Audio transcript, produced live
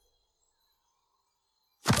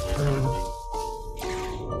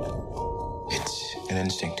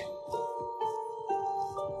instinct.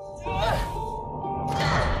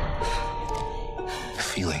 A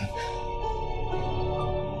feeling.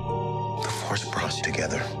 The Force brought us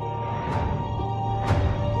together.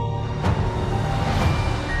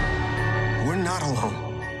 We're not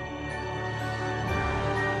alone.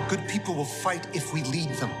 Good people will fight if we lead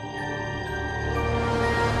them.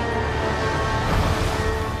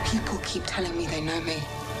 People keep telling me they know me.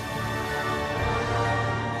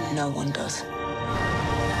 No one does.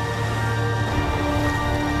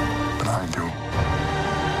 But I do.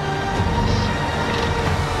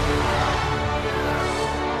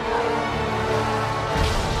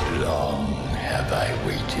 Long have I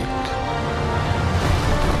waited.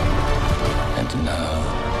 And now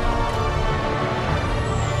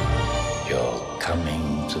you're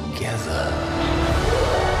coming together.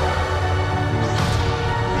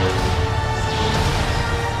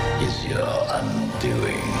 Is your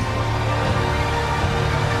undoing.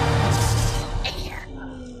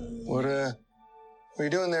 What are you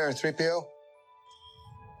doing there, 3PO?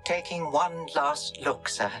 Taking one last look,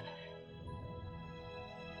 sir.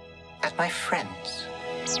 At my friends.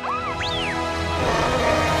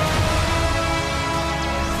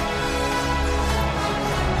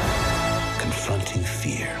 Confronting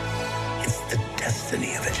fear is the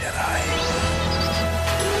destiny of a Jedi.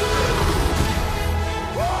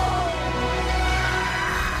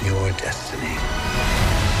 Your destiny.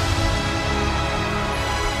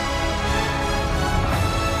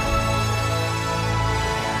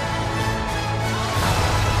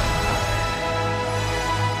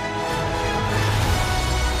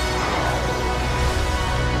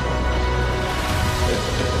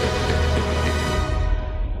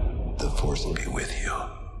 The Force will be with you.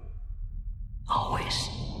 Always.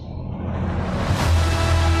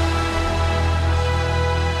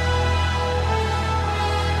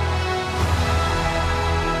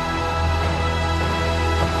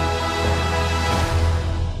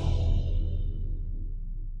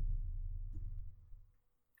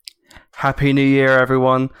 Happy New Year,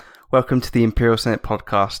 everyone. Welcome to the Imperial Senate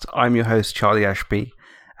podcast. I'm your host, Charlie Ashby,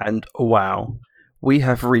 and wow, we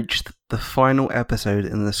have reached the final episode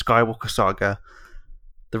in the Skywalker saga.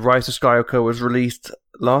 The Rise of Skywalker was released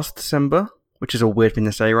last December, which is a weird thing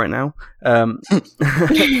to say right now.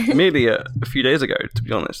 Merely a few days ago, to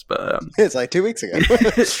be honest. But it's like 2 weeks ago.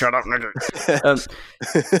 Shut up, nigga.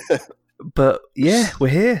 But yeah, we're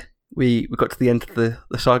here. We got to the end of the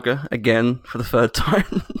saga again for the third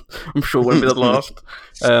time. I'm sure it won't be the last.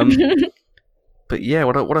 But yeah,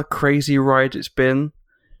 what a crazy ride it's been.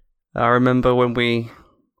 I remember when we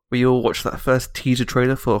all watched that first teaser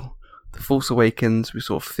trailer for The Force Awakens. We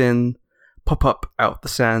saw Finn pop up out the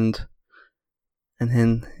sand, and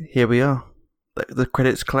then here we are. The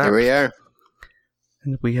credits collapsed. Here we are.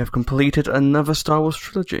 And we have completed another Star Wars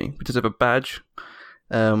trilogy. We deserve a badge.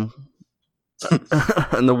 An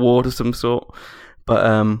award of some sort.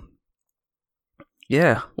 But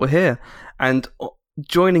yeah, we're here. And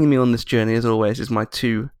joining me on this journey, as always, is my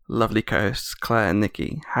two lovely co-hosts, Claire and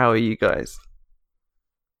Nikki. How are you guys?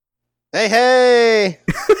 Hey!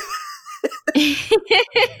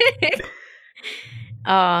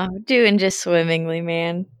 Oh, doing just swimmingly,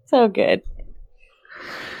 man. So good.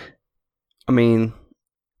 I mean,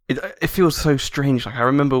 it feels so strange. Like, I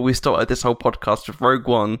remember we started this whole podcast with Rogue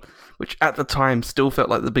One, which at the time still felt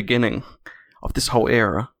like the beginning of this whole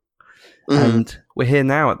era. And we're here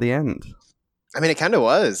now at the end. I mean, it kind of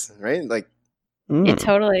was, right? Like, It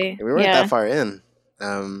totally. we weren't that far in.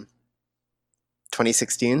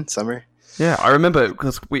 2016 summer. Yeah, I remember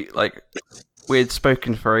because we had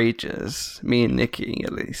spoken for ages, me and Nikki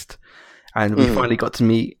at least, and we finally got to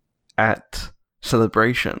meet at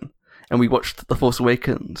Celebration, and we watched The Force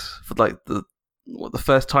Awakens for like the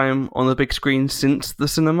first time on the big screen since the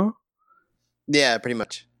cinema. Yeah, pretty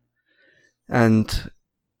much. And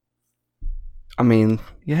I mean,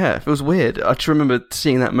 yeah, it was weird. I just remember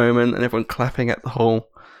seeing that moment and everyone clapping at the whole,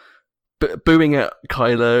 booing at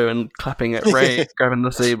Kylo and clapping at Rey grabbing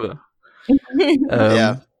the saber.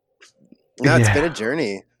 Yeah. No, it's been a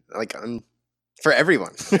journey, like for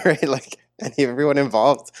everyone, right? Like, and everyone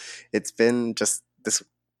involved. It's been just this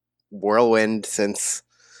whirlwind since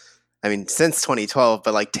 2012,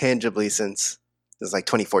 but like tangibly since it was like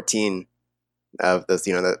 2014 of those,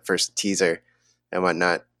 that first teaser and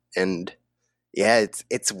whatnot. And yeah,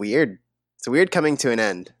 it's weird. It's weird coming to an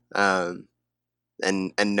end, and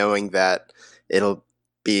knowing that it'll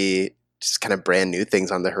be just kind of brand new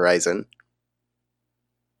things on the horizon.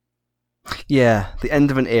 Yeah, the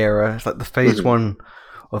end of an era. It's like the phase one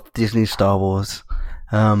of Disney Star Wars.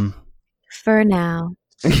 For now.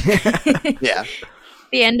 Yeah.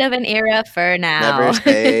 The end of an era for now. Never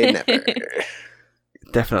say never.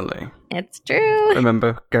 Definitely. It's true. I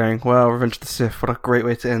remember going, well, Revenge of the Sith, what a great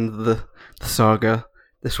way to end the saga.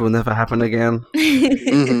 This will never happen again.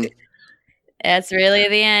 Mhm. That's really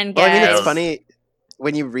the end, guys. Well, I mean, it's funny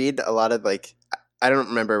when you read a lot of like, I don't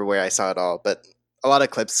remember where I saw it all, but a lot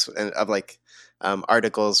of clips of like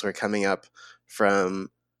articles were coming up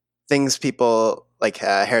from things people like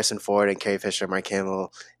Harrison Ford and Carrie Fisher, Mark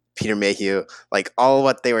Hamill, Peter Mayhew, like all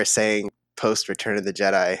what they were saying post Return of the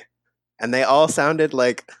Jedi, and they all sounded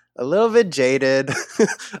like a little bit jaded,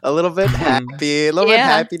 a little bit happy, a little bit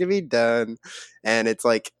happy to be done, and it's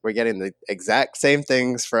like we're getting the exact same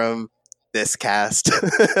things from this cast.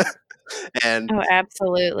 And oh,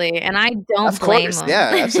 absolutely, and I don't of blame course, them.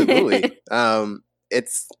 yeah, absolutely.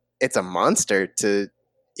 It's a monster to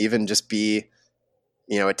even just be,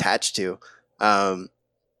 attached to, and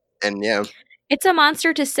yeah, It's a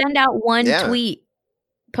monster to send out one Yeah. tweet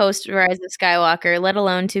post Rise of Skywalker, let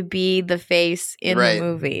alone to be the face in Right. the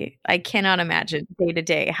movie. I cannot imagine day to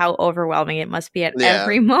day how overwhelming it must be at Yeah.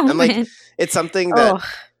 every moment. And like it's something that oh,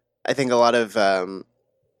 I think a lot of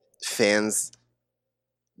fans,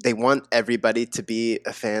 they want everybody to be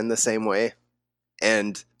a fan the same way,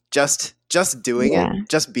 and just doing Yeah. it,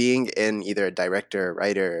 just being in either a director, a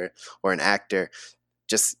writer, or an actor,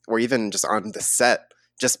 or even just on the set,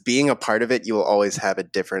 just being a part of it, you will always have a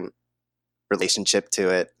different relationship to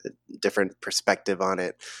it, a different perspective on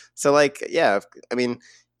it. So like, yeah, I mean,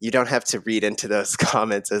 you don't have to read into those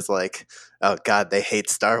comments as like, oh God, they hate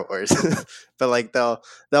Star Wars, but like they'll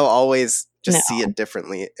always just see it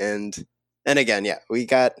differently. And again, yeah, we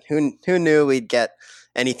got who knew we'd get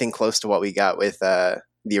anything close to what we got with the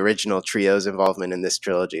original trio's involvement in this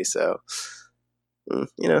trilogy. So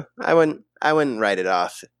I wouldn't write it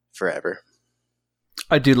off forever.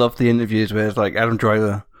 I do love the interviews where it's like, Adam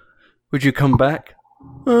Driver, would you come back?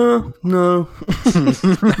 No. To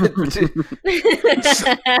be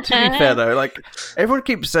fair though, like everyone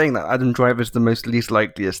keeps saying that Adam Driver is the most least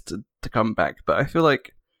likeliest to come back, but I feel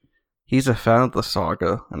like he's a fan of the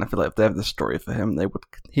saga, and I feel like if they have the story for him,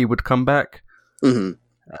 he would come back.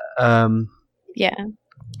 Mm-hmm. yeah.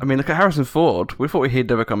 I mean, look at Harrison Ford. We thought he'd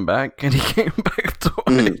never come back, and he came back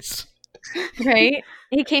twice. Right?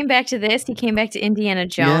 He came back to this. He came back to Indiana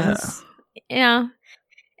Jones. Yeah.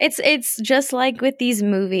 It's just like with these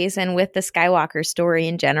movies and with the Skywalker story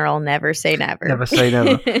in general. Never say never. Never say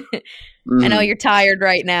never. I know you're tired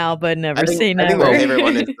right now, but never say never. I think my favorite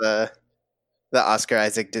one is the Oscar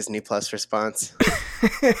Isaac Disney Plus response.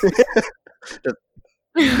 Nope.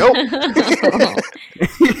 Nope.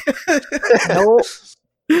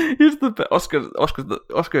 He's the best.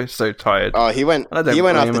 Oscar is so tired. Oh, he went off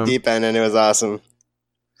the deep end, and it was awesome.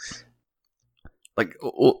 Like,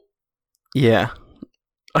 yeah.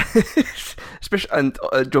 Especially, and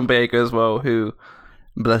John Boyega as well, who,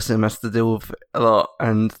 bless him, has to deal with a lot,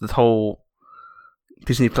 and the whole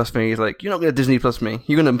Disney Plus thing is like, you're not going to Disney Plus me,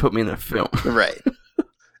 you're going to put me in a film. Right.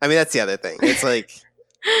 I mean, that's the other thing. It's like,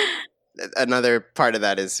 another part of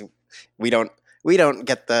that is we don't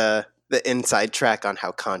get the inside track on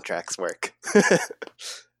how contracts work.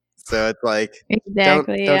 So it's like,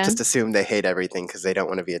 exactly, don't just assume they hate everything because they don't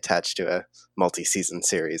want to be attached to a multi-season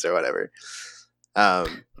series or whatever.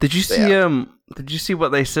 Did you see? Did you see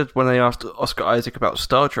what they said when they asked Oscar Isaac about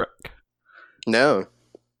Star Trek? No.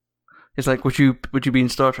 It's like, would you be in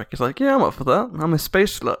Star Trek? He's like, yeah, I'm up for that. I'm a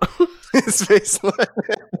space slut. Space slut.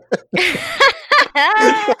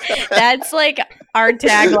 That's like our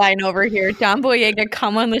tagline over here. John Boyega,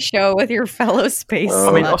 come on the show with your fellow space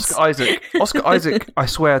I mean, sluts. Oscar Isaac, I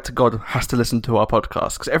swear to God, has to listen to our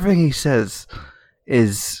podcast because everything he says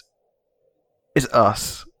is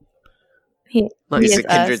us. He He's is a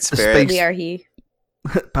kindred us. spirit. We are he.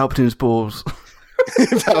 Palpatine's balls.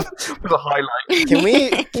 With a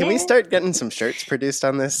highlight. Can we start getting some shirts produced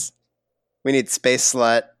on this? We need Space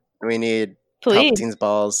Slut. We need Please. Palpatine's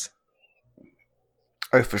balls.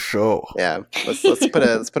 Oh, for sure. Yeah, let's put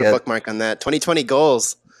a bookmark on that. 2020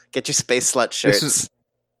 goals. Get your Space Slut shirts.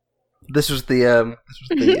 This was the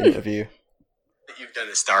interview. You've done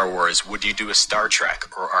a Star Wars. Would you do a Star Trek,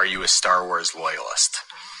 or are you a Star Wars loyalist?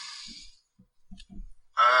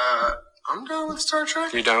 I'm down with Star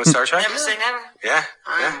Trek. You done with Star Trek? Never say never. Yeah.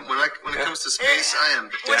 When it comes to space, I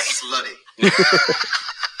am death slutty.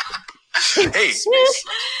 Hey,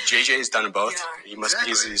 JJ's done it both. He must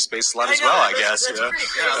be a space slut as well, I guess. Yeah,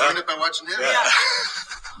 I learned it by watching him.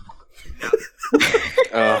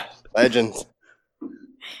 Oh, legend.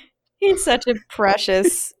 He's such a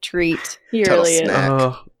precious treat. He Total really is.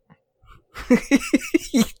 snack.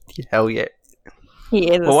 Hell yeah.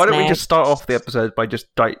 He is. Well, why don't we just start off the episode by just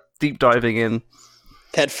deep diving in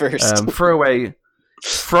Head first. Throw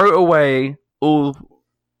away all,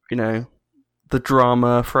 the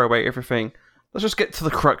drama, throw away everything. Let's just get to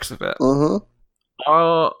the crux of it.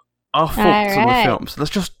 Our thoughts on the film. So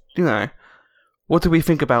let's just, what do we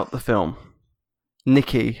think about the film?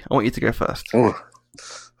 Nikki, I want you to go first. Ooh.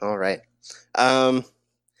 All right. I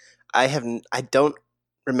don't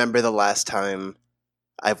remember the last time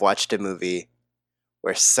I've watched a movie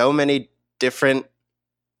where so many different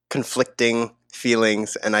conflicting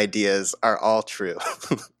feelings and ideas are all true.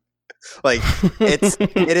 Like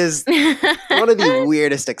it is one of the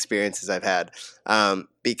weirdest experiences I've had.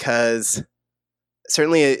 Because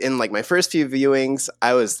certainly in like my first few viewings,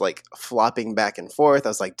 I was like flopping back and forth. I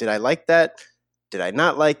was like, did I like that? Did I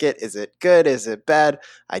not like it? Is it good? Is it bad?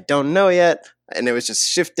 I don't know yet. And it was just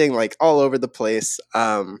shifting like all over the place.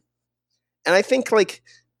 And I think like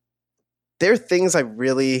there are things I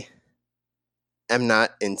really am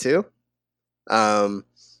not into.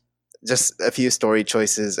 Just a few story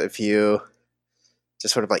choices, a few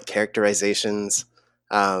just sort of like characterizations.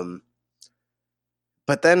 But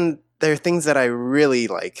then there are things that I really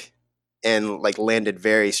like and like landed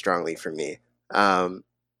very strongly for me. And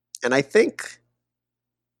I think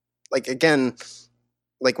like, again,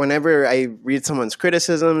 like whenever I read someone's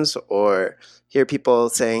criticisms or hear people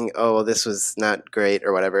saying, oh, well, this was not great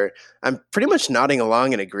or whatever, I'm pretty much nodding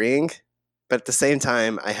along and agreeing. But at the same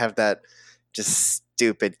time, I have that just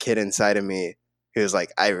stupid kid inside of me who's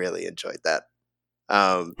like, I really enjoyed that.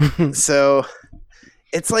 So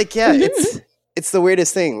it's like, yeah, it's the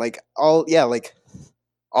weirdest thing. Like all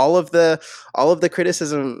of the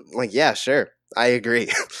criticism, like, yeah, sure, I agree.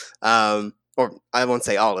 Or I won't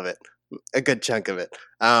say all of it, a good chunk of it.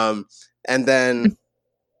 But then,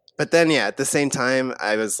 yeah, at the same time,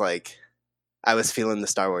 I was feeling the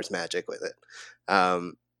Star Wars magic with it.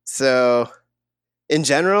 So in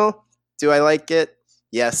general, do I like it?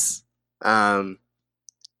 Yes.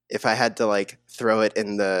 If I had to like throw it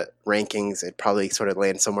in the rankings, it'd probably sort of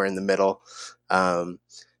land somewhere in the middle.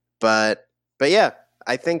 But yeah,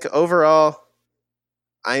 I think overall,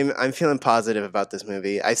 I'm feeling positive about this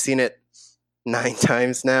movie. I've seen it 9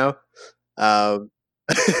 times now. Dang.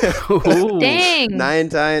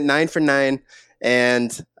 9 for 9,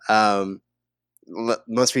 and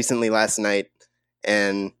most recently last night,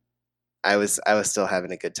 and I was still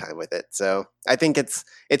having a good time with it. So I think it's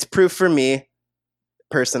proof for me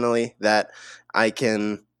personally that I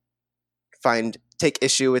can take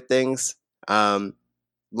issue with things,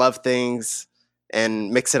 love things,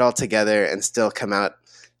 and mix it all together and still come out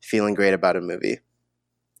feeling great about a movie.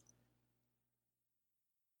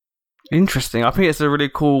 Interesting. I think it's a really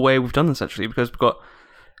cool way we've done this, actually, because we've got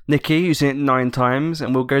Nikki using it 9 times,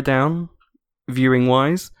 and we'll go down viewing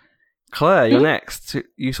wise. Claire, you're next.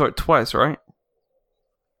 You saw it twice, right?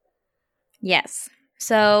 Yes.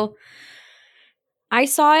 So I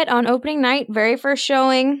saw it on opening night, very first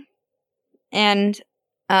showing, and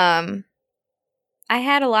I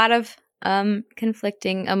had a lot of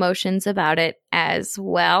conflicting emotions about it as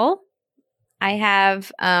well. I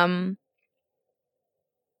have so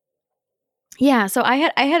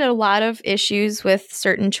I had a lot of issues with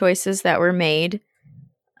certain choices that were made,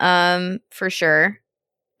 for sure.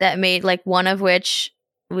 That made, like, one of which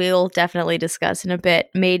we'll definitely discuss in a bit,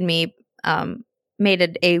 made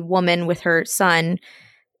a woman with her son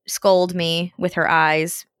scold me with her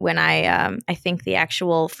eyes when I think the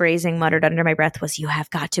actual phrasing muttered under my breath was, "You have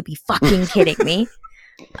got to be fucking kidding me."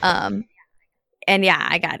 And yeah,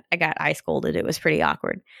 I got eye scolded. It was pretty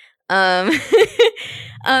awkward. But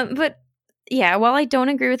yeah, while I don't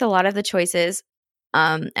agree with a lot of the choices,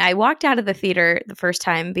 I walked out of the theater the first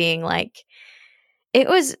time being like, it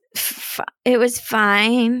was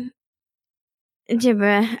fine.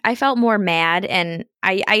 I felt more mad, and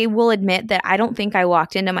I will admit that I don't think I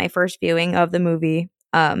walked into my first viewing of the movie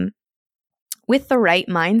with the right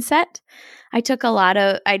mindset. I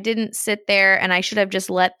didn't sit there, and I should have just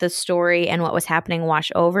let the story and what was happening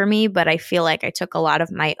wash over me, but I feel like I took a lot of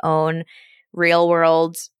my own real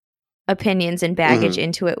world opinions and baggage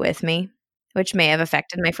into it with me, which may have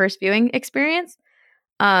affected my first viewing experience.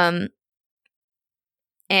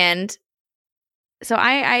 And so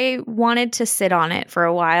I wanted to sit on it for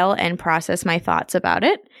a while and process my thoughts about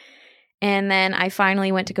it. And then I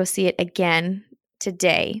finally went to go see it again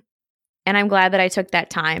today. And I'm glad that I took that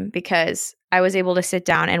time because I was able to sit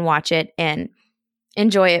down and watch it and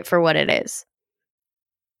enjoy it for what it is.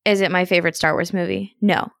 Is it my favorite Star Wars movie?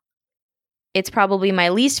 No. It's probably my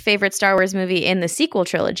least favorite Star Wars movie in the sequel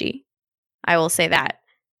trilogy. I will say that.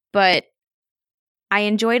 But I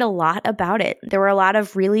enjoyed a lot about it. There were a lot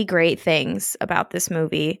of really great things about this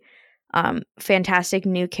movie. fantastic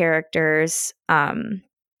new characters, and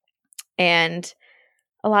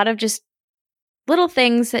a lot of just little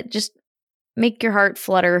things that just make your heart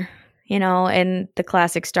flutter, in the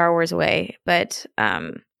classic Star Wars way. But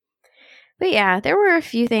yeah, there were a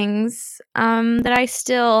few things that I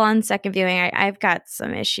still, on second viewing, I've got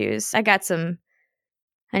some issues. I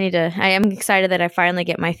am excited that I finally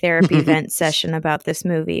get my therapy vent session about this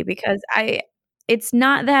movie, because it's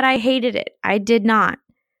not that I hated it. I did not.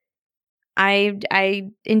 I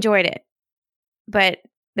enjoyed it. But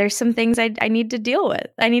there's some things I need to deal with.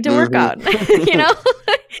 I need to work on,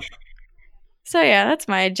 So yeah, that's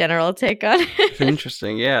my general take on it. It's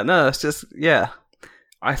interesting. Yeah, no, it's just, yeah.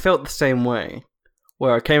 I felt the same way.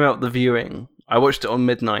 Where I came out the viewing, I watched it on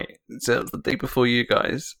midnight, so the day before you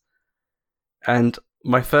guys. And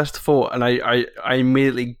my first thought, and I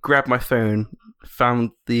immediately grabbed my phone,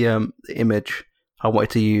 found the image I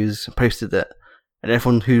wanted to use, posted it, and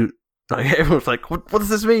everyone was like, what does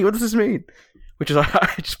this mean? What does this mean? Which is,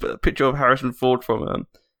 I just put a picture of Harrison Ford from,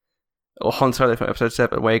 or Han Solo from Episode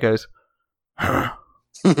 7, where he goes,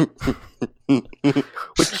 which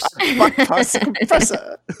bypass the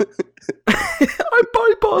compressor. I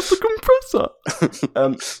bypassed the compressor.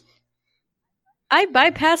 I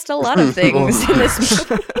bypassed a lot of things in this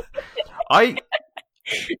movie.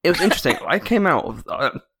 It was interesting. I came out of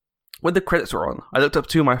when the credits were on. I looked up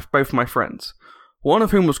to both my friends, one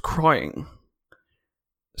of whom was crying,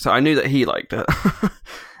 so I knew that he liked it,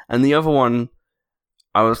 and the other one,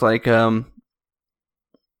 I was like, who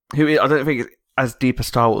I don't think is as deep a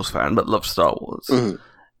Star Wars fan, but loves Star Wars,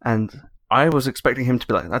 and I was expecting him to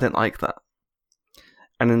be like, I didn't like that.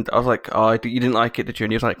 And then I was like, "Oh, you didn't like it, did you?"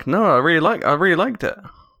 And he was like, "No, I really liked it."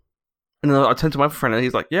 And then I turned to my friend, and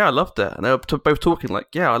he's like, "Yeah, I loved it." And they were both talking like,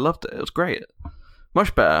 "Yeah, I loved it. It was great,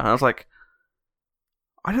 much better." And I was like,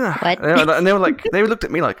 "I don't know." What? And they were like, they looked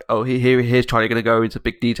at me like, "Oh, here's Charlie going to go into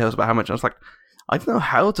big details about how much." And I was like, "I don't know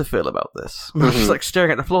how to feel about this." I was just like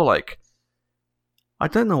staring at the floor, like, I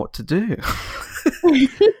don't know what to do. And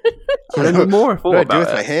then the more I thought about do with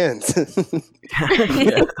it, my hands.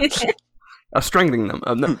 yeah. I was strangling them.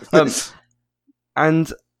 And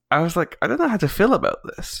I was like, I don't know how to feel about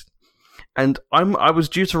this. And I was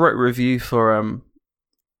due to write a review for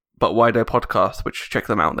But Why Do Podcast, which, check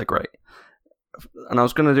them out, they're great. And I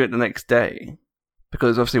was going to do it the next day,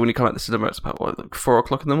 because obviously when you come out the cinema, it's about, like 4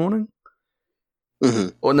 o'clock in the morning?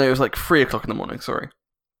 Or no, it was like 3 o'clock in the morning, sorry.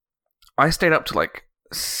 I stayed up to like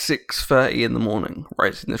 6:30 in the morning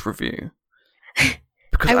writing this review. I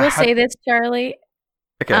will say this, Charlie.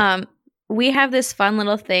 Okay. We have this fun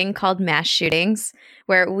little thing called mass shootings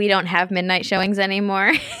where we don't have midnight showings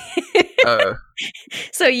anymore. Oh.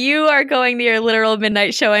 So you are going to your literal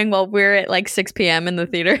midnight showing while we're at like 6 p.m. in the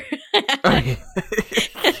theater.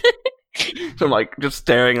 So I'm like just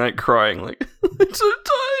staring, like crying, like I'm so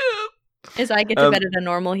tired. As I get to bed at a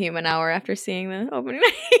normal human hour after seeing the opening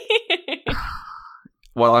night.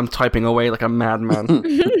 While I'm typing away like a madman.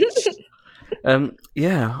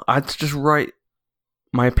 Yeah, I had to just write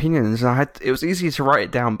my opinions. It was easier to write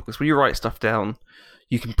it down, because when you write stuff down,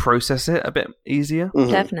 you can process it a bit easier.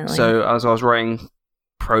 Definitely. So as I was writing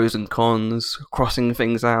pros and cons, crossing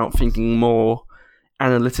things out, thinking more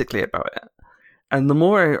analytically about it, and the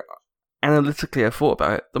more analytically I thought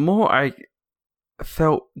about it, the more I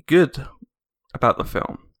felt good about the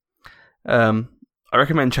film. I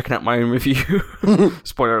recommend checking out my own review.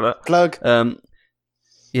 Spoiler alert. Plug.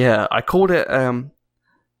 Yeah, I called it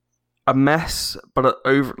a mess, but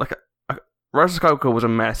Rise of Skywalker was a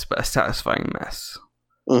mess, but a satisfying mess.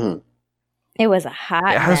 It was a hot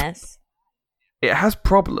mess. It has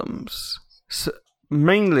problems. So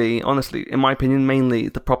mainly, honestly, in my opinion,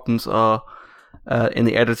 the problems are in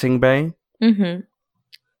the editing bay.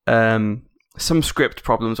 Some script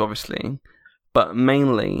problems, obviously, but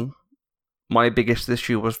mainly my biggest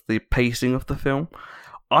issue was the pacing of the film.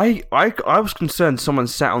 I was concerned someone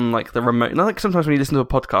sat on like the remote. Like sometimes when you listen to a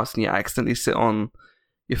podcast and you accidentally sit on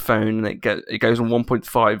your phone and it goes on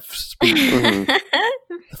 1.5 speed.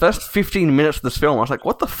 The first 15 minutes of this film, I was like,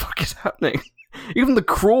 what the fuck is happening? Even the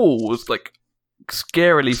crawl was like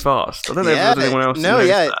scarily fast. I don't know if there's anyone else. No,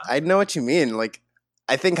 yeah, that. I know what you mean. Like,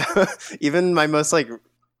 I think even my most like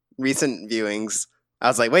recent viewings, I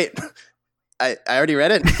was like, wait, I already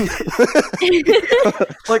read it.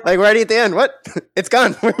 like we're already at the end. What? It's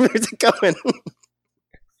gone. Where's it going?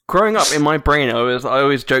 Growing up in my brain, I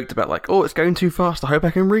always joked about like, oh, it's going too fast. I hope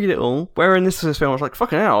I can read it all. Where in this film, I was like,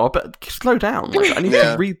 fucking hell, I better slow down. Like, I need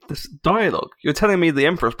to read this dialogue. You're telling me the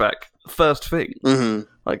Emperor's back. First thing.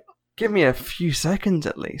 Like, give me a few seconds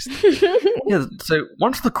at least. Yeah. So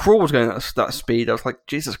once the crawl was going at that speed, I was like,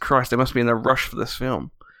 Jesus Christ, they must be in a rush for this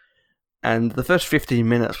film. and the first 15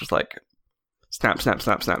 minutes was like snap, snap,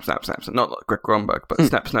 snap, snap, snap, snap. Not like Greg Grunberg, but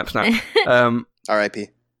snap, snap, snap. R.I.P.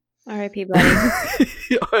 R.I.P. buddy.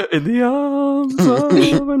 In the arms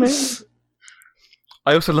of an angel.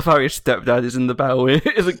 I also love how his stepdad is in the bow and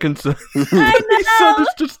isn't concerned. His son has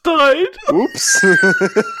just died. Oops.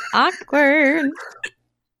 Awkward.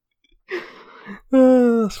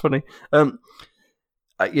 That's funny.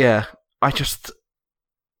 Yeah,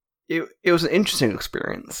 it was an interesting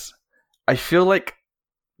experience. I feel like,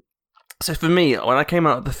 so for me, when I came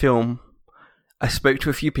out of the film, I spoke to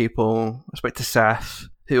a few people. I spoke to Saf,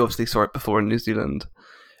 who obviously saw it before in New Zealand.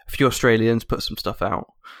 A few Australians put some stuff out.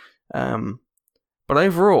 But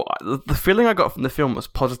overall, the feeling I got from the film was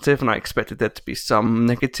positive, and I expected there to be some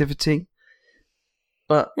negativity.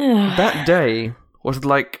 But that day was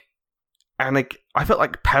like, I felt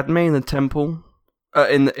like Padme in the temple,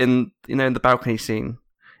 in the balcony scene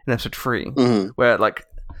in episode 3, where like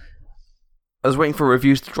I was waiting for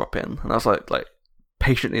reviews to drop in, and I was like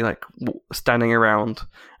patiently like standing around,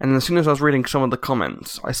 and as soon as I was reading some of the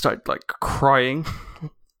comments, I started like crying,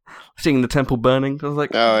 seeing the temple burning. I was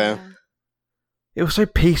like, oh yeah. It was so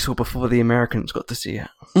peaceful before the Americans got to see it.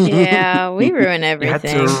 Yeah, we ruin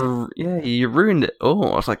everything. You ruined it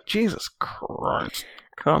all. I was like, Jesus Christ,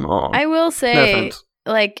 come on. I will say,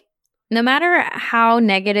 like, no matter how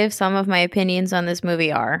negative some of my opinions on this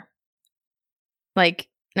movie are, like,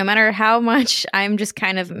 no matter how much I'm just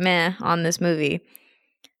kind of meh on this movie,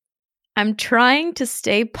 I'm trying to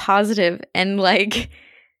stay positive and like...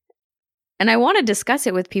 And I want to discuss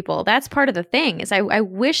it with people. That's part of the thing. Is I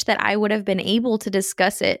wish that I would have been able to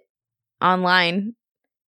discuss it online,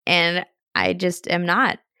 and I just am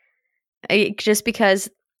not. Just because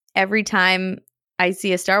every time I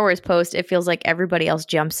see a Star Wars post, it feels like everybody else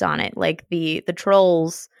jumps on it. Like the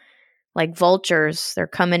trolls, like vultures, they're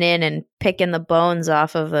coming in and picking the bones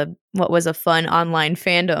off of what was a fun online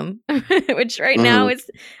fandom, which right now is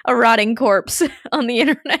a rotting corpse on the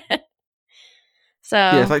internet. So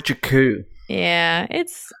yeah, it's like Jakku. Yeah,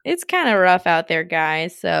 it's kind of rough out there,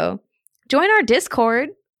 guys. So join our Discord.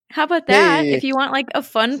 How about that? Hey. If you want like a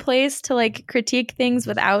fun place to like critique things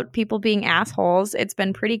without people being assholes, it's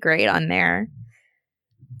been pretty great on there.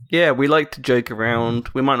 Yeah, we like to joke around.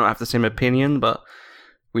 We might not have the same opinion, but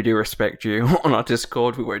we do respect you on our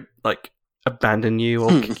Discord. We won't like abandon you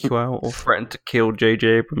or kick you out or threaten to kill J.J.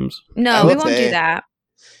 Abrams. No, we won't do that.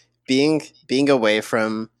 Being away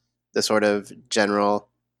from the sort of general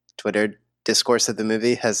Twitter discourse of the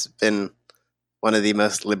movie has been one of the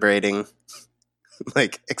most liberating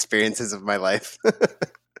like experiences of my life.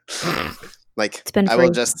 Like it's been I will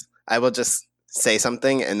just say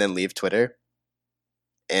something and then leave Twitter,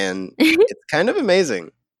 and it's kind of amazing.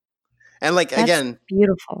 And like That's again,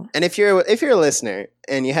 beautiful. And if you're a listener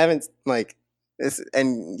and you haven't like this,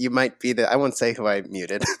 and you might be I won't say who I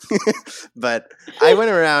muted, but I went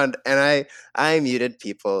around and I muted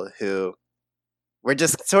people who were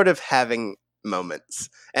just sort of having moments,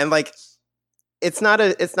 and like it's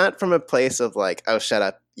not from a place of like, oh, shut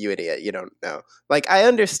up, you idiot, you don't know. Like I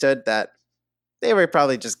understood that they were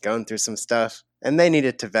probably just going through some stuff and they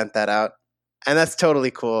needed to vent that out, and that's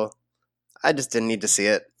totally cool. I just didn't need to see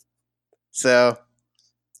it, so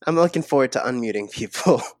I'm looking forward to unmuting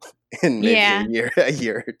people in maybe a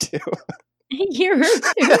year or two.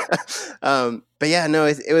 But yeah, no,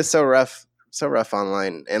 it was so rough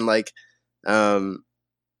online, and like a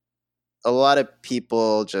lot of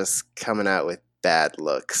people just coming out with bad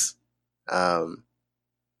looks.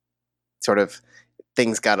 Sort of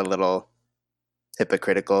things got a little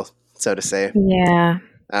hypocritical, so to say. Yeah.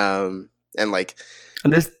 And like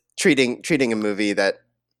this treating a movie that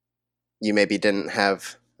you maybe didn't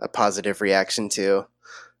have a positive reaction to,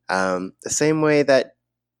 the same way that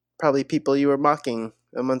probably people you were mocking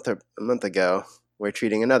a month ago were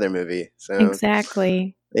treating another movie. So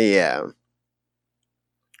exactly. Yeah.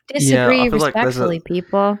 Disagree respectfully,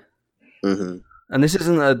 people. Mm-hmm. And this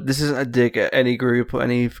isn't a dig at any group or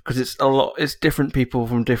any, because it's different people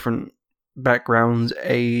from different backgrounds,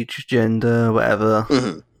 age, gender, whatever.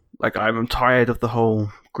 Mm-hmm. Like I'm tired of the whole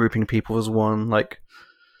grouping people as one. Like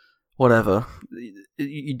whatever.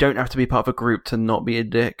 You don't have to be part of a group to not be a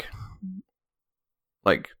dick.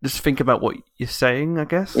 Like just think about what you're saying, I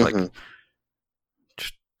guess. Mm-hmm. Like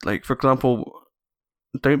just like for example,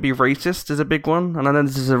 don't be racist is a big one. And I know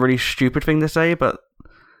this is a really stupid thing to say, but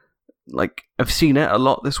like I've seen it a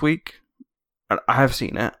lot this week. I have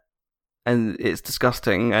seen it, and it's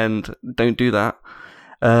disgusting. And don't do that.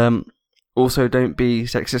 Also, don't be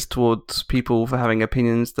sexist towards people for having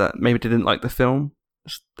opinions that maybe didn't like the film.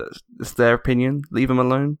 It's their opinion. Leave them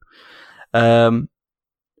alone.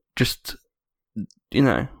 Just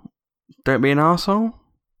don't be an arsehole.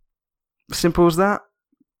 Simple as that.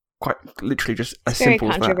 Quite literally just as Very simple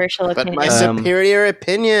as that. controversial But opinion. my superior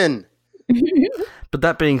opinion. But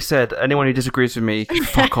that being said, anyone who disagrees with me can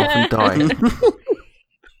fuck off and die.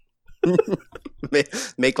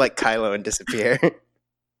 Make like Kylo and disappear.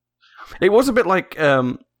 It was a bit like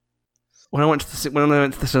when I went to the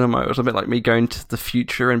cinema. It was a bit like me going to the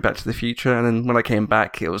future and Back to the Future, and then when I came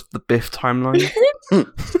back, it was the Biff timeline.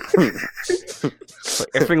 Like,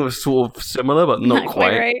 everything was sort of similar, but not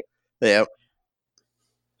quite. Right. Yep.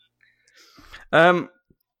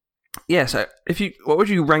 Yeah. So, what would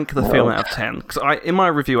you rank the film out of 10? Because in my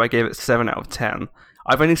review, I gave it 7 out of 10.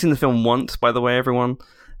 I've only seen the film once, by the way, everyone.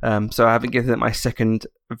 So I haven't given it my second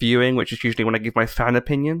viewing, which is usually when I give my fan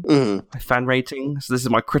opinion, my fan rating. So this is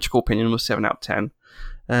my critical opinion, was 7 out of 10.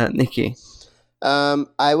 Nikki?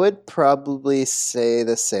 I would probably say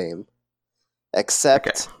the same,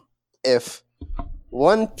 except if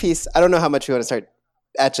one piece. I don't know how much we want to start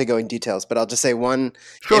actually going details, but I'll just say one.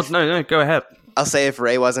 Sure, no, go ahead. I'll say if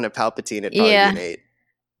Rey wasn't a Palpatine, it'd probably be an 8.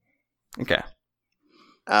 Okay.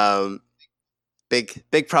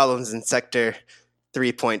 Big problems in Sector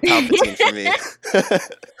 3-point Palpatine for me.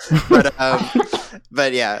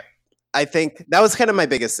 But yeah, I think that was kind of my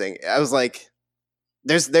biggest thing. I was like,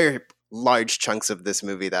 there are large chunks of this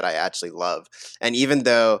movie that I actually love, and even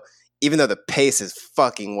though the pace is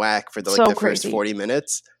fucking whack for the first 40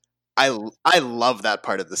 minutes, I love that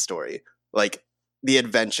part of the story, like the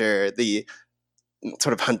adventure, the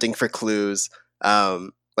sort of hunting for clues.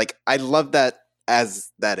 Like I love that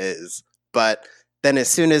as that is, but then as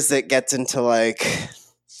soon as it gets into like,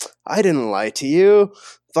 I didn't lie to you,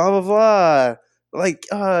 blah blah blah, like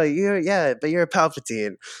but you're a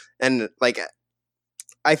Palpatine, and like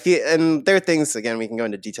I feel, and there are things, again, we can go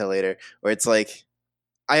into detail later, where it's like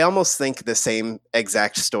I almost think the same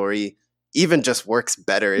exact story even just works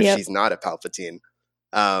better if she's not a Palpatine.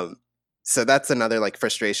 So that's another like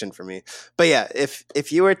frustration for me. But yeah,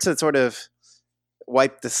 if you were to sort of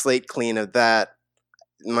wipe the slate clean of that,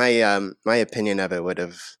 my opinion of it would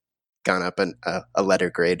have gone up a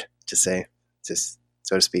letter grade, so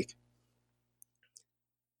to speak.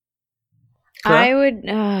 I would.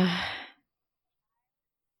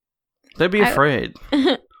 Don't be afraid.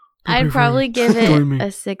 I'd probably give it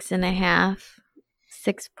a 6.5,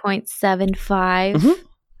 6.75.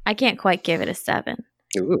 I can't quite give it a 7.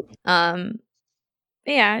 Ooh.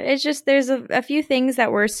 Yeah, it's just there's a few things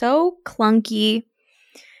that were so clunky,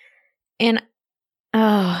 and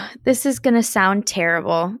this is gonna sound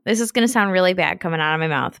terrible. This is gonna sound really bad coming out of my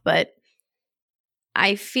mouth, but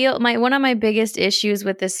I feel one of my biggest issues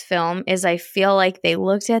with this film is I feel like they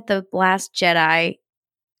looked at the Last Jedi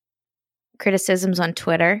criticisms on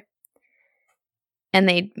Twitter and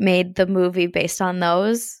they made the movie based on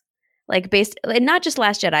those, like not just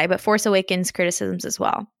Last Jedi, but Force Awakens criticisms as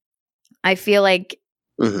well. I feel like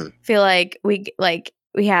we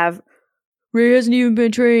have Rey hasn't even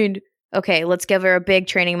been trained. Okay, let's give her a big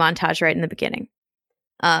training montage right in the beginning.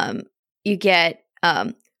 You get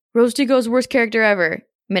Rose Tico's worst character ever,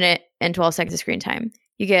 minute and 12 seconds of screen time.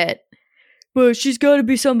 You get, but she's got to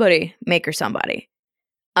be somebody. Make her somebody.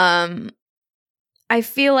 I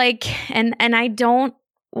feel like, and I don't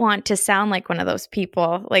want to sound like one of those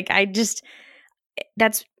people. Like I'm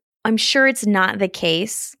sure it's not the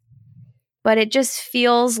case, but it just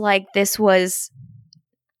feels like this was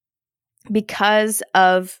because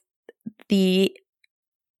of they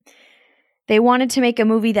wanted to make a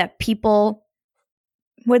movie that people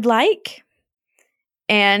would like,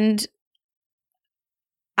 and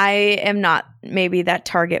I am not maybe that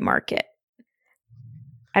target market.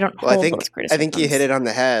 I don't hold those criticisms. I think you hit it on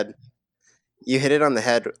the head. You hit it on the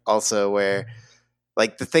head also, where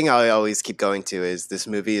like the thing I always keep going to is this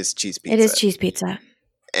movie is cheese pizza. It is cheese pizza.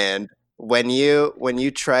 And when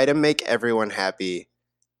you try to make everyone happy,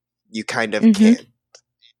 you kind of can't.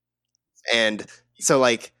 And so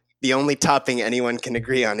like the only topping anyone can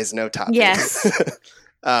agree on is no topping. Yes.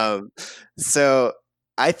 So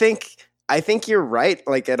I think you're right,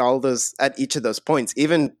 like at each of those points.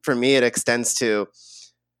 Even for me, it extends to,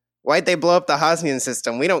 why'd they blow up the Hosnian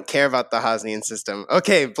system? We don't care about the Hosnian system.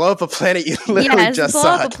 Okay, blow up a planet you literally just saw.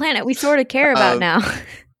 Blow up a planet we sort of care about now.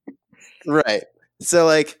 Right. So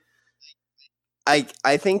like I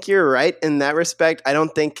think you're right in that respect. I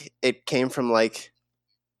don't think it came from like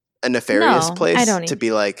a nefarious place to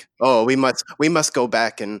be like, oh, we must go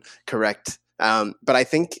back and correct. But I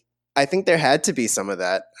think there had to be some of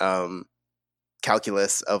that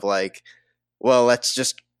calculus of like, well, let's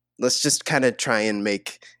just kind of try and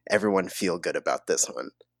make everyone feel good about this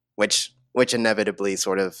one, which inevitably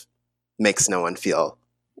sort of makes no one feel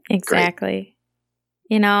exactly. great.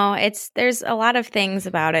 You know, there's a lot of things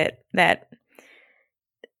about it that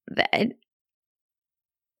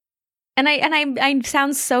and I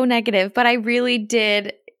sound so negative, but I really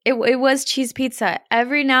did. It was cheese pizza.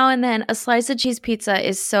 Every now and then, a slice of cheese pizza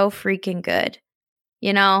is so freaking good.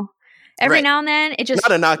 You know, every now and then, it just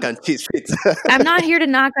not a knock on cheese pizza. I'm not here to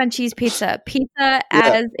knock on cheese pizza. Pizza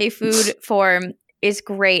as a food form is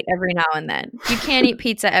great every now and then. You can't eat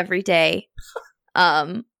pizza every day.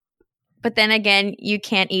 But then again, you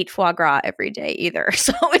can't eat foie gras every day either.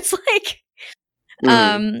 So it's like,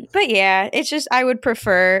 but yeah, it's just, I would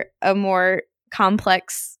prefer a more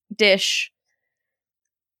complex dish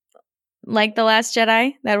like The Last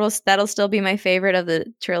Jedi. That'll still be my favorite of the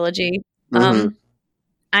trilogy.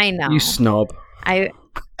 I know. You snob. A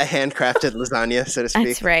handcrafted lasagna, so to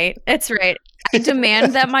speak. That's right. I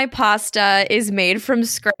demand that my pasta is made from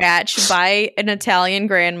scratch by an Italian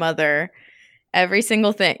grandmother. Every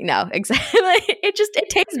single thing. No, exactly. It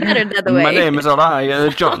tastes better the other way. My name is Orion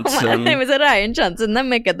Johnson. My name is Orion Johnson. I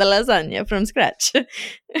make the lasagna from scratch.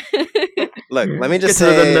 Look, let me just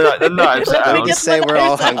say, we're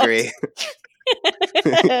all hungry.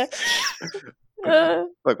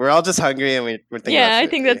 Look, we're all just hungry, and we're thinking. Yeah, I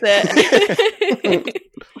think that's it.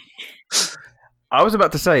 I was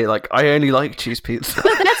about to say, like, I only like cheese pizza.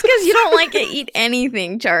 But that's because you don't like to eat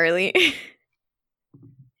anything, Charlie.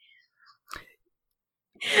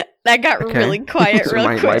 That got really quiet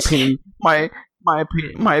real quick. My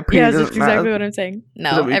opinion. Yes, that's exactly what I'm saying.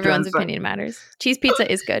 No, everyone's opinion matters. Cheese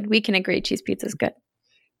pizza is good. We can agree cheese pizza is good.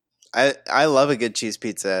 I love a good cheese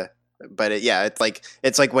pizza, but it's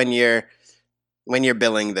like when you're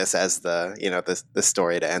billing this as the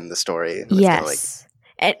story to end the story. Yes,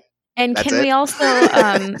 and can we also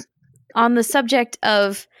on the subject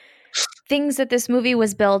of things that this movie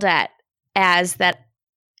was billed as that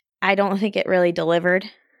I don't think it really delivered.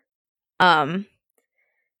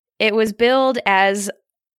 It was billed as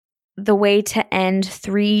the way to end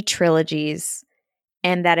 3 trilogies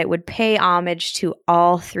and that it would pay homage to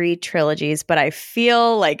all 3 trilogies, but I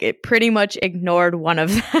feel like it pretty much ignored one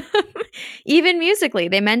of them. Even musically,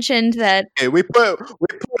 they mentioned that we put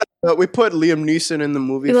Liam Neeson in the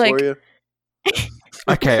movie for you.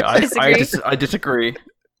 Okay, I disagree.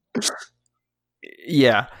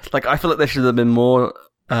 Yeah, like I feel like there should have been more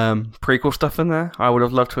prequel stuff in there. I would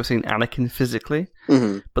have loved to have seen Anakin physically,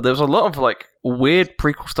 but there was a lot of like weird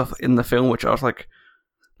prequel stuff in the film, which I was like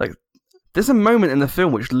there's a moment in the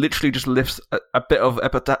film which literally just lifts a bit of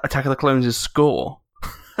Attack of the Clones' score.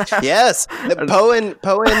 Yes, Poe and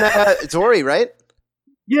Zori, right?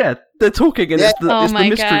 Yeah, they're talking, and it's the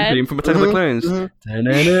mystery theme from Attack of the Clones.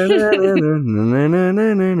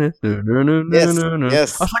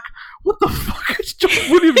 Yes. I was like, what the fuck is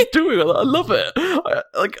John Williams doing? I love it. I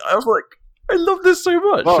love this so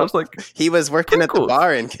much. Well, I was like, he was working at the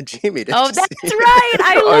bar in Kijimi. That's right.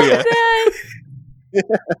 I love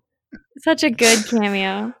that. Such a good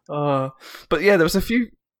cameo. But yeah, there was a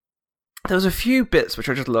few bits which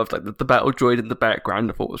I just loved, like the battle droid in the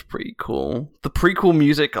background. I thought was pretty cool. The prequel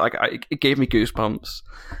music, it gave me goosebumps.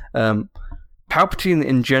 Palpatine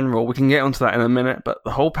in general, we can get onto that in a minute, but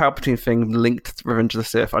the whole Palpatine thing linked to Revenge of the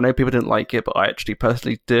Sith. I know people didn't like it, but I actually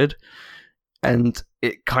personally did. And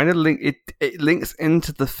it kind of it links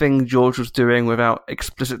into the thing George was doing without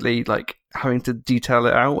explicitly like having to detail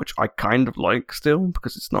it out, which I kind of like still,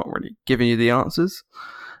 because it's not really giving you the answers.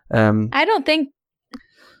 I don't think.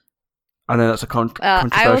 I know that's a controversial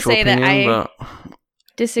I will say opinion, that but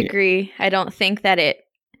disagree. Yeah. I don't think that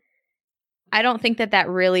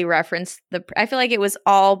really referenced I feel like it was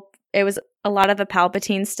a lot of the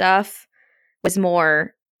Palpatine stuff was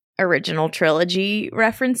more original trilogy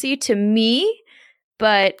referencey to me,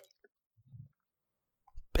 but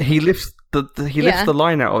he lifts the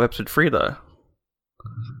line out of episode 3 though,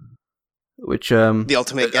 which the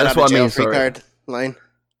ultimate get out of jail free card line.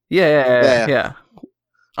 Yeah.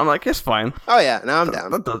 I'm like, it's fine. Oh yeah, now I'm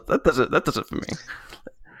down. That does it for me.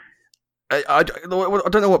 I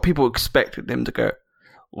don't know what people expected him to go.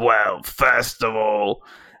 Well, first of all,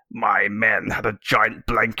 my men had a giant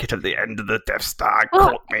blanket at the end of the Death Star.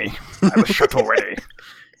 Caught me. I was shot already.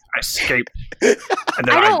 I escaped. And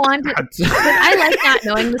then I don't want to. I like not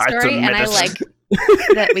knowing the story, and I like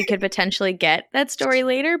that we could potentially get that story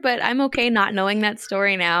later. But I'm okay not knowing that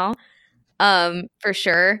story now, for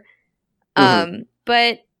sure.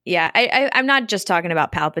 But yeah, I'm not just talking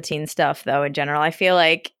about Palpatine stuff though. In general, I feel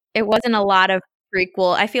like it wasn't a lot of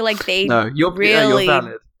prequel. I feel like they you're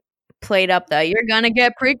valid. Played up the you're gonna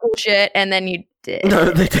get prequel shit, and then you did.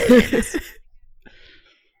 No, they did.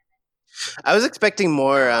 I was expecting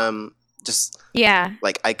more, just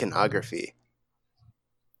like iconography.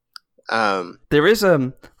 There is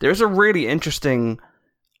a really interesting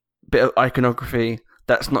bit of iconography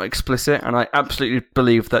that's not explicit, and I absolutely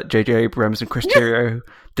believe that J.J. Abrams and Chris Terrio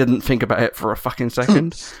didn't think about it for a fucking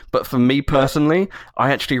second. But for me personally,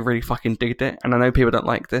 I actually really fucking digged it, and I know people don't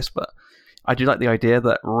like this, but I do like the idea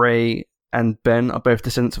that Rey and Ben are both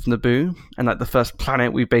descendants of Naboo, and like the first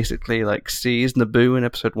planet we basically like see is Naboo in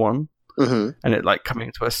episode 1. And it like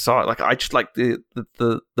coming to a side, like I just like the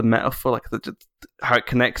metaphor, like how it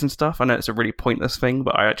connects and stuff. I know it's a really pointless thing,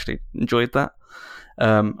 but I actually enjoyed that.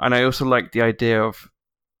 And I also like the idea of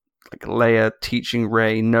like Leia teaching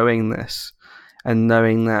Rey, knowing this and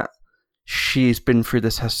knowing that she's been through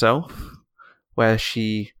this herself, where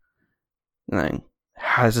she, you know,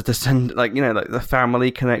 has a descendant, like, you know, like the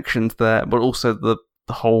family connections there, but also the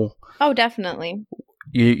whole. Oh, definitely.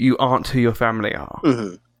 You aren't who your family are.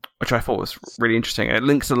 Which I thought was really interesting. It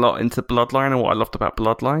links a lot into Bloodline and what I loved about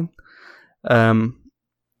Bloodline.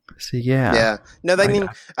 So yeah. Yeah. No,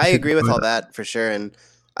 I agree with all that for sure, and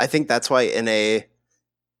I think that's why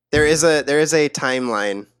there is a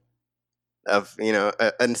timeline of, you know,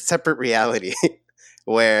 a separate reality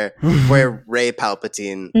where Rey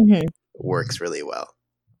Palpatine works really well.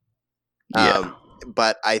 Yeah.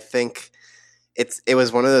 But I think it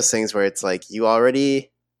was one of those things where it's like you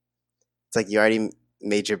already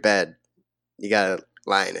made your bed, you gotta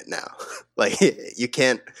lie in it now. Like you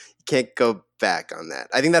can't go back on that.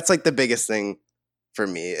 I think that's like the biggest thing for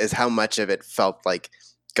me, is how much of it felt like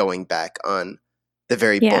going back on the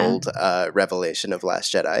very bold revelation of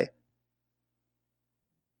Last Jedi,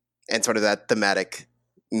 and sort of that thematic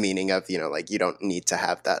meaning of, you know, like you don't need to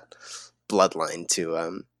have that bloodline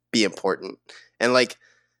to be important. And like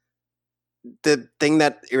the thing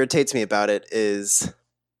that irritates me about it is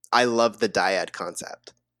I love the dyad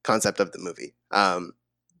concept of the movie,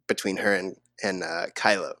 between her and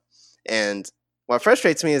Kylo. And what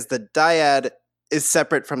frustrates me is the dyad is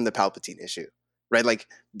separate from the Palpatine issue, right? Like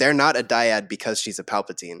they're not a dyad because she's a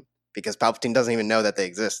Palpatine, because Palpatine doesn't even know that they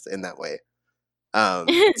exist in that way.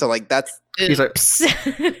 So like that's he's like,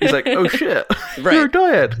 oh shit, right. You're a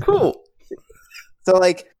dyad, cool. So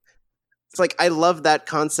like, it's like I love that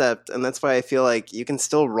concept, and that's why I feel like you can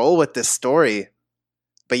still roll with this story,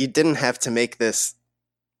 but you didn't have to make this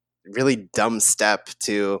really dumb step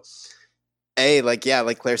to, like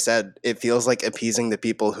Claire said, it feels like appeasing the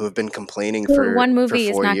people who have been complaining for one movie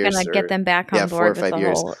for 4 is not years going to get them back on 4 board or with 5 the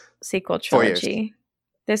years. whole sequel 4 years. trilogy.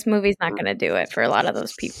 This movie's not going to do it for a lot of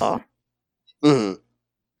those people.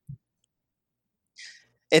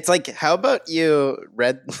 It's like, how about you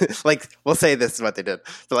read, like, we'll say this is what they did,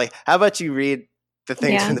 but like, how about you read the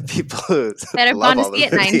things from the people who that have love gone to all see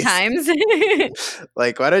the it 9 times.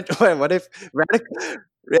 Like, what if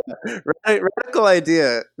radical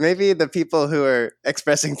idea? Maybe the people who are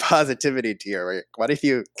expressing positivity to your work, what if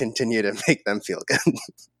you continue to make them feel good?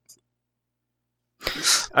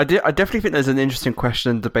 I definitely think there's an interesting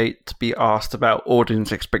question and debate to be asked about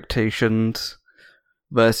audience expectations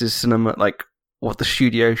versus cinema, like what the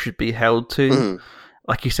studio should be held to.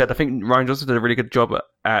 Like you said, I think Rian Johnson did a really good job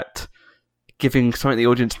at giving something the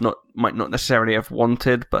audience might not necessarily have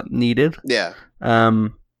wanted but needed. Yeah.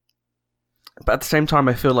 But at the same time,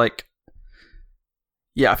 I feel like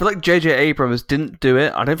J.J. Abrams didn't do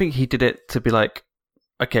it. I don't think he did it to be like,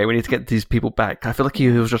 okay, we need to get these people back. I feel like he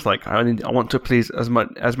was just like, I want to please as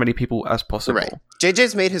many people as possible. Right.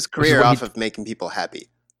 JJ's made his career off of making people happy.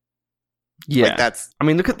 Yeah. Like that's. I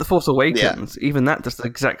mean, look at The Force Awakens. Yeah. Even that does the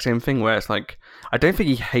exact same thing, where it's like, I don't think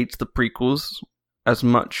he hates the prequels as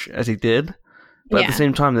much as he did, but at the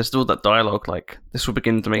same time, there's still that dialogue like, this will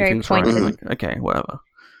begin to make things right. Like, okay, whatever.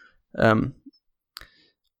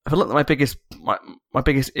 I feel like my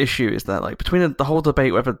biggest issue is that, like, between the whole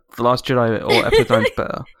debate whether The Last Jedi or Episode 9 is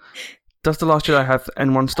better, does The Last Jedi have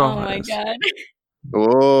N1 Starfighters? Oh my god.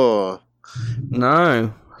 Oh.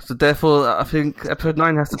 No. So therefore, I think Episode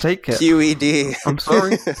 9 has to take it. QED. I'm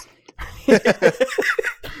sorry.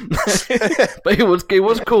 But it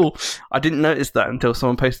was cool. I didn't notice that until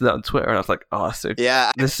someone posted that on Twitter, and I was like, oh, so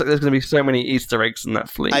yeah. There's going to be so many Easter eggs in that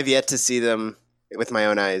fleet. I've yet to see them with my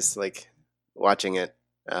own eyes, like, watching it.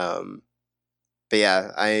 But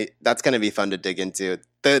yeah, that's going to be fun to dig into.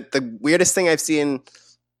 The weirdest thing I've seen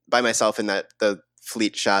by myself in the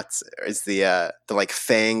fleet shots is the like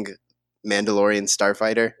Fang Mandalorian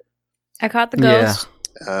starfighter. I caught the ghost.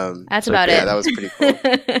 Yeah. That's about it. Yeah, that was pretty cool.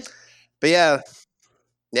 But yeah.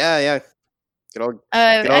 Good old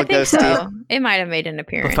I think Ghosty. so. It might have made an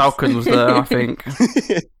appearance. The Falcon was there, I think.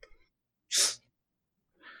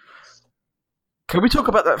 Can we talk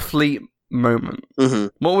about that fleet moment?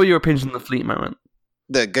 What were your opinions on the fleet moment?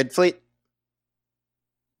 The good fleet?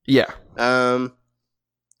 Yeah.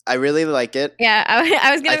 I I really like it. Yeah,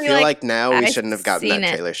 I was gonna I be feel like now we I've shouldn't have gotten seen that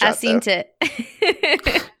it. trailer shot. I've seen though.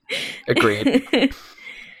 it. Agreed.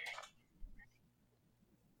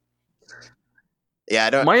 Yeah, I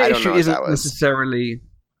don't. My I don't issue know what isn't that was. necessarily.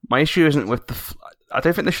 My issue isn't with the. I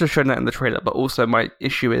don't think they should have shown that in the trailer. But also, my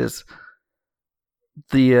issue is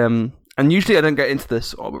the. And usually, I don't get into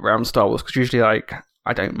this around Star Wars because usually, like,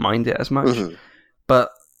 I don't mind it as much. Mhm. But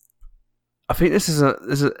I think this is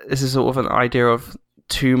sort of an idea of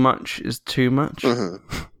too much is too much. Mhm.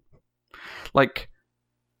 Like,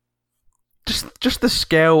 just the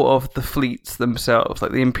scale of the fleets themselves,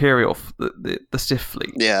 like the Imperial, the Sith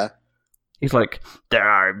fleet. Yeah. He's like, there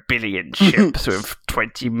are a billion ships with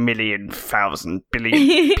 20 million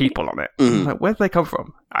billion people on it. I'm like, where do they come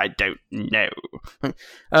from? I don't know.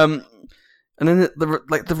 And then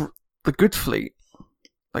the good fleet,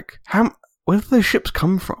 like, where do those ships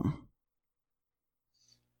come from?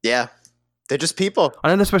 Yeah. They're just people. I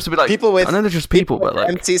know they're supposed to be like People with. I know they're just people, but like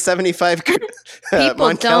MC-75.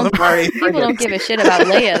 People don't give a shit about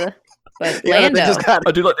Leia, but Yeah, they Lando. just got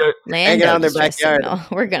I do like the hanging out in their distress backyard. signal.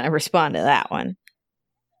 We're gonna respond to that one.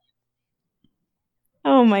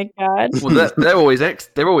 Oh my god! well, they're always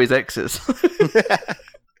X's.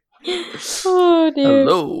 Oh dude.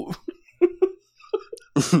 Hello.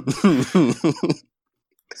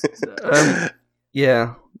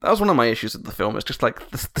 Yeah, that was one of my issues with the film. It's just like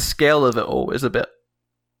the scale of it all is a bit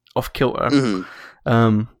off kilter.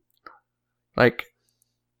 Mhm. Like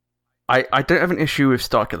I don't have an issue with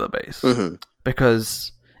Starkiller Base Mhm.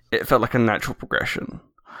 because it felt like a natural progression.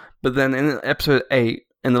 But then in Episode 8,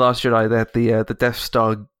 in The Last Jedi, they had the Death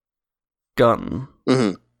Star gun.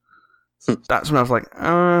 Mhm. That's when I was like,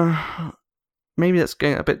 maybe that's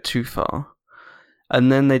going a bit too far.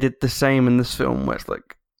 And then they did the same in this film, where it's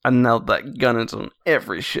like, and now that gun is on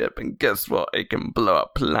every ship, and guess what? It can blow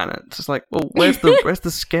up planets. It's like, well, where's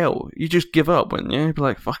the scale? You just give up, wouldn't you? You'd be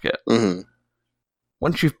like, fuck it. Mhm.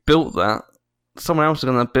 Once you've built that, someone else is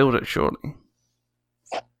going to build it, surely.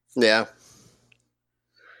 Yeah.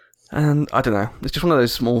 And I don't know. It's just one of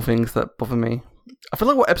those small things that bother me. I feel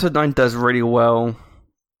like what Episode 9 does really well,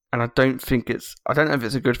 and I don't know if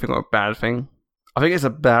it's a good thing or a bad thing. I think it's a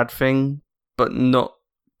bad thing, but not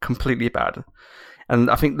completely bad. And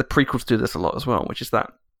I think the prequels do this a lot as well, which is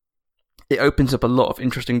that it opens up a lot of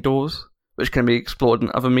interesting doors, which can be explored in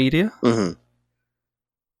other media. Mhm.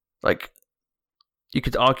 Like, you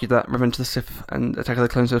could argue that Revenge of the Sith and Attack of the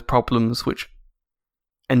Clones have problems, which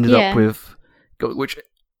ended up with, which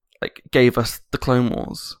like gave us the Clone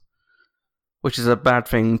Wars, which is a bad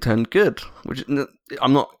thing turned good. Which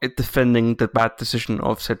I'm not defending the bad decision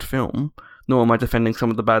of said film, nor am I defending some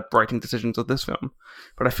of the bad writing decisions of this film.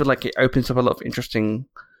 But I feel like it opens up a lot of interesting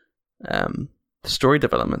story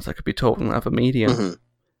developments that could be told in other media,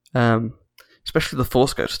 especially the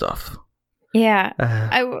Force Ghost stuff. Yeah,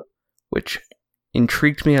 which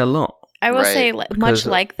intrigued me a lot. I will Right. say, much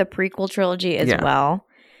like the prequel trilogy as well,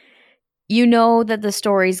 you know that the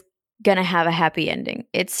story's gonna have a happy ending.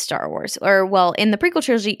 It's Star Wars. Or, well, in the prequel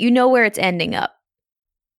trilogy, you know where it's ending up.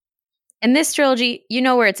 In this trilogy, you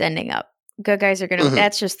know where it's ending up. Good guys are gonna...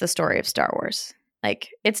 That's just the story of Star Wars. Like,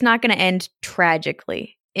 it's not gonna end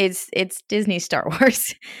tragically. It's Disney Star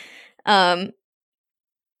Wars.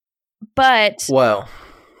 But... Well...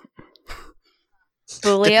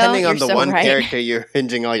 Julio, Depending on the so one right. character you're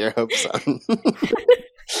hinging all your hopes on.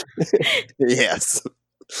 Yes.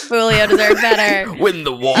 Julio deserved better. Win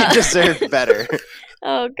the war. You deserve better.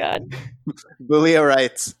 Oh, God. Julio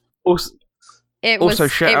writes. Also,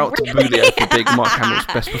 shout out to Julio for being Mark Hamill's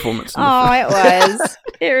best performance in the film. It was.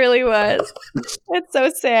 It really was. It's so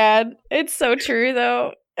sad. It's so true,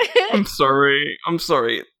 though. I'm sorry.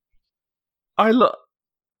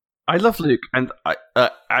 I love Luke, and I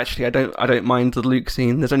don't mind the Luke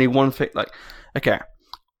scene. There's only one thing. Like, okay,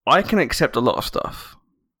 I can accept a lot of stuff.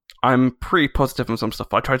 I'm pretty positive on some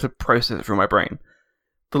stuff. I try to process it through my brain.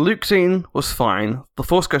 The Luke scene was fine. The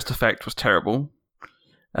Force Ghost effect was terrible.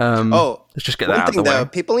 Let's just get that out of the way.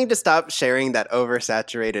 People need to stop sharing that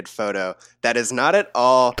oversaturated photo. That is not at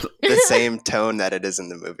all the same tone that it is in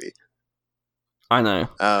the movie. I know.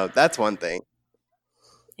 Oh, that's one thing.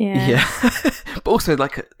 Yeah. But also,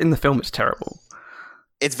 like, in the film, it's terrible.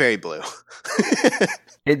 It's very blue.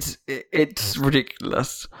 It's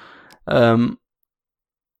ridiculous.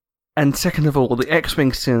 And second of all, the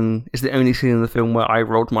X-Wing scene is the only scene in the film where I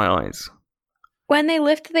rolled my eyes. When they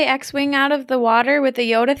lift the X-Wing out of the water with the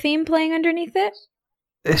Yoda theme playing underneath it?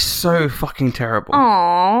 It's so fucking terrible.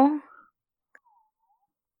 Aww.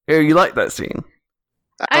 Oh, you like that scene?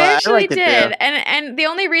 I actually liked it did. too. And the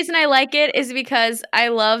only reason I like it is because I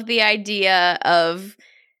love the idea of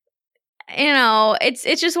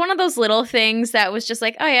it's just one of those little things that was just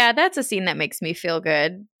like, oh yeah, that's a scene that makes me feel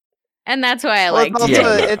good, and that's why I liked it's it.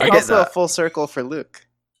 also, it's also a full circle for Luke.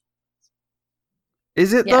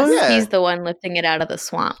 Is it Yes, though? Yeah. he's the one lifting it out of the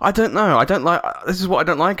swamp. I don't know. I don't like. This is what I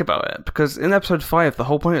don't like about it, because in episode 5, the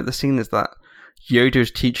whole point of the scene is that Yoda is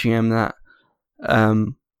teaching him that,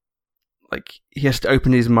 like, he has to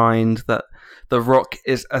open his mind that the rock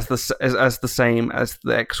is as the same as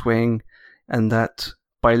the X-wing, and that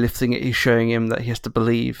by lifting it, he's showing him that he has to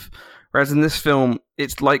believe. Whereas in this film,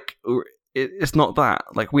 it's like it's not that.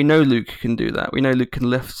 Like, we know Luke can do that. We know Luke can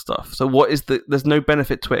lift stuff. So what is there's no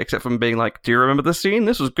benefit to it except from being like, do you remember this scene?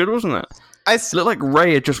 This was good, wasn't it? It looked like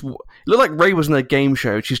Rey was in a game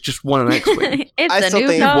show. She's just won an X-wing. It's I a new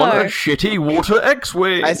think- Won a car. shitty water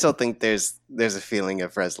X-wing. I still think there's a feeling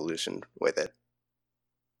of resolution with it,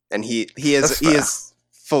 and he That's fair. is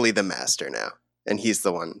fully the master now, and he's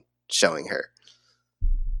the one showing her.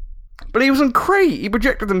 But he was on Crate. He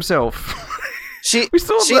projected himself. She We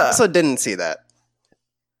saw she that. also didn't see that.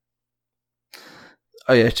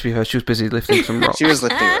 Oh yeah, to be fair, she was busy lifting some rocks. She was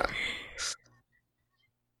lifting it up.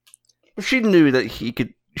 But she knew that she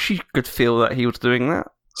could feel that he was doing that.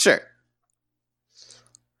 Sure.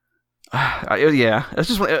 Yeah, it's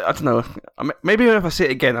just, I don't know. Maybe if I see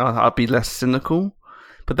it again, I'll be less cynical.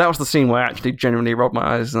 But that was the scene where I actually genuinely rolled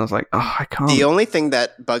my eyes and I was like, oh, I can't. The only thing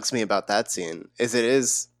that bugs me about that scene is it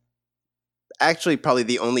is actually probably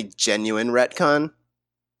the only genuine retcon,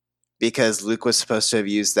 because Luke was supposed to have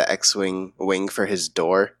used the X-wing wing for his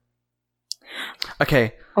door.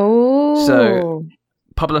 Okay, Oh. So-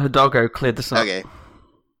 Pablo Hidalgo cleared this up. Okay.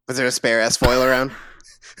 Was there a spare S-foil around?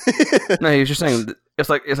 No, he was just saying that it's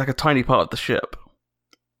like a tiny part of the ship.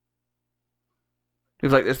 He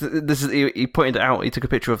was like, this is. He pointed it out. He took a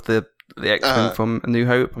picture of the X-wing from A New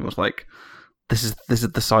Hope and was like, "This is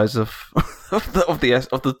the size of of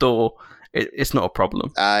the door. It's not a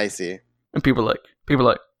problem." I see. And people are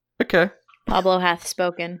like, okay. Pablo hath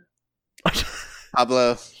spoken.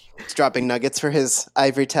 Pablo is dropping nuggets for his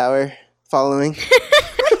ivory tower following.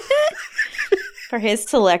 For his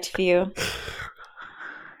select few.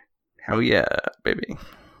 Hell yeah, baby.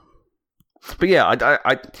 But yeah,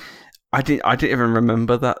 I didn't even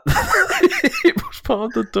remember that it was part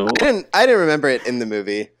of the door. I didn't remember it in the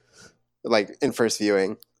movie, like in first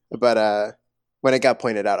viewing, but when it got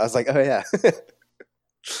pointed out, I was like, oh yeah.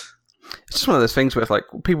 It's just one of those things where it's like,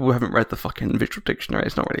 people who haven't read the fucking visual dictionary,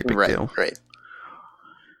 it's not really a big deal. Right.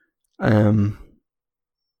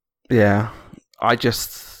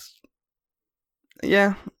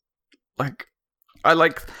 Yeah, like I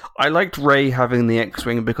liked Rey having the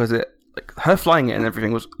X-wing because it, like, her flying it and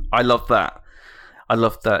everything was. I loved that. I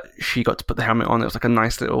loved that she got to put the helmet on. It was like a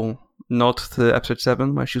nice little nod to episode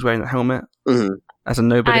 7 where she was wearing the helmet as a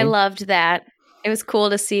nobody. I loved that. It was cool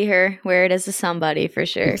to see her wear it as a somebody for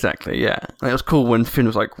sure. Exactly, yeah. And it was cool when Finn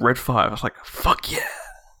was like, Red 5. I was like, fuck yeah.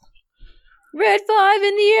 Red 5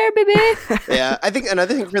 in the air, baby. Yeah, I think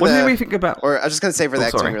another thing for What did we think about? or I was just gonna say for the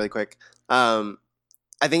X-wing sorry. really quick.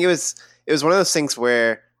 I think it was one of those things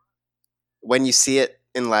where when you see it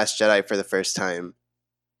in Last Jedi for the first time,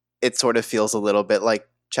 it sort of feels a little bit like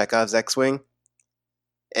Chekhov's X-wing,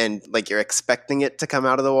 and like you're expecting it to come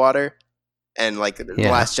out of the water, and like the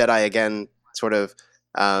Last Jedi again, sort of.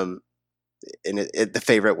 And the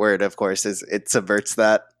favorite word, of course, is it subverts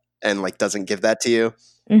that and like doesn't give that to you.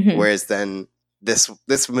 Mhm. Whereas then this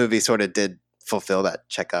movie sort of did fulfill that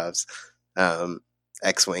Chekhov's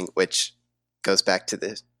X-wing, which goes back to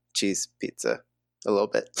the cheese pizza a little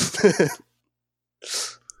bit.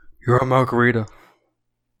 You're a margarita.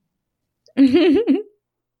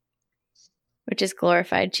 Which is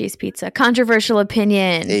glorified cheese pizza. Controversial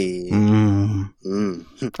opinion. Hey. I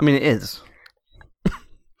mean, it is.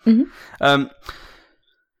 Mhm.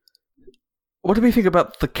 What do we think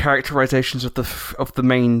about the characterizations of the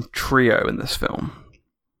main trio in this film?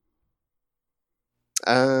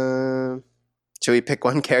 Should we pick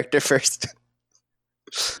one character first?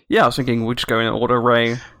 Yeah, I was thinking we'll just go in order: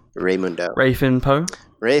 Rey, Raymundo, Rey, Finn, Poe.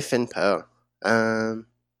 Rey, Finn, Poe.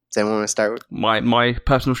 Does anyone want to start with My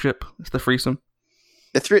personal ship is the threesome.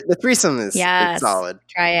 the threesome? Is Yes. it's solid.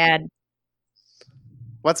 Triad.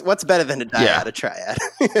 What's better than a dyad? Yeah. A triad.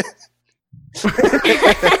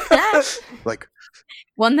 Like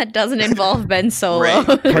One that doesn't involve Ben Solo. Rey.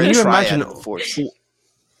 Can you Triad imagine? of Force.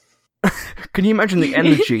 Can you imagine the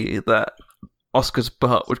energy that Oscar's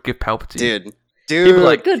butt would give Palpatine? Dude. He'd be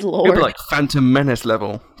like, Good he'd be lord. like Phantom Menace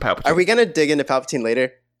level Palpatine. Are we gonna dig into Palpatine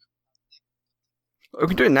later? We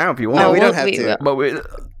can do it now if you want. No, we well, don't have we to. will. But we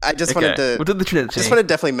I just okay. wanted to. We'll do the Trinity. Just want to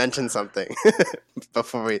definitely mention something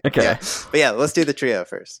before we. Okay. Yeah. But yeah, let's do the trio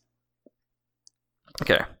first.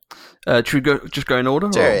 Okay. Should we just go in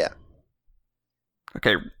order? Sure, or? yeah.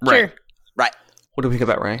 Okay, Ray. Sure. Right. What do we think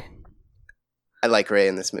about Ray? I like Ray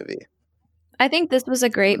in this movie. I think this was a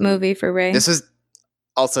great movie for Ray. This was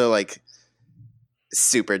also like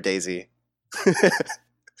super Daisy.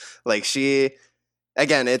 Like she,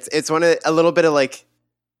 again, it's a little bit of like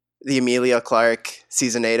the Emilia Clarke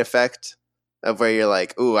season 8 effect of where you're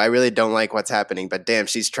like, ooh, I really don't like what's happening, but damn,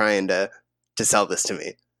 she's trying to sell this to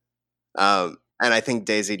me. And I think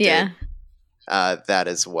Daisy did that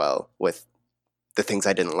as well with the things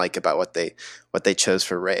I didn't like about what they chose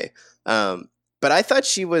for Ray. But I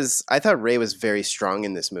thought Ray was very strong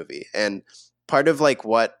in this movie. And part of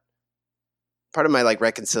my like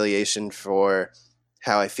reconciliation for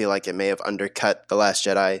how I feel like it may have undercut The Last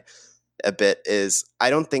Jedi a bit is I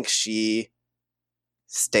don't think she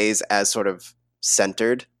stays as sort of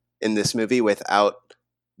centered in this movie without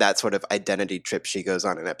that sort of identity trip she goes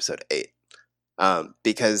on in episode 8.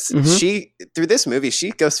 Because she, through this movie, she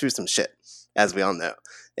goes through some shit, as we all know.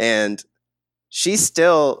 And she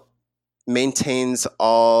still maintains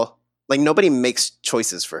all, like, nobody makes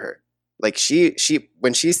choices for her. Like, she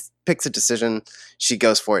when she picks a decision, she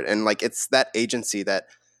goes for it. And, like, it's that agency that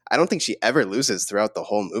I don't think she ever loses throughout the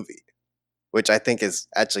whole movie, which I think is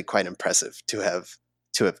actually quite impressive to have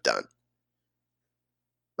done.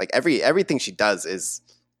 Like, everything she does is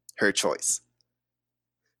her choice.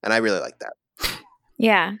 And I really like that.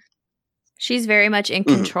 Yeah. She's very much in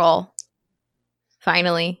control.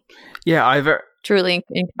 Finally. Yeah, truly in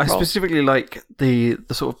control. I specifically like the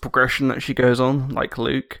sort of progression that she goes on, like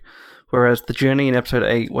Luke, whereas the journey in episode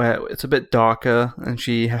 8, where it's a bit darker and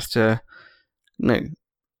she has to,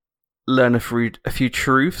 learn a few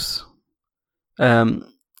truths, I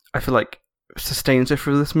feel like sustains her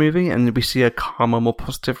through this movie, and we see a calmer, more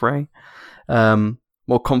positive Ray,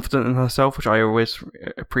 more confident in herself, which I always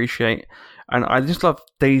appreciate. And I just love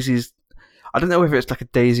Daisy's, I don't know whether it's like a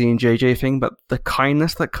Daisy and JJ thing, but the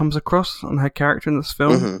kindness that comes across on her character in this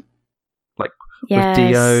film. Like with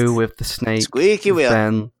Dio, with the snake, Squeaky wheel.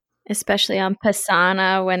 Ben. Especially on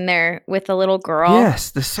Pisana when they're with the little girl.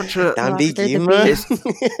 Yes, there's such a...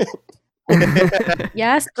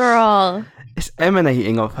 Yes, girl. It's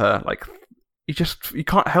emanating of her. Like, you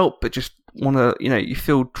can't help but just want to, you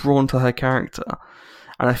feel drawn to her character.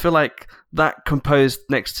 And I feel like that composed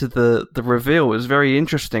next to the reveal was very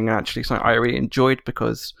interesting, actually, something I really enjoyed,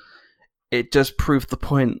 because it just proved the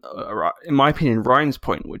point, in my opinion, Ryan's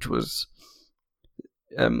point, which was,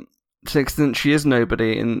 to an extent, she is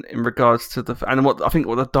nobody in regards to and what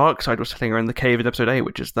the dark side was telling her in the cave in episode 8,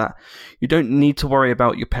 which is that you don't need to worry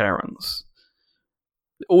about your parents.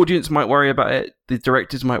 The audience might worry about it, the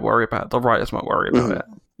directors might worry about it, the writers might worry about it.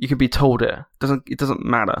 You can be told it. It doesn't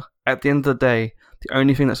matter. At the end of the day, the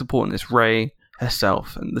only thing that's important is Ray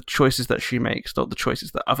herself and the choices that she makes, not the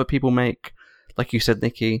choices that other people make. Like you said,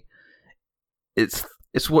 Nikki, it's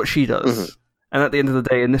what she does. And at the end of the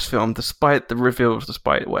day, in this film, despite the reveals,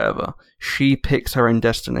 despite whatever, she picks her own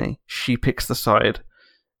destiny. She picks the side.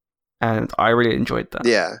 And I really enjoyed that.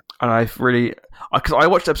 Yeah. And because I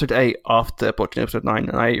watched episode 8 after watching episode 9,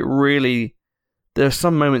 and there are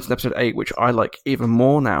some moments in episode 8 which I like even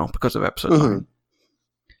more now because of episode 9.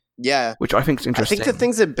 Yeah. Which I think is interesting. I think the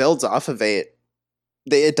things it builds off of it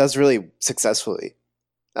does really successfully.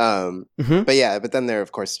 But then there are,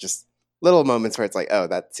 of course, just little moments where it's like, oh,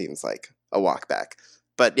 that seems like a walk back.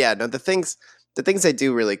 But yeah, no, the things they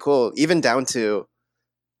do really cool, even down to,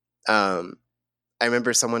 I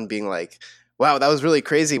remember someone being like, wow, that was really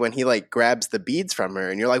crazy when he like grabs the beads from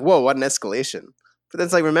her, and you're like, whoa, what an escalation. But then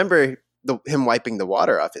it's like, remember him wiping the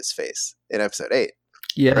water off his face in episode 8.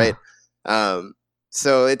 Yeah. Right.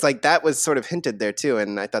 So it's like that was sort of hinted there too,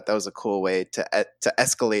 and I thought that was a cool way to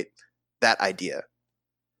escalate that idea.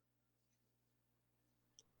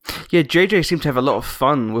 Yeah, JJ seemed to have a lot of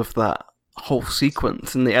fun with that whole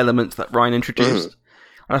sequence and the elements that Ryan introduced.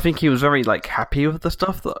 And I think he was very happy with the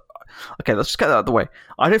stuff that... Okay, let's just get that out of the way.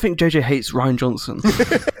 I don't think JJ hates Rian Johnson.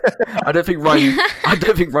 I don't think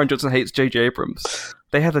Rian Johnson hates JJ Abrams.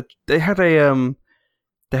 They had a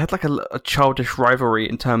childish rivalry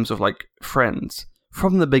in terms of friends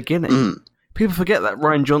from the beginning. People forget that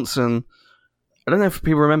Rian Johnson... I don't know if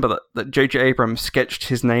people remember that JJ Abrams sketched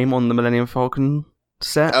his name on the Millennium Falcon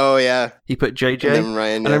set. Oh yeah, he put JJ,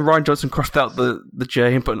 and then Rian Johnson crossed out the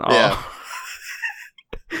J and put an R. Yeah.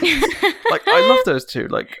 I love those two.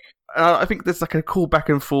 I think there's a cool back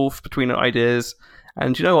and forth between ideas,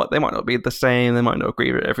 and you know what? They might not be the same. They might not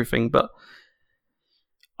agree with everything, but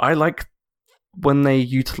I like when they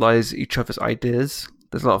utilize each other's ideas.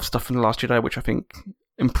 There's a lot of stuff in The Last Jedi which I think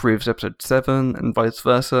improves episode 7 and vice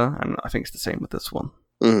versa, and I think it's the same with this one.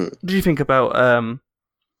 What did you think about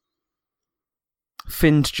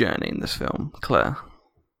Finn's journey in this film, Claire?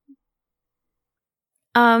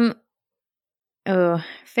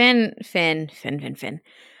 Finn.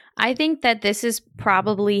 I think that this is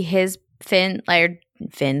probably John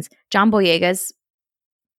Boyega's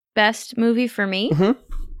best movie for me. Mm-hmm.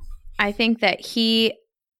 I think that he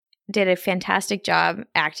did a fantastic job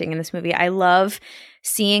acting in this movie. I love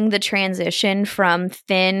seeing the transition from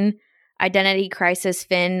Finn, identity crisis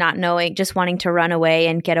Finn, not knowing, just wanting to run away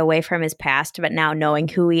and get away from his past, but now knowing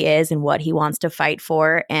who he is and what he wants to fight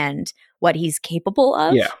for and what he's capable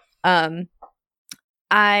of. Yeah.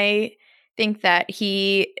 I think that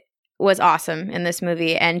he was awesome in this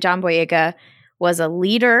movie, and John Boyega was a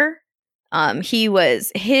leader. He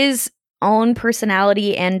was his own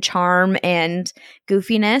personality and charm and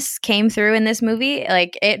goofiness came through in this movie.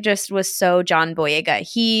 Like, it just was so John Boyega.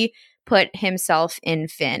 He put himself in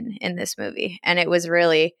Finn in this movie, and it was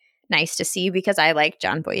really nice to see because I like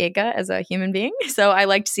John Boyega as a human being. So I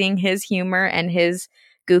liked seeing his humor and his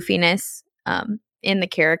goofiness in the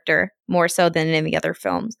character more so than in the other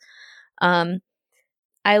films.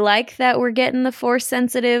 I like that we're getting the Force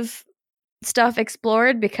sensitive stuff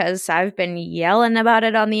explored because I've been yelling about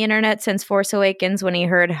it on the internet since Force Awakens when he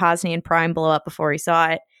heard Hosnian Prime blow up before he saw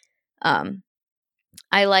it.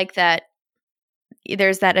 I like that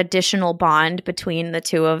there's that additional bond between the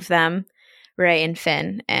two of them, Rey and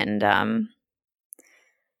Finn, and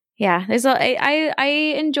yeah,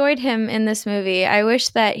 I enjoyed him in this movie. I wish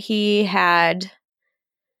that he had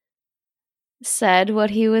said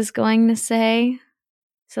what he was going to say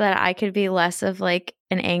so that I could be less of like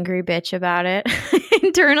an angry bitch about it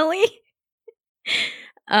internally.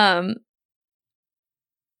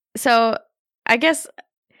 So I guess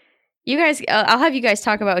you guys, I'll have you guys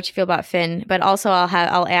talk about what you feel about Finn, but also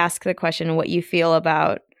I'll ask the question what you feel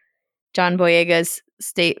about John Boyega's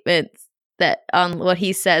statements that on what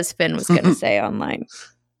he says Finn was going to say online.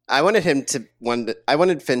 I wanted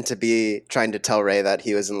Finn to be trying to tell Rey that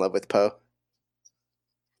he was in love with Poe.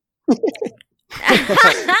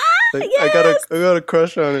 I got a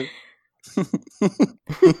crush on him.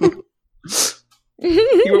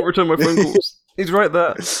 He won't return my phone calls. He's right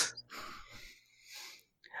there.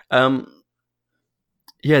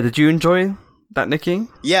 Yeah, did you enjoy that, Nikki?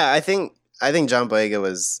 Yeah, I think John Boyega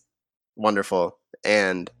was wonderful,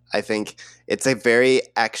 and I think it's a very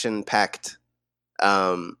action-packed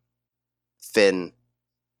Finn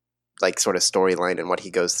like sort of storyline and what he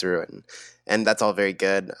goes through, and that's all very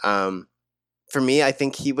good. For me, I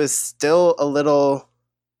think he was still a little,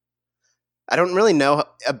 I don't really know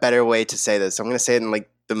a better way to say this. I'm going to say it in like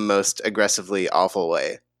the most aggressively awful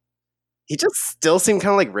way. He just still seemed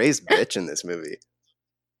kind of like Rey's bitch in this movie.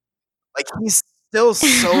 Like, he's still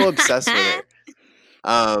so obsessed with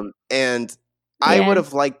her. And I would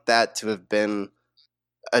have liked that to have been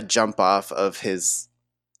a jump off of his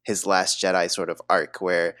Last Jedi sort of arc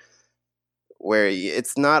where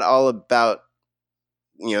it's not all about,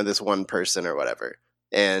 you know, this one person or whatever.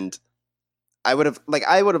 And I would have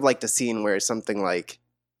liked a scene where something like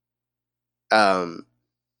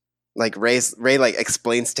Rey like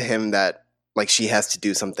explains to him that like she has to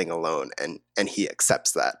do something alone, and he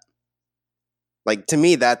accepts that. Like, to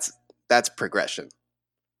me, that's progression.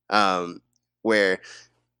 Where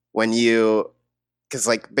when you, because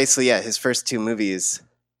like basically, yeah, his first two movies,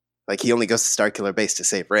 like he only goes to Starkiller Base to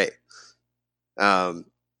save Rey.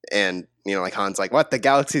 And you know, like Han's like, what, the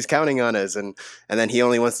galaxy's counting on us, and then he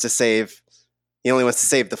only wants to save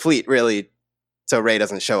the fleet, really, so Rey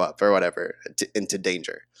doesn't show up or whatever into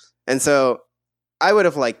danger. And so I would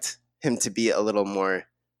have liked him to be a little more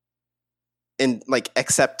in, like,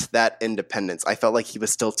 accept that independence. I felt like he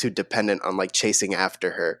was still too dependent on like chasing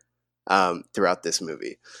after her throughout this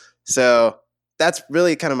movie. So that's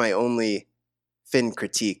really kind of my only Finn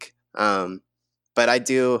critique. But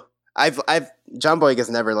John Boyega's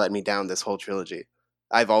never let me down this whole trilogy.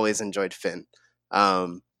 I've always enjoyed Finn.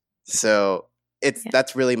 So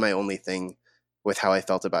that's really my only thing with how I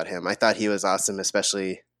felt about him. I thought he was awesome,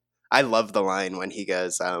 especially I love the line when he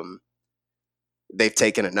goes, they've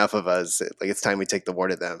taken enough of us, like it's time we take the war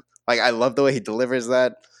to them. Like, I love the way he delivers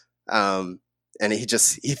that. And he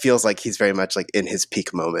feels like he's very much like in his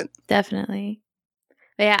peak moment. Definitely.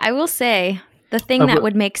 But yeah, I will say the thing that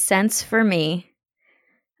would make sense for me,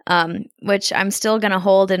 which I'm still going to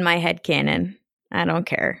hold in my headcanon, I don't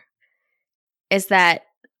care, is that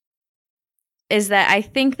I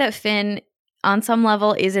think that Finn, on some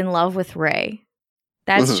level, is in love with Rey.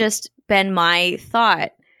 That's just been my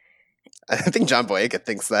thought. I think John Boyega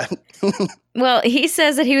thinks that. Well, he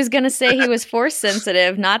says that he was going to say he was Force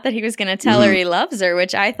sensitive, not that he was going to tell her he loves her,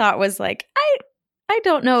 which I thought was like, I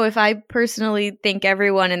don't know if I personally think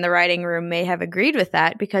everyone in the writing room may have agreed with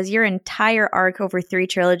that, because your entire arc over 3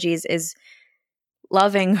 trilogies is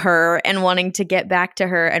loving her and wanting to get back to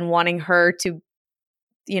her and wanting her to,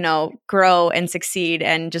 grow and succeed.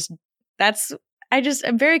 And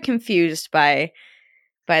I'm very confused by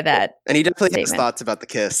that. And he definitely has statement. thoughts about the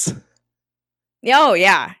kiss. Oh,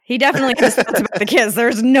 yeah. He definitely has thoughts about the kiss.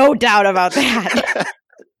 There's no doubt about that.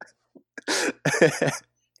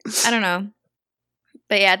 I don't know.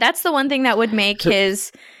 But yeah, that's the one thing that would make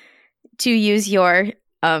his, to use your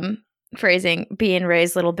phrasing, being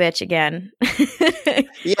Ray's little bitch again.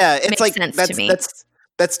 Yeah, it's Makes like sense to me.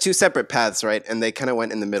 that's 2 separate paths, right? And they kind of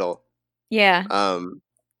went in the middle. Yeah.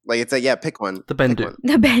 Like it's like, yeah, pick one. The Pick Bendu. one.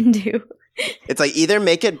 The Bendu. It's like either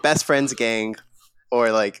make it best friends gang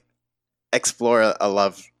or like explore a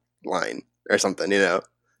love line or something,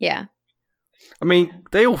 Yeah. I mean,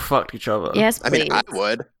 they all fucked each other. Yes, I please. mean,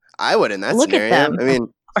 I would in that Look at scenario. them. I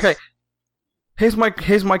mean, Okay. Here's my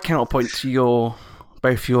counterpoint to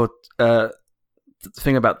both your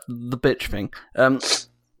thing about the bitch thing.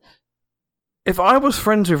 If I was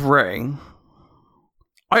friends with Ray,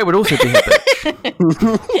 I would also be a bitch.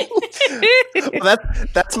 well,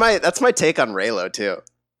 that's my take on Raylo too.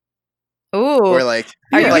 Ooh. Or like,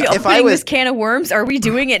 Are you like if I opening was this can of worms? Are we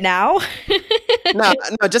doing it now? no,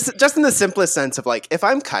 just in the simplest sense of like, if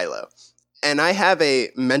I'm Kylo and I have a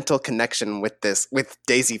mental connection with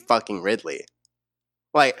Daisy fucking Ridley,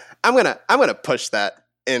 like I'm gonna push that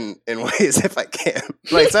in ways if I can.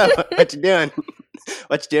 Like, so what you doing?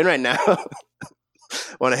 What you doing right now?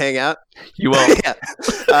 Want to hang out? You are. Yeah.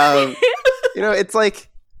 It's like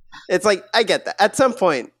I get that. At some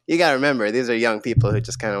point, you gotta remember these are young people who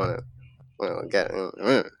just kind of want to get.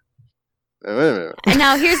 And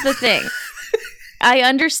now here's the thing. I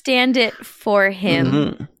understand it for him.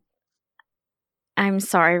 Mm-hmm. I'm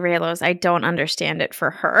sorry, Raylos. I don't understand it for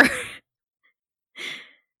her.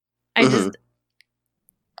 I just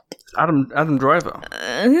Adam Driver.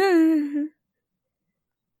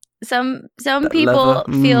 Some That people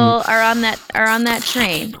leather. feel are on that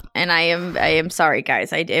train, and I am sorry,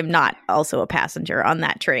 guys. I am not also a passenger on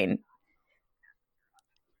that train.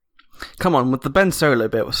 Come on, with the Ben Solo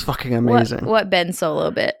bit was fucking amazing. What Ben Solo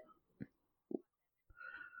bit?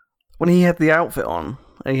 When he had the outfit on,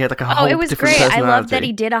 and he had like a whole Oh, it was different great. I love that personality.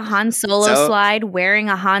 he did a Han Solo slide wearing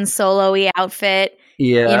a Han Solo-y outfit.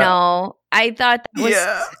 Yeah. I thought that was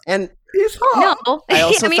And he's hot. no. I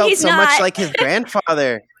also felt he's so not. much like his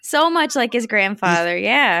grandfather. So much like his grandfather.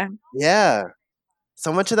 Yeah. Yeah,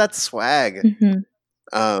 so much of that swag.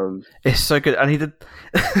 Mm-hmm. It's so good, and he did.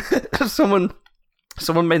 someone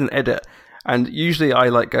made an edit, and usually I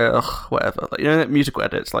like go, ugh, whatever. Like, musical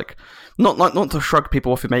edits, like not to shrug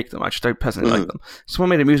people off who make them. I just don't personally like them. Someone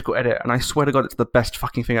made a musical edit, and I swear to God, it's the best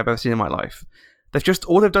fucking thing I've ever seen in my life.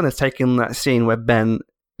 All they've done is taken that scene where Ben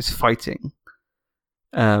is fighting,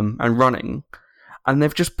 and running, and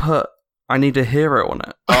they've just put "I Need a Hero" on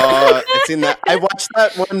it. Oh, I've seen that. I watched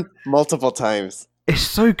that one multiple times. It's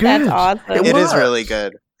so good. That's awesome. It is really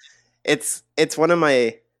good. It's one of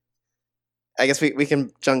my. I guess we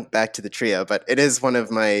can jump back to the trio, but it is one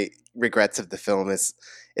of my regrets of the film.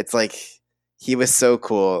 It's like he was so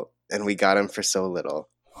cool, and we got him for so little.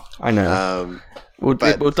 I know. We'll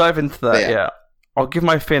dive into that. Yeah. I'll give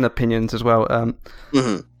my Finn opinions as well.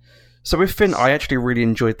 So with Finn, I actually really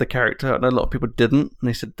enjoyed the character, and a lot of people didn't, and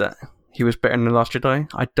they said that he was better in The Last Jedi.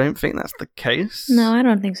 I don't think that's the case. No, I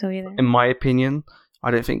don't think so either. In my opinion,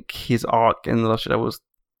 I don't think his arc in The Last Jedi was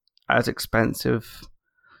as expensive.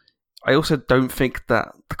 I also don't think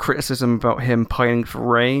that the criticism about him pining for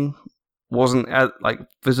Rey wasn't as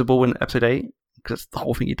visible in Episode 8, because the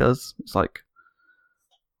whole thing he does. It's like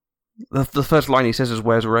the first line he says is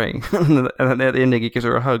 "Where's Rey?" and then at the ending he gives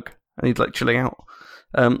her a hug, and he's like chilling out.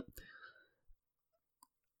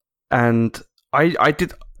 And I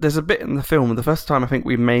did. There's a bit in the film. The first time I think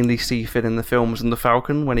we mainly see Finn in the film was in the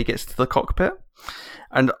Falcon when he gets to the cockpit,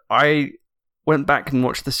 and I went back and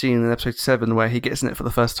watched the scene in Episode 7 where he gets in it for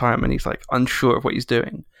the first time and he's like unsure of what he's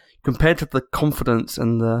doing. Compared to the confidence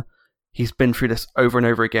and he's been through this over and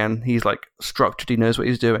over again. He's like structured. He knows what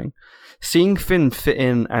he's doing. Seeing Finn fit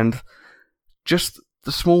in and just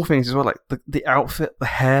the small things as well, like the outfit, the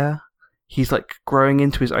hair. He's like growing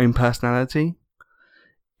into his own personality.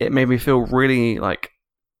 It made me feel really like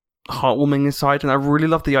heartwarming inside, and I really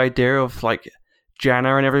love the idea of like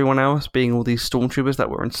Janna and everyone else being all these stormtroopers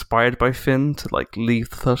that were inspired by Finn to like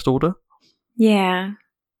leave the First Order. Yeah,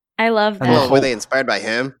 I love that. Well, were they inspired by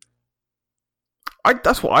him?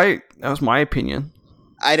 That was my opinion.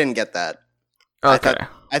 I didn't get that. Okay.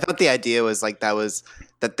 I thought the idea was like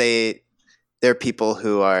that they're people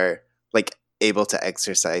who are like able to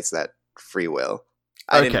exercise that free will.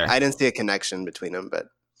 I didn't see a connection between them, but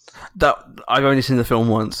that I've only seen the film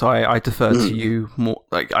once, so I defer to you more.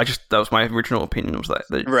 Like that was my original opinion, was that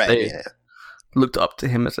they looked up to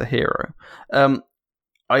him as a hero.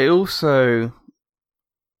 I also,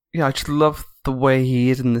 I just love the way he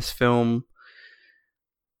is in this film.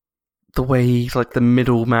 The way he's like the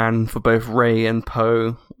middleman for both Rey and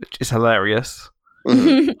Poe, which is hilarious.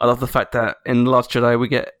 I love the fact that in The Last Jedi we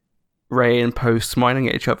get Rey and Poe smiling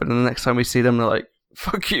at each other, and the next time we see them, they're like,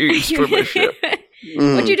 "Fuck you, destroy my ship."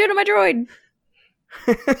 What'd you do to my droid?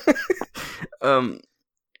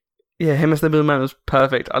 Him as the middleman was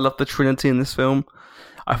perfect. I love the Trinity in this film.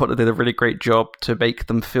 I thought they did a really great job to make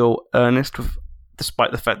them feel earnest,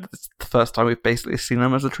 despite the fact that it's the first time we've basically seen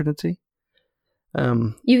them as a Trinity.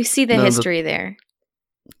 You see the history there.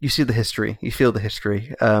 You see the history. You feel the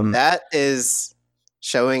history. That is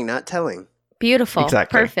showing, not telling. Beautiful.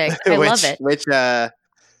 Exactly. Perfect. I love it.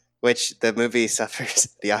 Which the movie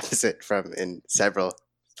suffers the opposite from in several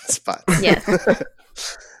spots. Yes.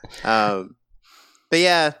 But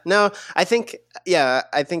yeah, no, I think I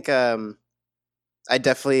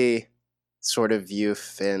definitely sort of view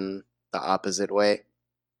Finn the opposite way.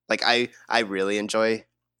 Like I really enjoy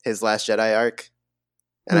his Last Jedi arc,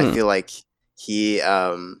 and I feel like he's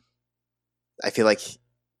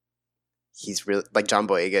really, like, John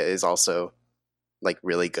Boyega is also like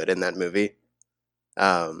really good in that movie.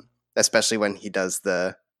 Especially when he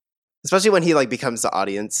like becomes the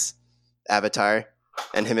audience avatar,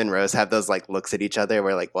 and him and Rose have those like looks at each other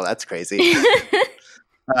where like, well, that's crazy.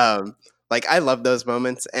 Like I love those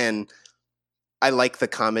moments, and I like the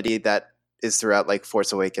comedy that is throughout like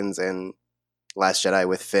Force Awakens and Last Jedi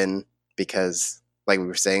with Finn, because like we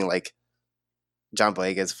were saying, like John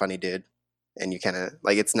Boyega is a funny dude, and you kind of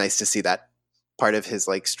like, it's nice to see that part of his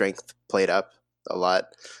like strength played up a lot.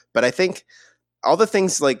 But I think all the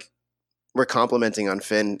things like we're complimenting on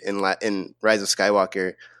Finn in Rise of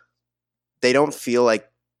Skywalker, they don't feel like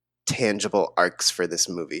tangible arcs for this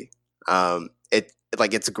movie.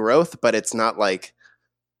 It's growth, but it's not like,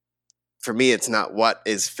 for me, it's not what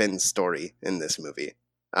is Finn's story in this movie.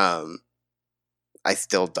 I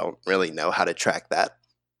still don't really know how to track that.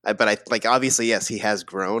 But I like, obviously, yes, he has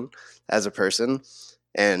grown as a person,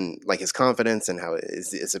 and like his confidence and how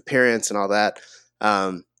his appearance and all that.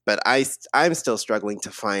 But I'm still struggling to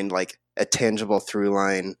find like a tangible through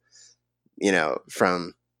line,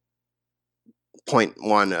 from point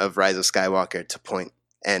 1 of Rise of Skywalker to point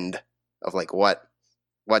end of like what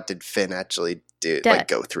did Finn actually do, like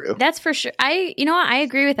go through. That's for sure. I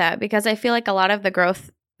agree with that, because I feel like a lot of the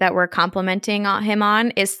growth that we're complimenting him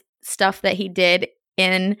on is stuff that he did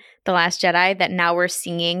in The Last Jedi that now we're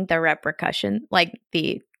seeing the repercussion, like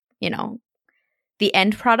the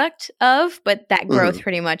end product of, but that growth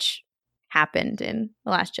pretty much happened in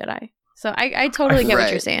The Last Jedi. So I totally get what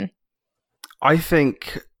you're saying. I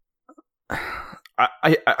think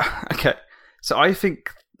okay. So I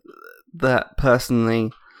think that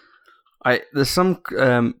personally, there's some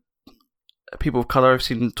people of color I've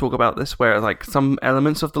seen talk about this, where like some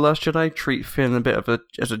elements of The Last Jedi treat Finn a bit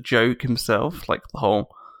as a joke himself, like the whole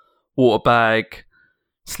water bag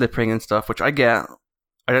slipping and stuff, which I get.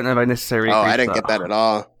 I don't know if I necessarily agree I didn't get that at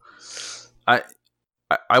all. I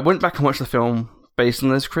went back and watched the film based on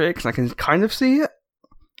those critics, and I can kind of see it,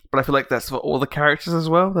 but I feel like that's for all the characters as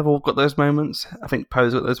well. They've all got those moments. I think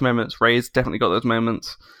Poe's got those moments. Rey's definitely got those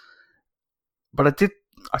moments. But I think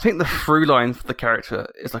the through line for the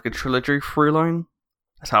character is like a trilogy through line.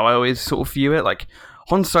 That's how I always sort of view it. Like,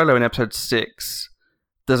 Han Solo in Episode 6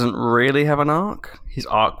 doesn't really have an arc. His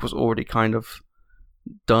arc was already kind of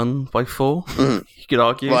done by 4, you could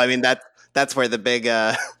argue. Well, I mean, that's where the big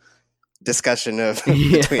discussion of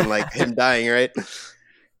between like him dying, right?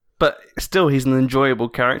 But still, he's an enjoyable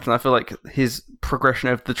character, and I feel like his progression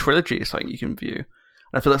of the trilogy is something you can view. And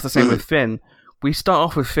I feel that's the same with Finn. We start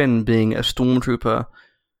off with Finn being a stormtrooper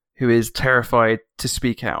who is terrified to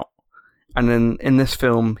speak out. And then in this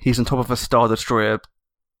film, he's on top of a Star Destroyer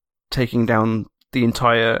taking down the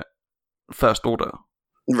entire First Order.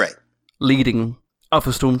 Right. Leading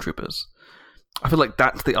other stormtroopers. I feel like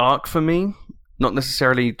that's the arc for me, not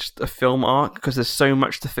necessarily just a film arc, because there's so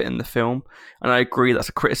much to fit in the film. And I agree that's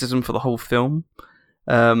a criticism for the whole film.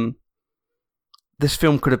 This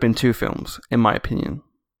film could have been 2 films, in my opinion.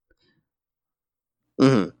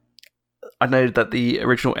 Mm-hmm. I know that the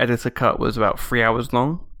original editor cut was about 3 hours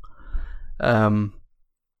long. And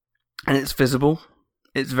it's visible.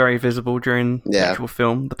 It's very visible during the actual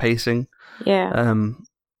film, the pacing. Yeah.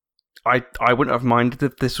 I wouldn't have minded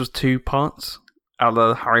if this was 2 parts out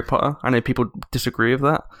of Harry Potter. I know people disagree with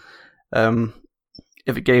that.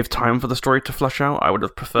 if it gave time for the story to flush out, I would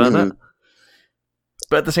have preferred it.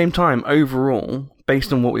 But at the same time, overall,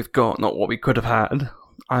 based on what we've got, not what we could have had,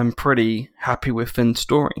 I'm pretty happy with Finn's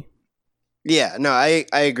story. Yeah, no, I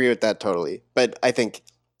agree with that totally. But I think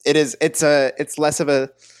it's less of a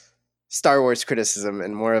Star Wars criticism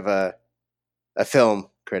and more of a film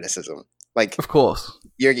criticism. Like, of course,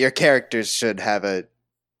 your characters should have a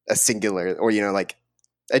singular, or like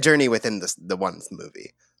a journey within the one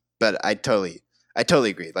movie. But I totally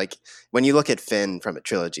agree. Like, when you look at Finn from a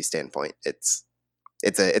trilogy standpoint, it's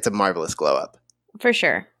a marvelous glow up. For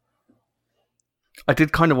sure. I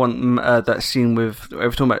did kind of want that scene with, we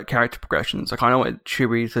were talking about character progressions, I kind of wanted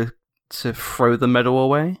Chewie to throw the medal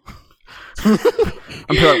away. I'm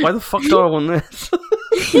like, why the fuck do I want this?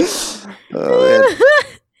 The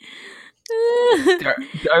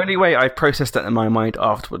only way I processed that in my mind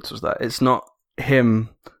afterwards was that it's not him.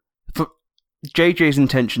 For JJ's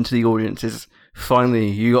intention to the audience is, finally,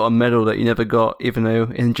 you got a medal that you never got, even though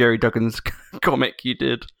in Jerry Duggan's comic you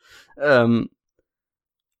did. I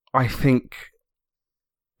think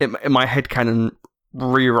in my headcanon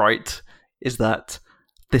rewrite is that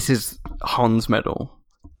this is Han's medal.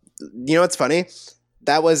 You know what's funny?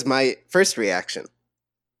 That was my first reaction.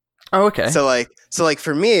 Oh, okay. So like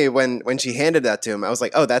for me, when she handed that to him, I was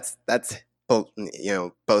like, oh, that's both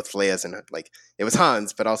Leia's, and like it was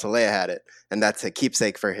Han's, but also Leia had it, and that's a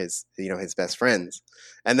keepsake for his his best friends.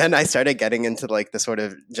 And then I started getting into like the sort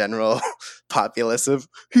of general populace of,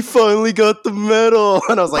 he finally got the medal,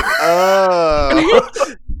 and I was like, oh,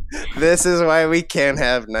 this is why we can't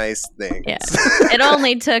have nice things. Yeah, it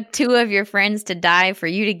only took 2 of your friends to die for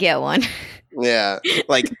you to get one. Yeah,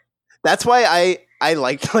 like that's why I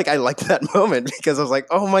liked that moment, because I was like,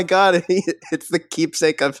 oh my god, it's the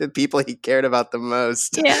keepsake of the people he cared about the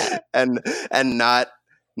most. Yeah, and not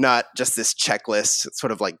just this checklist,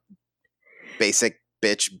 sort of like basic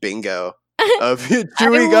bitch bingo of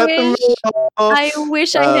Chewie got the medal. I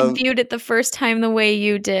wish I had viewed it the first time the way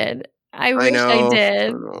you did. I wish I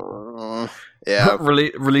did. Yeah.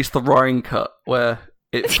 Release the roaring cut where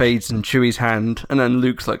it fades in Chewie's hand, and then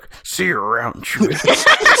Luke's like, see you around, Chewie.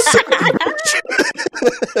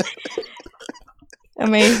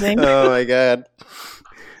 Amazing. Oh my god.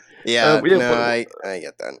 Yeah, I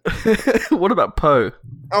get that. What about Poe?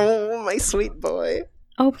 Oh, my sweet boy.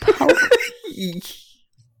 Oh, Poe.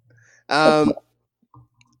 I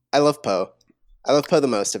love Poe. I love Poe the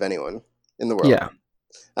most of anyone in the world. Yeah.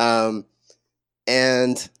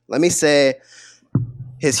 And let me say,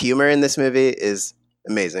 his humor in this movie is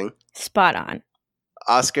amazing. Spot on.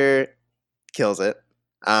 Oscar kills it.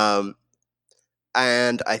 And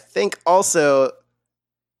I think also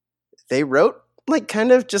they wrote like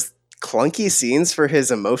kind of just clunky scenes for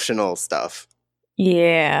his emotional stuff.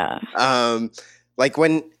 Yeah. Like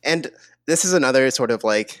and this is another sort of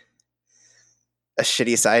like a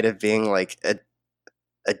shitty side of being like a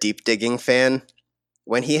deep digging fan.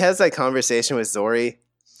 When he has that conversation with Zori,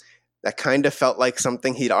 that kind of felt like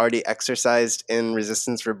something he'd already exercised in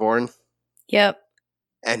Resistance Reborn. Yep.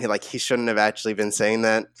 And he shouldn't have actually been saying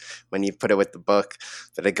that when you put it with the book.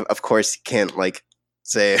 But of course, you can't like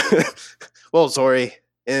say, well, Zori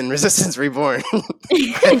in Resistance Reborn.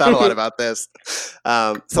 I thought a lot about this.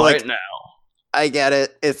 So right now, I get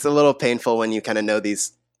it. It's a little painful when you kind of know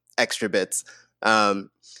these extra bits. And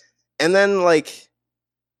then like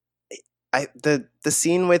the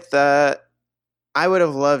scene with I would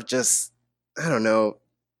have loved just, I don't know,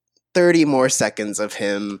 30 more seconds of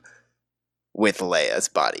him with Leia's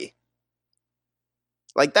body.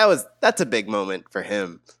 Like that's a big moment for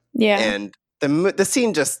him. Yeah. And the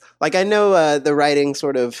scene just like, I know the writing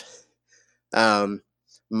sort of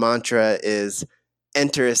mantra is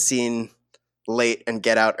enter a scene late and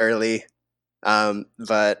get out early.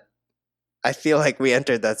 But I feel like we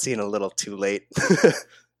entered that scene a little too late.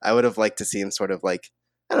 I would have liked to see him sort of like,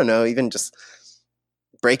 I don't know, even just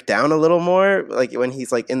break down a little more, like when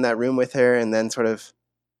he's like in that room with her, and then sort of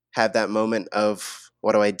have that moment of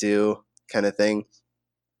what do I do kind of thing.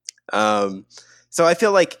 So I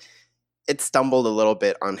feel like it stumbled a little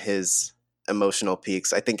bit on his emotional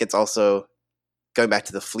peaks. I think it's also going back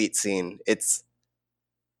to the fleet scene. It's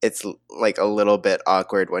like a little bit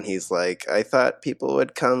awkward when he's like, I thought people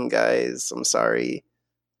would come, guys. I'm sorry.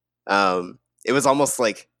 It was almost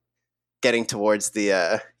like getting towards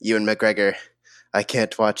the Ewan McGregor, I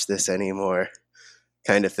can't watch this anymore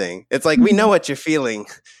kind of thing. It's like, we know what you're feeling.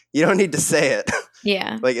 You don't need to say it.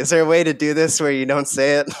 Yeah. Like, is there a way to do this where you don't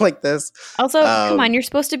say it like this? Also, come on, you're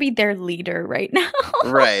supposed to be their leader right now.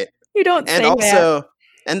 Right. You don't say that.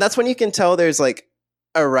 And that's when you can tell there's like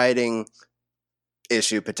a writing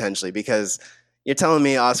issue potentially, because you're telling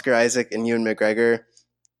me Oscar Isaac and Ewan McGregor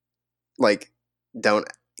like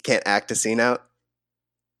can't act a scene out.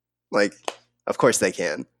 Like, of course they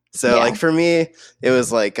can. So like for me, it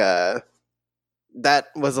was like that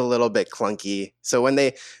was a little bit clunky. So when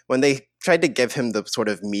they tried to give him the sort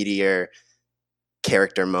of meteor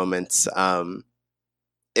character moments,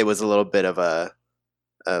 it was a little bit of a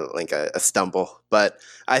stumble. But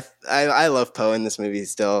I love Poe in this movie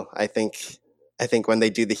still. I think when they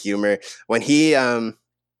do the humor, when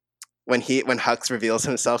Hux reveals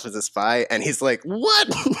himself as a spy and he's like, "What?"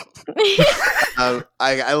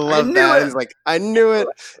 I love that. He's like, "I knew it."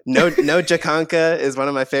 No, Jakanka is one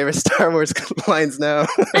of my favorite Star Wars lines now.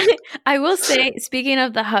 I will say, speaking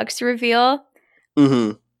of the Hux reveal,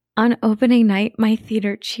 on opening night, my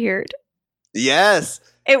theater cheered. Yes.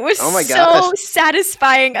 It was so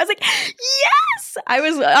satisfying. I was like, yes! I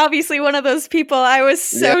was obviously one of those people. I was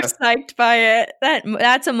so psyched by it.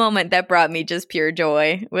 That's a moment that brought me just pure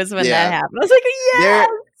joy, was when that happened. I was like, yes!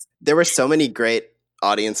 There were so many great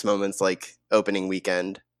audience moments, like opening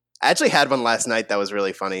weekend. I actually had one last night that was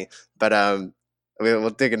really funny, but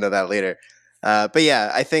we'll dig into that later. But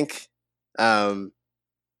yeah, I think I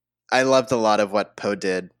loved a lot of what Poe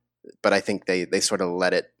did, but I think they sort of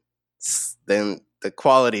let it... Then the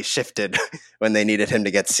quality shifted when they needed him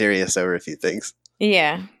to get serious over a few things.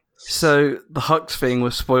 Yeah. So the Hux thing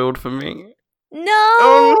was spoiled for me. No!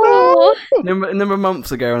 Oh, no! A number of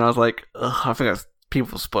months ago, and I was like, ugh, I think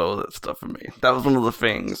people spoil that stuff for me. That was one of the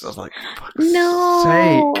things. I was like, no!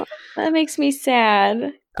 Sake. That makes me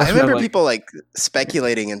sad. I remember people like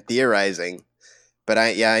speculating and theorizing, but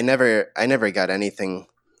I never got anything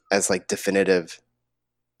as like definitive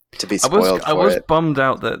to be spoiled. I was bummed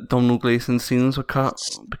out that Donald Gleason's scenes were cut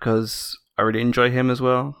because I really enjoy him as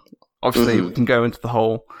well. Obviously, we can go into the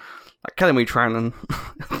whole like Kelly Tran,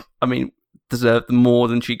 I mean, deserved more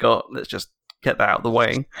than she got. Let's just get that out of the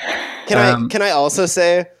way. Can I also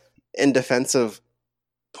say, in defense of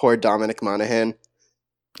poor Dominic Monaghan,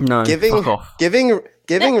 no, fuck off. giving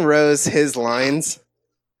Rose his lines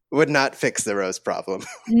would not fix the Rose problem.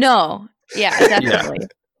 No, yeah, definitely.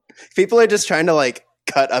 People are just trying to like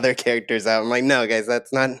cut other characters out. I'm like, no, guys,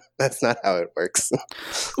 that's not how it works.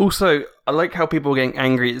 Also, I like how people are getting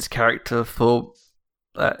angry at his character for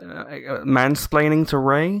mansplaining to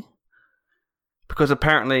Rey, because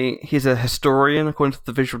apparently he's a historian according to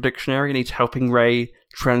the Visual Dictionary, and he's helping Rey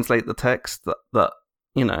translate the text that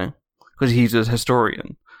because he's a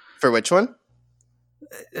historian. For which one?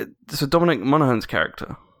 So Dominic Monaghan's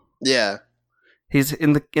character. Yeah, he's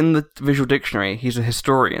in the Visual Dictionary. He's a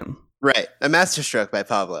historian. Right, a masterstroke by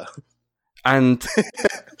Pablo. And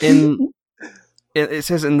it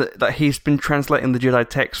says that he's been translating the Jedi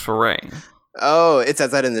text for Rey. Oh, it says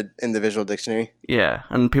that in the Visual Dictionary. Yeah,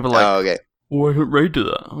 and people are like, "Oh, okay. Why didn't Rey do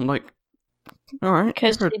that?" I'm like, all right,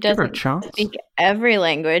 because she doesn't speak every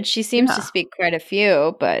language. She seems to speak quite a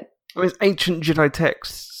few, but I mean, it's ancient Jedi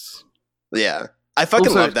texts. Yeah, I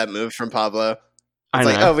fucking love that move from Pablo. It's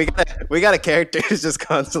like, oh, we got a character who's just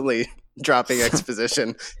constantly dropping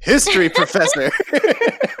exposition. History professor.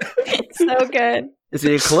 So good. Is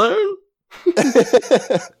he a clone?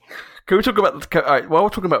 Can we talk about alright, while we're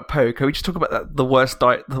talking about Poe, can we just talk about the worst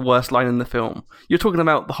line in the film? You're talking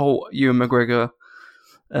about the whole Ewan McGregor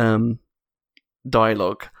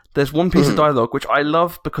dialogue. There's one piece of dialogue which I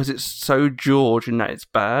love because it's so George in that it's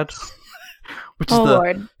bad. Which is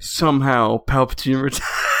Lord. Somehow Palpatine returned.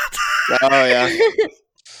 Oh yeah.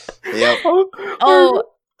 Yep. Oh.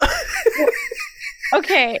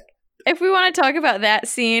 Okay. If we want to talk about that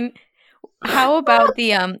scene, how about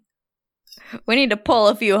the we need to pull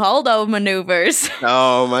a few holdo maneuvers.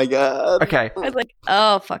 Oh my god. Okay. I was like,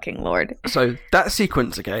 oh fucking Lord. So that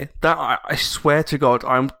sequence, okay, that I swear to God,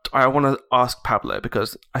 I want to ask Pablo,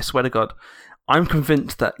 because I swear to God, I'm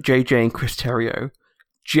convinced that JJ and Chris Terrio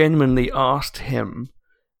genuinely asked him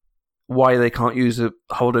why they can't use a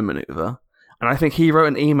holdo maneuver, and I think he wrote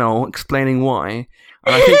an email explaining why,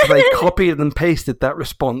 and I think they copied and pasted that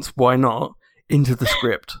response, why not, into the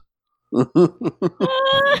script. Is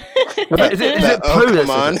it Poe? Come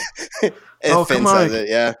on. Finn says it,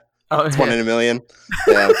 yeah. Oh, it's 1 in a million.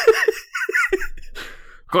 Yeah.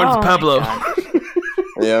 Going to Pablo.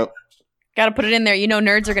 Yeah. Gotta put it in there. You know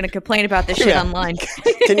nerds are gonna complain about this shit online.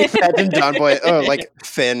 Can you imagine John Boy, like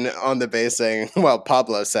Finn on the base saying, well,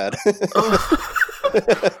 Pablo said.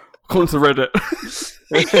 According to Reddit.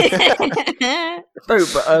 No,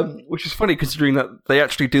 but which is funny considering that they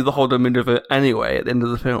actually do the holdo maneuver anyway at the end of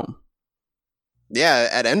the film. Yeah,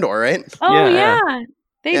 at Endor, right? Oh yeah.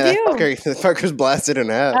 They do. The fucker's blasted in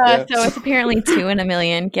half. So it's apparently 2 in a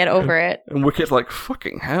million. Get over it. And Wicket's like,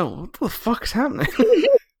 fucking hell, what the fuck's happening?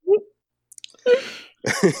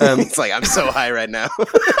 It's like, I'm so high right now.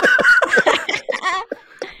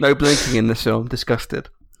 No blinking in this film. Disgusted.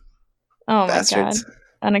 Oh my Bastards. god.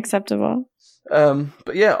 Unacceptable.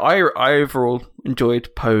 But yeah, I overall enjoyed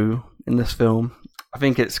Poe in this film. I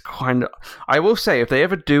think it's kind of... I will say, if they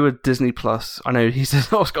ever do a Disney Plus... I know he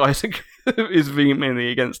says Oscar Isaac is vehemently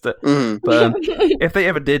against it. Mhm. But if they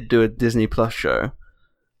ever did do a Disney Plus show,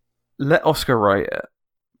 let Oscar write it.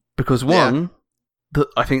 Because one,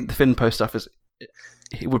 I think the Finpo stuff it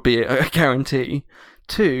would be a guarantee.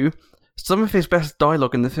 Two, some of his best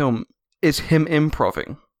dialogue in the film is him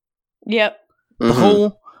improving. Yep. The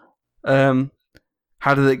whole,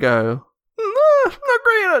 how did it go? Not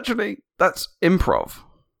great, actually. That's improv.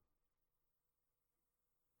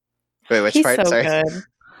 Wait, which He's part? so Sorry. good.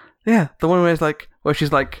 Yeah, the one where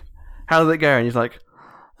she's like, how did it go? And he's like,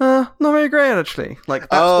 not very great, actually. Like,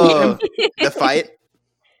 that's all the fight?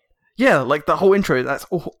 yeah, like the whole intro, that's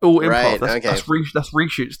all improv. Right, That's, okay. that's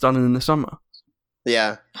reshoots done in the summer.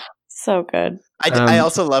 Yeah. So good. I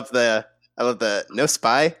also love the no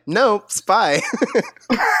spy. No spy.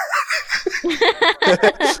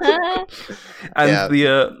 And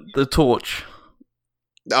the torch.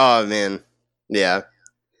 Oh man. Yeah.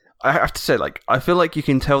 I have to say, like, I feel like you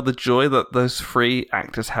can tell the joy that those three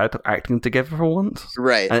actors had acting together for once.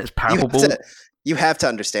 Right. And it's palpable. You have to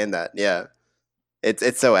understand that. Yeah.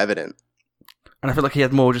 It's so evident. And I feel like he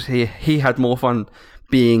had more he had more fun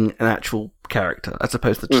being an actual character as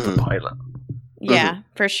opposed to just a pilot. Yeah,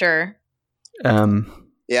 for sure.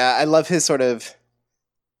 Yeah, I love his sort of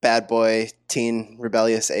bad boy, teen,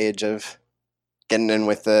 rebellious age of getting in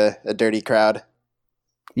with a dirty crowd.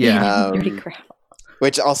 Yeah. Dirty crowd.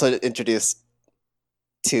 Which also introduced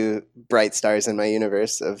two bright stars in my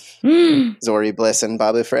universe of Zori Bliss and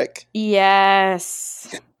Babu Frick.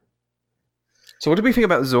 Yes. So what do we think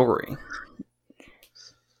about Zori?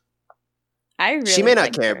 I really She may not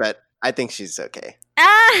like care, her. but I think she's okay.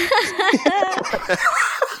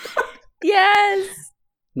 Yes.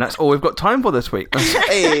 And that's all we've got time for this week.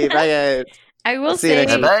 Hey, bye guys. I will I'll see you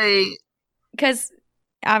next say, week. Bye. because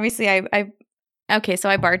obviously so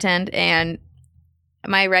I bartend, and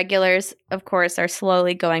my regulars, of course, are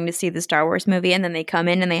slowly going to see the Star Wars movie, and then they come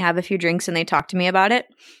in and they have a few drinks and they talk to me about it.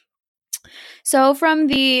 So from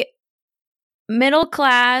the upper middle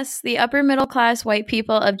class white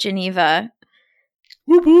people of Geneva,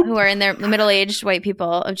 who are in their middle-aged white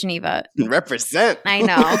people of Geneva, Represent. I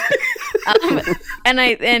know.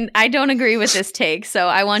 And I don't agree with this take, so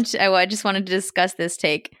I just wanted to discuss this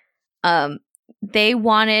take. They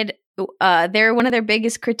wanted one of their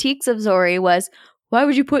biggest critiques of Zori was, why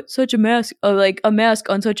would you put such a mask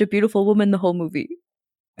on such a beautiful woman the whole movie?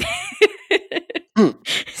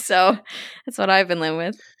 So that's what I've been living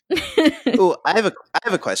with. Ooh, I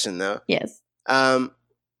have a question though. Yes.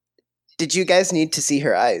 Did you guys need to see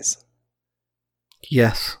her eyes?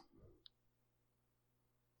 Yes.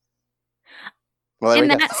 Well, there In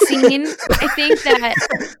we go. that scene, I think that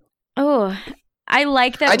I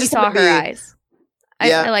like that I we just saw thought her it'd be- eyes.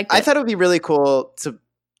 I liked it. I thought it would be really cool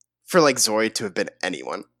for like Zori to have been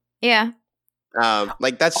anyone. Yeah.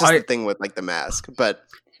 Like that's just the thing with like the mask, but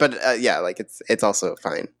yeah, like it's also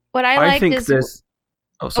fine. What I I liked think is this...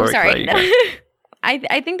 Oh, sorry. Claire, you go.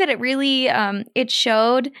 I think that it really it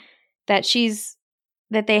showed that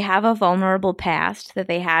they have a vulnerable past, that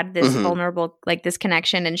they had this vulnerable, like this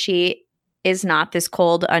connection, and she is not this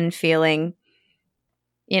cold, unfeeling,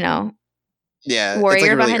 Yeah, warrior it's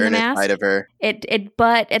like a really behind the earnest mask. side of her.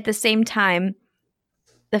 But at the same time,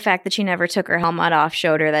 the fact that she never took her helmet off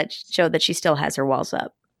showed that she still has her walls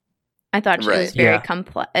up. I thought she was Right. very Yeah.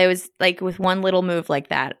 complex. It was like with one little move like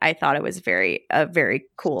that, I thought it was a very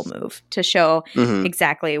cool move to show Mhm.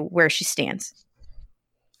 exactly where she stands.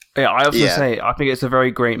 Yeah, I also Yeah. say I think it's a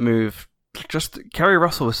very great move. Just Kerry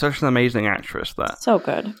Russell is such an amazing actress that So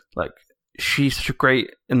good. like she's such a great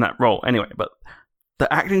in that role. Anyway, but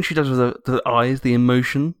the acting she does with the eyes, the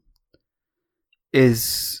emotion,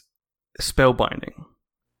 is spellbinding.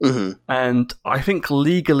 Mhm. And I think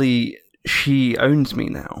legally she owns me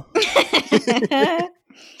now.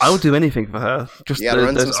 I would do anything for her. Just You gotta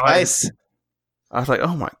run some those eyes. spice. I was like,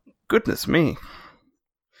 oh my goodness me.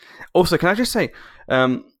 Also, can I just say,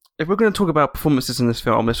 if we're going to talk about performances in this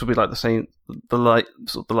film, this will be like the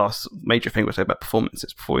last major thing we'll say about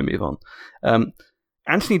performances before we move on.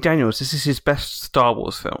 Anthony Daniels, this is his best Star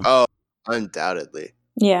Wars film. Oh, undoubtedly.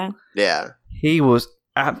 Yeah. Yeah. He was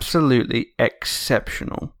absolutely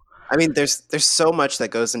exceptional. I mean, there's so much that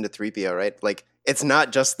goes into 3PO, right? Like, it's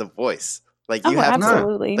not just the voice. Like, you have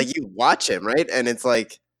absolutely. to, like, you watch him, right? And it's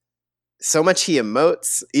like, so much he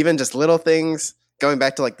emotes, even just little things. Going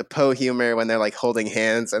back to, like, the Poe humor when they're, like, holding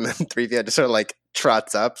hands, and then 3PO just sort of, like,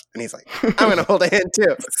 trots up, and he's like, I'm going to hold a hand,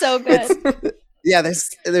 too. So good. Yeah,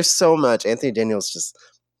 there's so much. Anthony Daniels just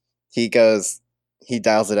he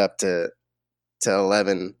dials it up to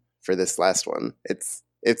 11 for this last one. It's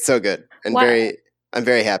so good and I'm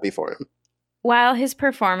very happy for him. While his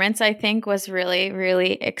performance, I think, was really,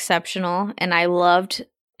 really exceptional, and I loved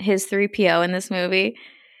his 3PO in this movie,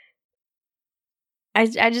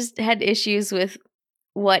 I just had issues with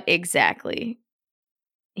what exactly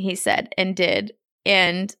he said and did.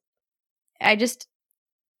 And I just,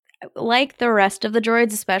 like the rest of the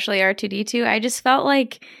droids, especially R2-D2, I felt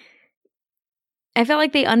like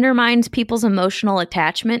they undermined people's emotional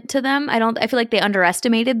attachment to them. I feel like they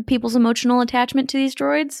underestimated people's emotional attachment to these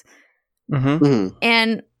droids. Mm-hmm. Mm-hmm.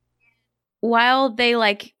 And while they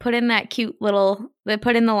like put in that cute little, they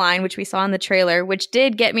put in the line, which we saw in the trailer, which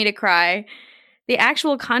did get me to cry, the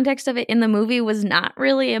actual context of it in the movie was not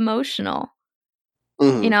really emotional.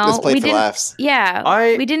 Mm-hmm. You know, Just played for laughs.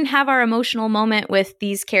 Yeah, we didn't have our emotional moment with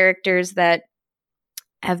these characters that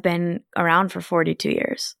have been around for 42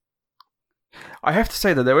 years. I have to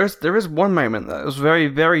say that there is one moment that was very,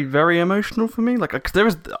 very, very emotional for me. Like,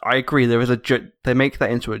 'cause I agree, there is a joke. They make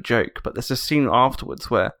that into a joke, but there's a scene afterwards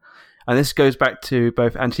where, and this goes back to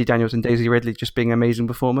both Anthony Daniels and Daisy Ridley just being amazing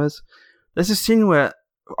performers. There's a scene where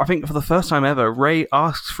I think for the first time ever, Rey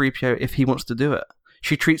asks 3PO if he wants to do it.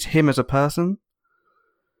 She treats him as a person.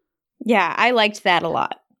 Yeah, I liked that a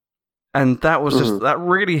lot. And that was just, that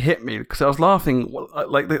really hit me because I was laughing.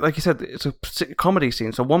 Like you said, it's a comedy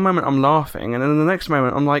scene. So one moment I'm laughing, and then the next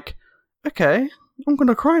moment I'm like, okay, I'm going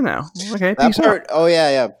to cry now. Okay, that peace part, out. Oh,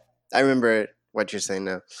 yeah. I remember what you're saying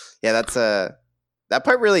now. Yeah, that's that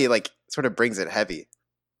part really like sort of brings it heavy.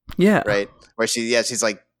 Yeah. Right? Where she's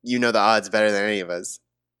like, you know the odds better than any of us.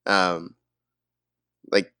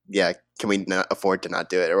 Like, yeah, can we not afford to not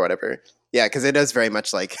do it or whatever? Yeah, because it is very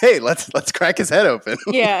much like, hey, let's crack his head open.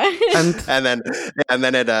 Yeah, and then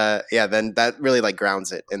it then that really like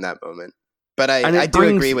grounds it in that moment. But I do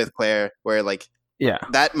agree with Claire where like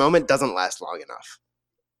that moment doesn't last long enough.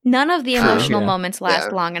 None of the emotional moments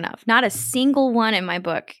last long enough. Not a single one in my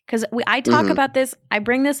book. Because I talk about this. I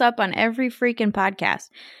bring this up on every freaking podcast.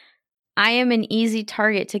 I am an easy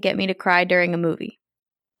target to get me to cry during a movie.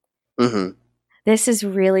 Mm-hmm. This is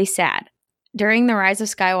really sad. During The Rise of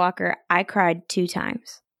Skywalker, I cried 2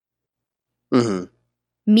 times. Mm-hmm.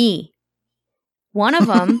 Me. One of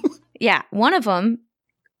them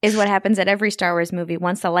is what happens at every Star Wars movie.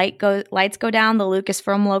 Once the lights go down, the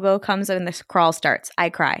Lucasfilm logo comes and the crawl starts. I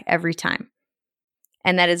cry every time.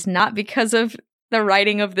 And that is not because of the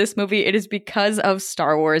writing of this movie. It is because of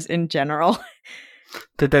Star Wars in general.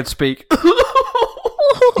 The dead speak.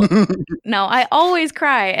 No, I always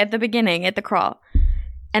cry at the beginning, at the crawl.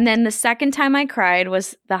 And then the second time I cried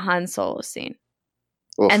was the Han Solo scene.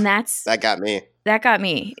 Oof, and that got me. That got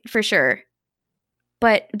me, for sure.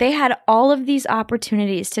 But they had all of these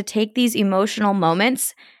opportunities to take these emotional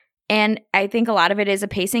moments, and I think a lot of it is a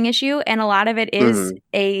pacing issue, and a lot of it is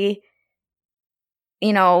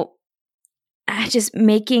just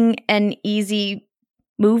making an easy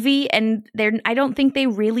movie, and I don't think they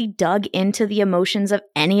really dug into the emotions of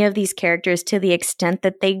any of these characters to the extent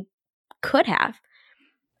that they could have.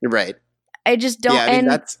 Right. I just don't. Yeah,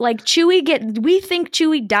 that's like we think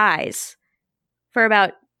Chewie dies for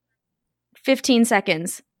about 15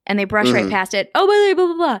 seconds and they brush right past it. Oh, blah, blah,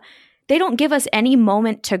 blah, blah. They don't give us any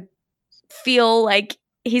moment to feel like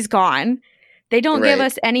he's gone. They don't give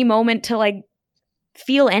us any moment to like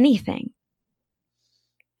feel anything.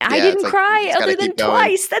 Yeah, I didn't cry other than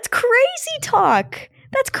twice. That's crazy talk.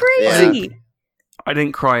 That's crazy. Yeah. I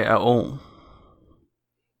didn't cry at all.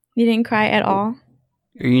 You didn't cry at all?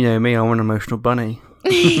 You know me, I'm an emotional bunny.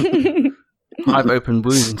 I've opened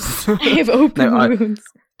wounds. I have opened wounds.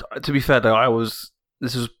 To be fair though,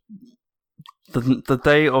 this was the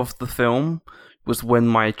day of the film was when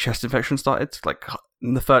my chest infection started. Like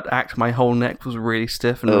in the third act, my whole neck was really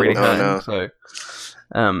stiff and really hurting. No. So,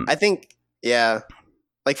 I think, yeah,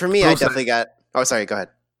 like for me, I definitely got. Oh, sorry. Go ahead.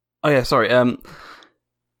 Oh yeah, sorry.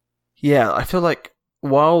 Yeah, I feel like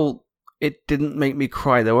while it didn't make me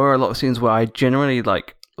cry, there were a lot of scenes where I generally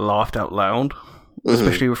like laughed out loud,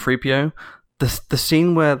 especially with 3PO. The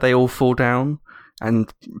scene where they all fall down.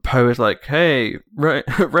 And Poe is like, hey,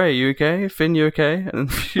 Rey, you okay? Finn, you okay?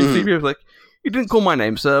 And Phoebe was like, you didn't call my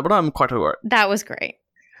name, sir, but I'm quite alright. That was great.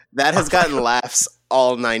 That has gotten laughs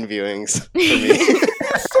all 9 viewings for me.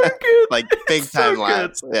 So good. Like, big time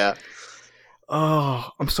laughs. Yeah.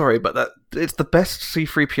 Oh, I'm sorry, but it's the best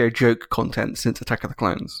C-3PO joke content since Attack of the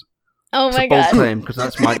Clones. Oh my god. It's a bold claim, because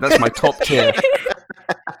that's my top tier.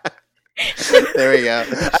 There we go.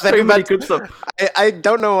 So many good stuff. I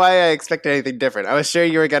don't know why I expected anything different. I was sure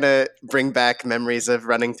you were gonna bring back memories of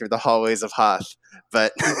running through the hallways of Hoth,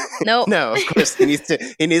 but Nope. no. Of course, he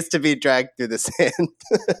needs to be dragged through the sand.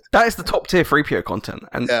 That is the top tier 3PO content,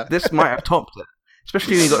 and this might have topped it.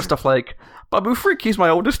 Especially when you got stuff like Babu Frick, he's my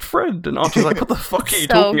oldest friend, and Archie's like, "What the fuck are you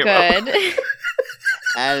talking about?"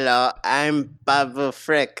 Hello, I'm Babu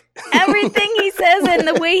Frick. Everything he says and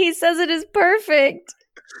the way he says it is perfect.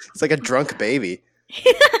 It's like a drunk baby.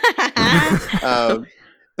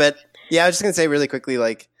 But yeah, I was just gonna say really quickly,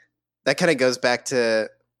 like that kind of goes back to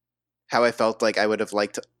how I felt like I would have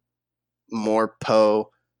liked more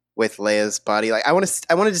Poe with Leia's body. Like I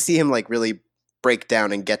wanted to see him like really break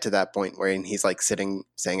down and get to that point where he's like sitting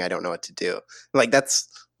saying, "I don't know what to do." Like that's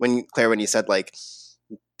when you said like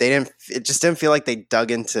it just didn't feel like they dug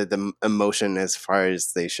into the emotion as far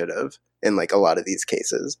as they should have in like a lot of these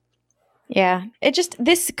cases. Yeah,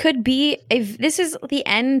 this could be this is the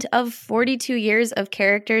end of 42 years of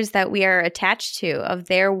characters that we are attached to, of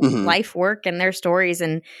their life work and their stories.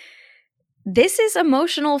 And this is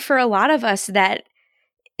emotional for a lot of us that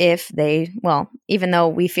even though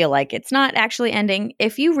we feel like it's not actually ending,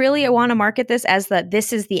 if you really want to market this as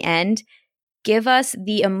this is the end, give us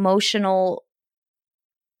the emotional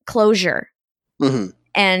closure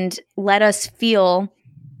and let us feel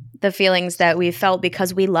the feelings that we felt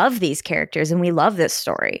because we love these characters and we love this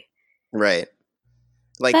story. Right.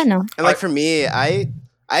 Like, I know. And like for me, I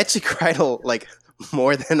actually cried like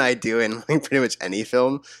more than I do in like pretty much any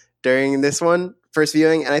film during this one first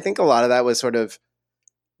viewing. And I think a lot of that was sort of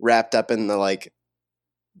wrapped up in the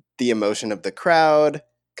emotion of the crowd.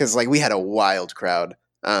 Cause like we had a wild crowd,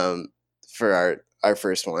 for our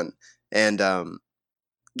first one. And,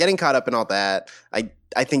 getting caught up in all that,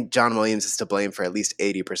 I think John Williams is to blame for at least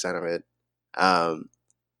 80% of it,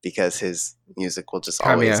 because his music will just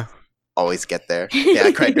always get there. Yeah,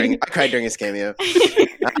 I cried during his cameo.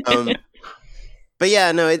 But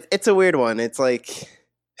yeah, no, it's a weird one. It's like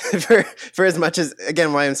for as much as,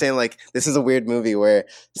 again, why I'm saying like this is a weird movie where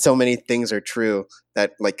so many things are true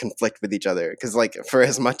that like conflict with each other. Because like for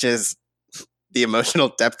as much as the emotional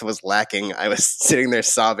depth was lacking, I was sitting there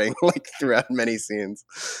sobbing like throughout many scenes.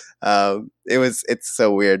 It's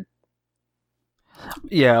so weird.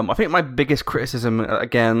 Yeah, I think my biggest criticism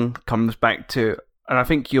again comes back to, and I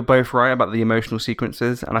think you're both right about the emotional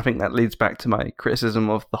sequences, and I think that leads back to my criticism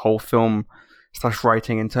of the whole film /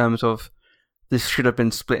 writing in terms of this should have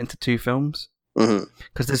been split into 2 films.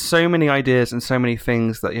 Because there's so many ideas and so many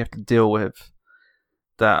things that you have to deal with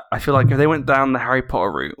that I feel like if they went down the Harry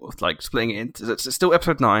Potter route of like splitting it into, it's still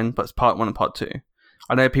episode 9, but it's part 1 and part 2.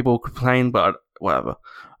 I know people complain, but whatever.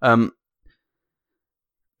 The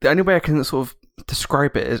only way I can sort of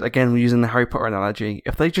describe it is, again, using the Harry Potter analogy,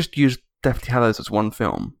 if they just used Deathly Hallows as one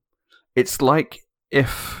film, it's like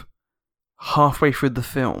if halfway through the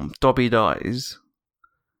film, Dobby dies,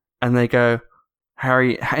 and they go,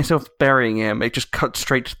 Harry, instead of burying him, it just cuts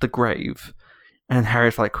straight to the grave. And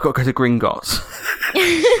Harry's like, we've got to go to Gringotts.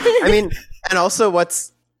 I mean, and also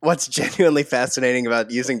what's genuinely fascinating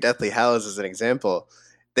about using Deathly Hallows as an example,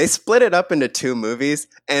 they split it up into 2 movies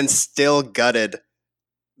and still gutted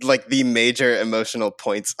like the major emotional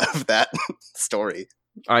points of that story.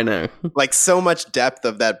 I know. Like so much depth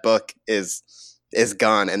of that book is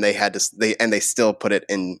gone, and they still put it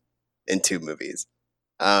in 2 movies.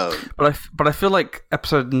 But I feel like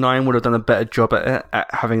episode 9 would have done a better job at it,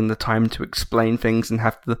 at having the time to explain things and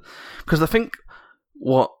have the, because I think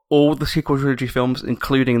what all the sequel trilogy films,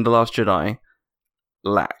 including The Last Jedi,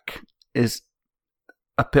 lack is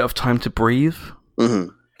a bit of time to breathe.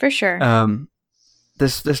 For sure.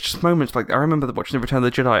 There's just moments like I remember watching The Return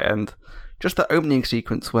of the Jedi and just the opening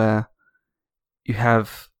sequence where you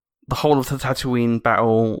have the whole of the Tatooine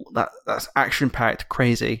battle that's action packed,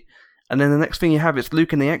 crazy. And then the next thing you have is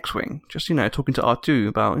Luke in the X-Wing, just, talking to R2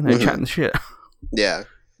 about, chatting shit. Yeah.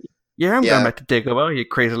 Yeah, I'm going back to Dagobah, you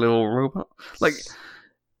crazy little robot. Like,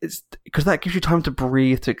 it's because that gives you time to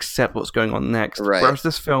breathe, to accept what's going on next. Right. Whereas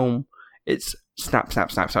this film, it's snap,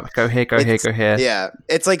 snap, snap, snap. Go here, go here, go here. Yeah.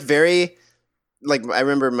 It's like very, like, I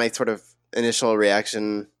remember my sort of initial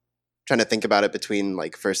reaction, trying to think about it between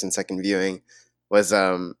like first and second viewing, was,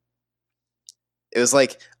 it was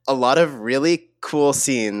like a lot of really cool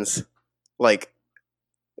scenes, like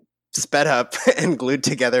sped up and glued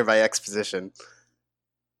together by exposition,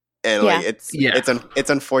 and like it's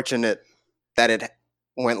unfortunate that it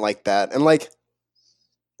went like that. And like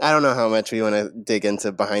I don't know how much we want to dig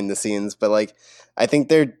into behind the scenes, but like I think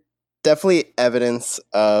they're definitely evidence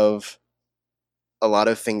of a lot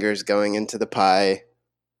of fingers going into the pie,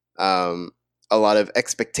 a a lot of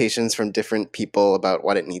expectations from different people about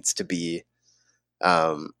what it needs to be.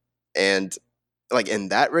 And like in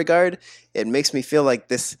that regard, it makes me feel like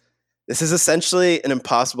this is essentially an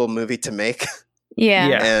impossible movie to make.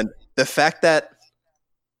 Yeah. And the fact that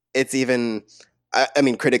it's even, I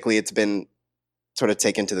mean, critically, it's been sort of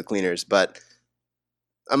taken to the cleaners, but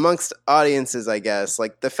amongst audiences, I guess,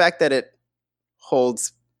 like the fact that it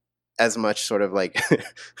holds as much sort of like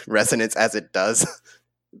resonance as it does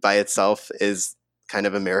by itself is kind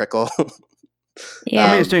of a miracle. Yeah.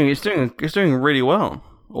 I mean, it's doing really well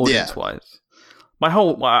audience wise.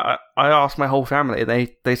 I asked my whole family.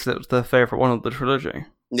 They said it was their favorite one of the trilogy.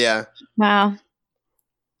 Yeah. Wow.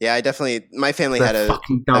 Yeah, my family They're had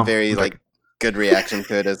fucking a dumb. very like good reaction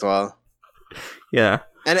to it as well. Yeah.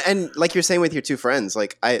 And like you're saying with your two friends,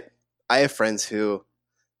 like I have friends who,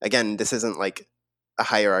 again, this isn't like a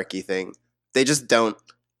hierarchy thing. They just don't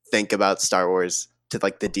think about Star Wars to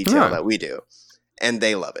like the detail that we do, and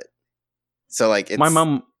they love it. So like it's, my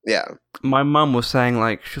mum was saying,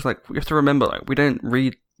 like, she's like, you have to remember, like, we don't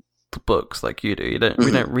read the books like you do.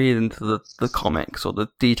 We don't read into the comics or the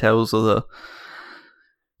details or the.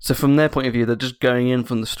 So from their point of view, they're just going in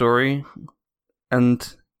from the story,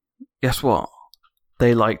 and guess what?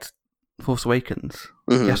 They liked Force Awakens.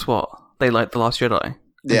 Guess what? They liked The Last Jedi.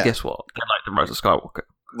 And guess what? They liked The Rise of Skywalker.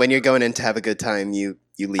 When you're going in to have a good time, you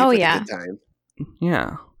leave with a good time.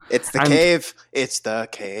 Yeah. It's the cave. It's the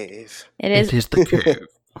cave. It is. It is the cave.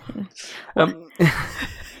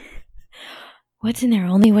 What's in there?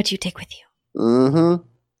 Only what you take with you. Mm-hmm.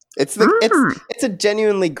 It's a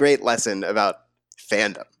genuinely great lesson about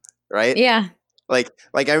fandom, right? Yeah. Like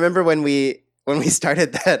I remember when we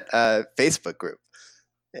started that Facebook group,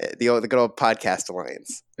 the good old Podcast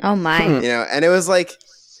Alliance. Oh my. You know, and it was like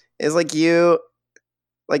fandom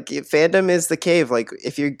is the cave. Like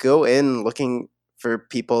if you go in looking for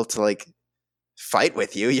people to like fight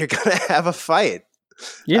with you, you're gonna have a fight.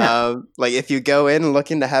 Yeah. Like if you go in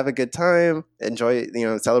looking to have a good time, enjoy,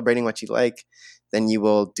 celebrating what you like, then you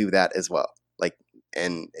will do that as well. Like,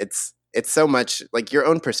 and it's so much like your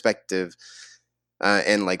own perspective,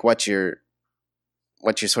 and like what you're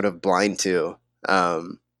sort of blind to,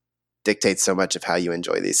 dictates so much of how you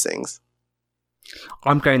enjoy these things.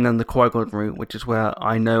 I'm going down the Qui-Gon route, which is where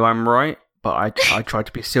I know I'm right, but I try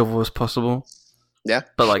to be civil as possible. Yeah.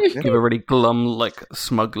 But like give a really glum, like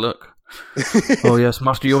smug look. Oh yes,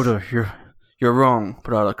 Master Yoda, you're wrong,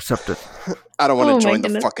 but I'll accept it. I don't want to join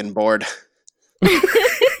the fucking board.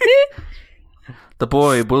 The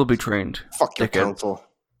boy will be trained. Fuck your counsel.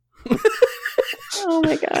 Oh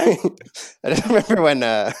my god. I just remember when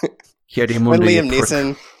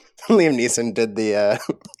Liam Neeson did the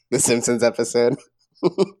Simpsons episode.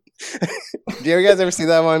 Do you guys ever see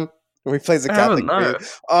that one? Where he plays a Catholic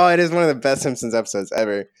priest. Oh, it is one of the best Simpsons episodes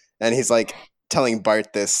ever. And he's like telling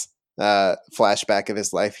Bart this flashback of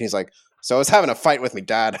his life. He's like, so I was having a fight with me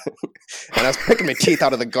dad, and I was picking my teeth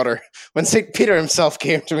out of the gutter when St. Peter himself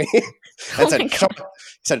came to me and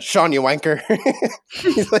said, Sean, you wanker.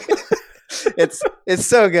 He's like, it's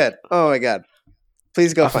so good. Oh my god.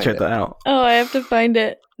 Please go find it. Check that out. Oh, I have to find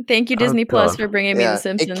it. Thank you, Disney Plus, for bringing me The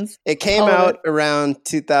Simpsons. It came out around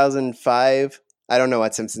 2005. I don't know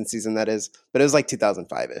what Simpsons season that is, but it was like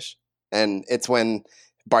 2005-ish. And it's when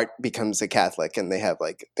Bart becomes a Catholic and they have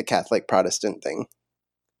like the Catholic Protestant thing.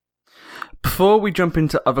 Before we jump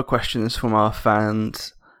into other questions from our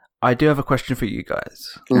fans, I do have a question for you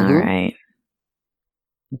guys. Mm-hmm. All right.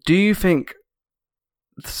 Do you think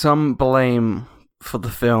some blame for the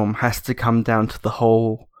film has to come down to the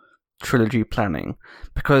whole trilogy planning?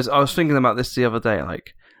 Because I was thinking about this the other day,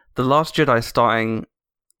 like, The Last Jedi starting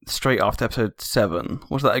straight after episode 7.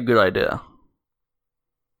 Was that a good idea?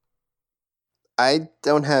 I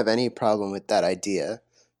don't have any problem with that idea,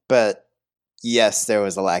 but yes, there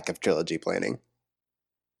was a lack of trilogy planning.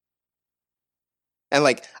 And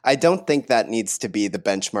like, I don't think that needs to be the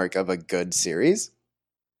benchmark of a good series,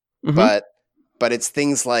 but it's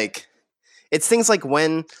things like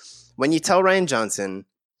when you tell Rian Johnson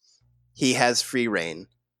he has free reign,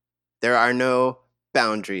 there are no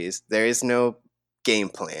boundaries, there is no game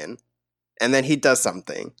plan, and then he does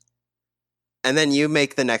something. And then you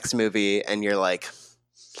make the next movie and you're like,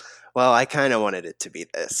 well, I kind of wanted it to be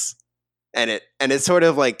this. And it's sort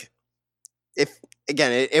of like,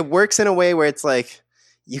 it works in a way where it's like,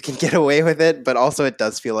 you can get away with it, but also it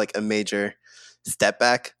does feel like a major step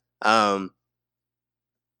back. I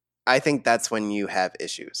think that's when you have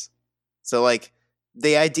issues. So like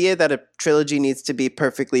the idea that a trilogy needs to be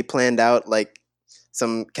perfectly planned out, like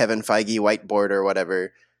some Kevin Feige whiteboard or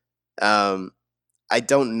whatever, I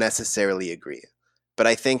don't necessarily agree, but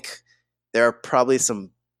I think there are probably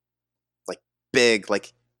some like big,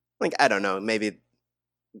 like I don't know, maybe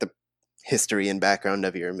the history and background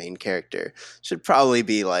of your main character should probably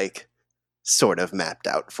be like sort of mapped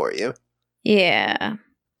out for you. Yeah.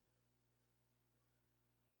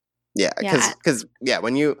 Yeah, because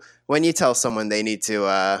when you tell someone they need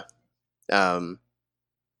to when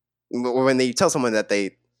you tell someone that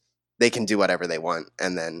they can do whatever they want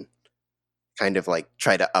and then kind of like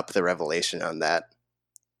try to up the revelation on that,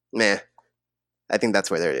 I think that's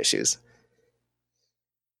where there are issues.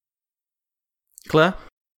 Claire?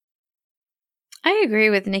 I agree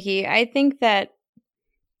with Nikki. I think that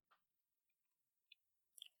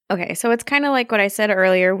okay, so it's kind of like what I said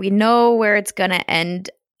earlier. We know where it's going to end.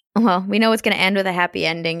 Well, we know it's going to end with a happy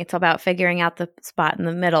ending. It's about figuring out the spot in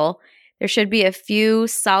the middle. There should be a few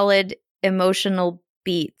solid emotional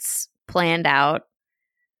beats planned out.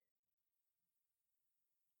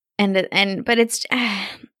 But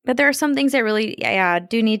there are some things that really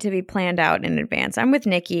do need to be planned out in advance. I'm with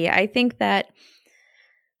Nikki. I think that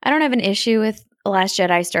I don't have an issue with The Last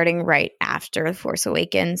Jedi starting right after The Force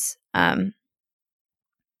Awakens. But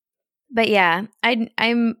yeah, I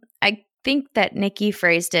think that Nikki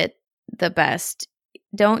phrased it the best.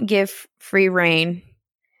 Don't give free rein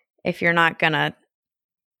if you're not gonna,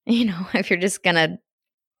 if you're just gonna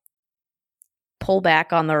pull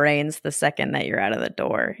back on the reins the second that you're out of the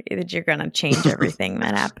door, that you're gonna change everything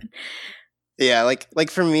that happened. Yeah,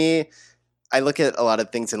 like for me, I look at a lot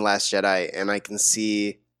of things in Last Jedi and I can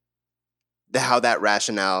see how that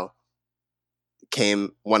rationale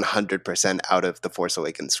came 100% out of the Force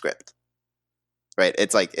Awakens script. Right?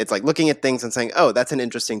 It's like looking at things and saying, "Oh, that's an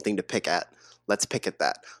interesting thing to pick at. Let's pick at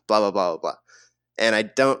that." Blah blah blah blah blah. And I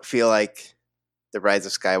don't feel like The Rise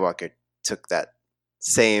of Skywalker took that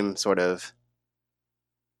same sort of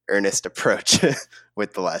earnest approach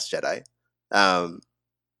with The Last Jedi,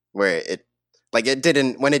 where it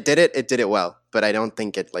didn't, when it did it well, but I don't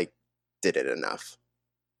think it like did it enough.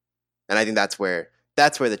 And I think that's where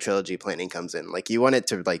the trilogy planning comes in. Like, you want it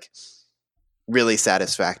to like really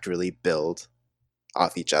satisfactorily build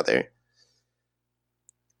off each other.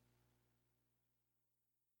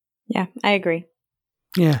 Yeah, I agree.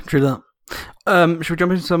 Yeah, true that. Should we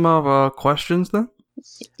jump into some of our questions then?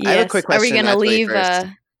 Yes. I have a quick question. Are we going to leave? First.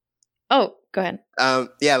 Oh, go ahead.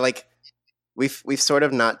 Yeah, like we've sort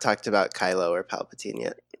of not talked about Kylo or Palpatine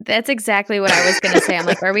yet. That's exactly what I was going to say. I'm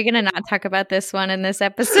like, are we going to not talk about this one in this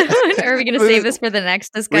episode? Or are we going to save this for the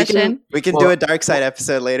next discussion? We can do a Dark Side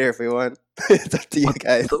episode later if we want. It's up to you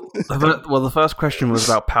guys. Well, the first question was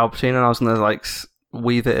about Palpatine, and I was going to like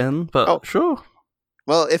weave it in, but sure.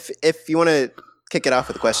 Well, if you want to kick it off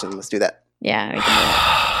with a question, let's do that. Yeah, we can do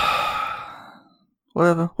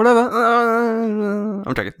it. Whatever.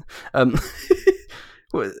 I'm joking.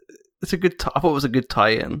 It's a good. I thought it was a good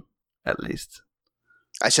tie-in, at least.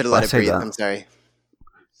 I should have let it breathe. I'm sorry.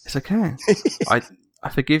 It's okay. I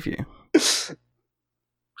forgive you.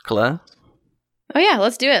 Claire? Oh yeah,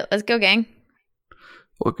 let's do it. Let's go, gang.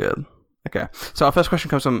 All good. Okay. So our first question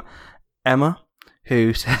comes from Emma,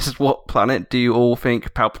 who says, "What planet do you all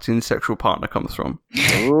think Palpatine's sexual partner comes from?"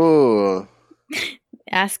 Ooh.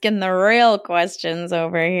 Asking the real questions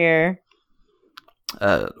over here.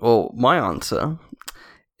 Well, my answer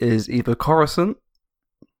is either Coruscant,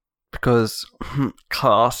 because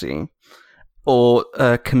classy, or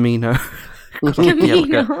Camino.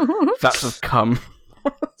 Camino. That's of cum.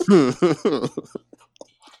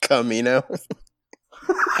 Camino.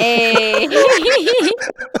 Hey.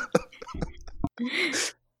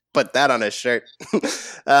 Put that on a shirt.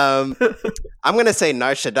 I'm gonna say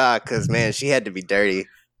Nar Shaddaa because man, she had to be dirty.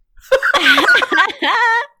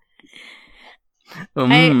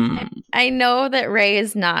 I know that Rey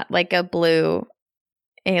is not like a blue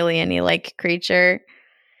alien-y like creature,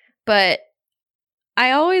 but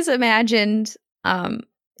I always imagined,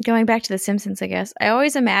 going back to The Simpsons, I guess, I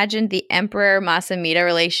always imagined the Emperor Masamita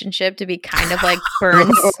relationship to be kind of like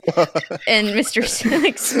Burns and Mr.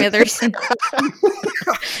 Smitherson.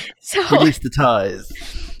 So release the ties.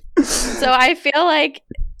 So I feel like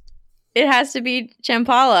it has to be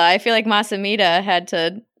Champala. I feel like Masamita had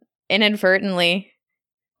to inadvertently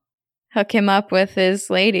hook him up with his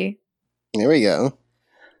lady. There we go.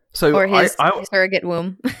 So or his surrogate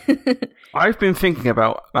womb. I've been thinking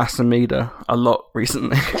about Masamita a lot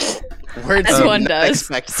recently. Words as one does.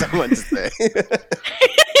 Expect someone to say.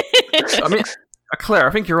 I mean, Claire,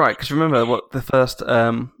 I think you're right, because remember what the first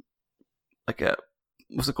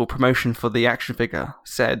what's it called, promotion for the action figure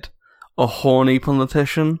said? A horny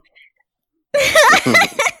politician.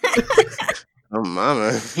 Oh,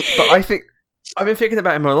 mama. But I think I've been thinking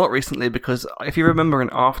about him a lot recently because if you remember in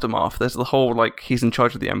Aftermath, there's the whole like he's in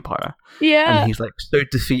charge of the Empire, Yeah. and he's like so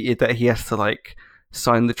defeated that he has to like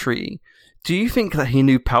sign the treaty. Do you think that he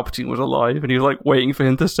knew Palpatine was alive and he was like waiting for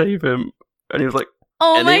him to save him, and he was like,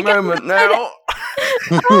 Oh my any moment god. now?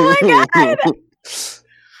 Oh my god.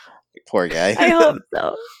 Poor guy. I hope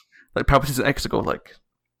so. Like Palpatine's an Exegol, like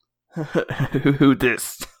who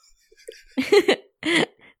this?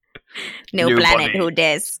 New New planet, body. who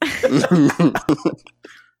dis?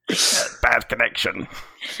 Bad connection.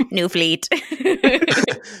 New fleet.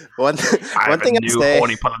 one I'm thing a I'll new say.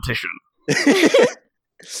 horny politician.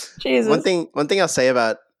 Jesus. One thing I'll say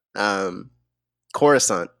about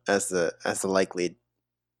Coruscant as the likely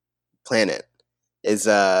planet is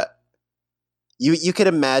you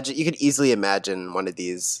could easily imagine one of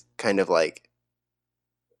these kind of like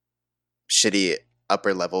shitty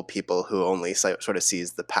upper level people who only sort of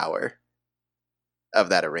sees the power of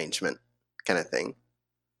that arrangement kind of thing.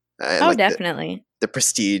 And Oh, like definitely. the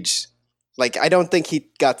prestige. Like I don't think he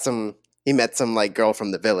met some like girl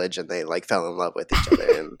from the village and they like fell in love with each other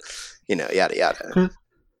and yada yada.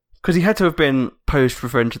 Because he had to have been post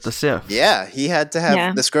Revenge of the Sith. Yeah, he had to have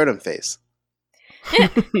Yeah. the scrotum face.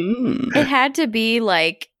 It had to be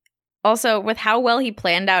like, also with how well he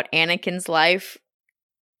planned out Anakin's life,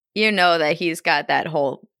 you know that he's got that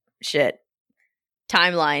whole shit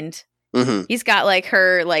timelined. Mm-hmm. He's got like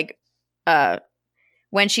her like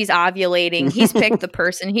when she's ovulating, he's picked the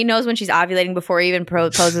person. He knows when she's ovulating before he even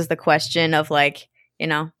poses the question of like,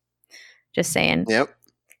 just saying. Yep.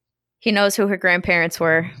 He knows who her grandparents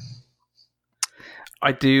were.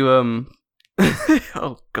 I do,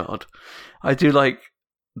 oh god. I do like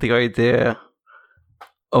the idea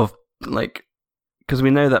of, like, because we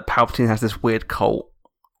know that Palpatine has this weird cult,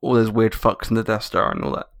 all those weird fucks in the Death Star and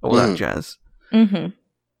all that jazz.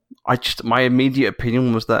 Mm-hmm. My immediate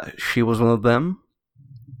opinion was that she was one of them.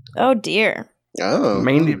 Oh dear. Oh.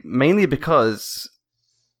 Mainly because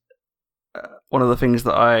one of the things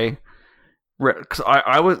that I read, because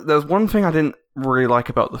there was one thing I didn't really like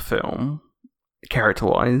about the film,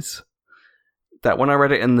 character-wise, that when I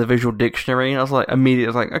read it in the visual dictionary, I was like,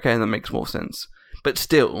 okay, that makes more sense. But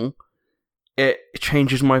still, it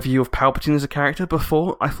changes my view of Palpatine as a character.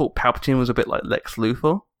 Before, I thought Palpatine was a bit like Lex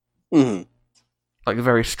Luthor. Mm-hmm. Like,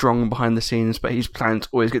 very strong behind the scenes, but his plans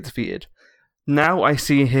always get defeated. Now I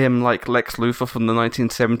see him like Lex Luthor from the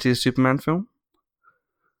 1970s Superman film.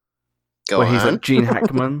 Go He's on. like Gene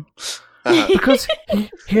Hackman. Because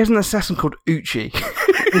he has an assassin called Uchi.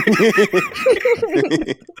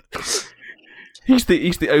 He's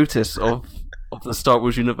the Otis of the Star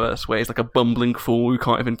Wars universe, where he's like a bumbling fool who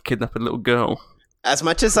can't even kidnap a little girl. As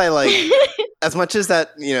much as that,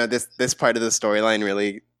 this part of the storyline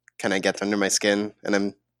really kind of gets under my skin, and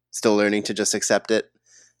I'm still learning to just accept it.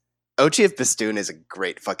 Ochi of Bestoon is a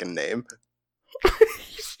great fucking name.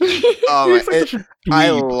 I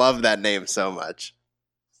love that name so much.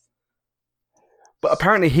 But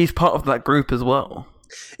apparently he's part of that group as well.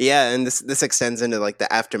 Yeah, and this extends into like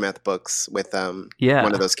the Aftermath books with one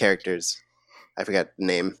of those characters. I forgot the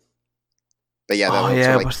name. But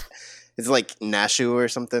yeah, it's like Nashu or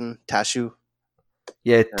something. Tashu.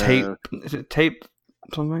 Yeah, Tape. Is it Tape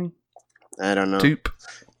something? I don't know. Toop.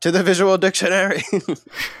 To the visual dictionary.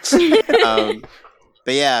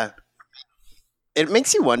 But yeah, it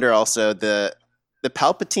makes you wonder also the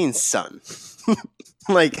Palpatine son.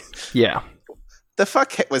 Like, yeah, the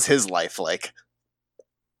fuck was his life like?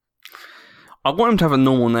 I want him to have a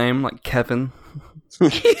normal name like Kevin.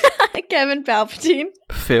 Kevin Palpatine.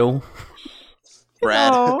 Phil.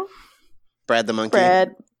 Brad. Oh. Brad the monkey.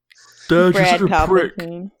 Brad. Dad, Brad you're such a prick.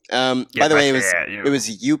 Palpatine. By the way, it was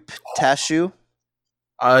Yoop Tashu.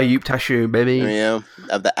 Yoop Tashu, baby. Yeah,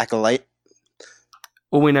 of the Acolyte.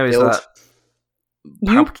 All we know is that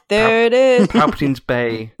There it is. Palpatine's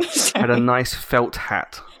Bay had a nice felt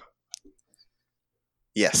hat.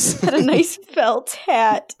 Yes. Had a nice felt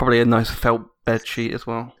hat. Probably a nice felt bed sheet as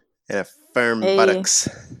well. And a firm Hey. buttocks.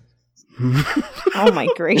 Oh my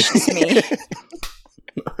gracious me.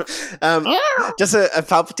 Just a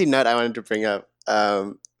Palpatine nut I wanted to bring up.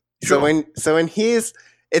 So when he's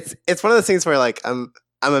it's one of those things where like I'm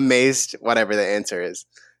amazed whatever the answer is.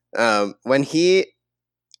 When he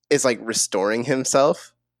is like restoring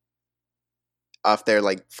himself off their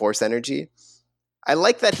like force energy, I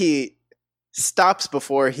like that he stops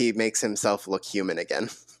before he makes himself look human again.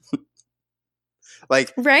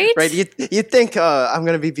 Like, right? You think, I'm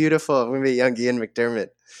gonna be beautiful, I'm gonna be young Ian McDermott,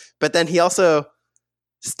 but then he also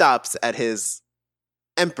stops at his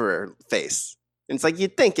emperor face. And it's like,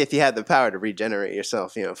 you'd think if you had the power to regenerate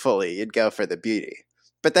yourself, fully, you'd go for the beauty.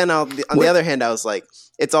 But then on the other hand, I was like,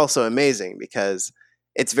 it's also amazing because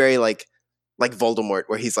it's very like Voldemort,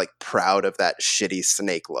 where he's like proud of that shitty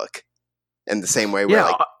snake look, in the same way where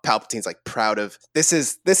like Palpatine's like proud of this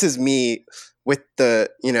is me with the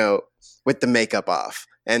makeup off,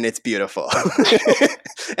 and it's beautiful,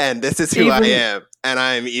 and this is who I am, and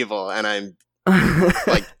I'm evil, and I'm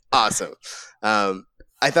like awesome.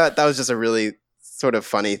 I thought that was just a really sort of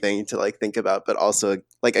funny thing to like think about, but also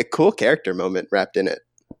like a cool character moment wrapped in it.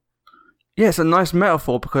 Yeah, it's a nice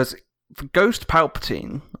metaphor because for Ghost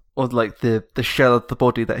Palpatine, or like the shell of the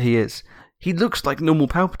body that he is, he looks like normal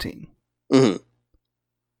Palpatine. Mm-hmm.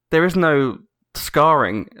 There is no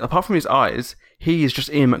scarring apart from his eyes. He is just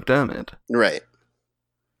Ian McDiarmid, right?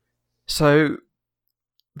 So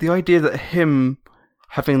the idea that him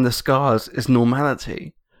having the scars is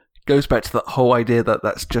normality goes back to that whole idea that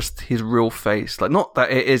that's just his real face. Like, not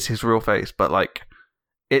that it is his real face, but like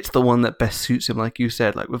it's the one that best suits him, like you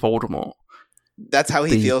said, like with Voldemort. That's how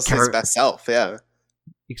he feels his best self, yeah.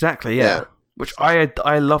 Exactly, yeah. Which I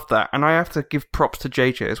love that, and I have to give props to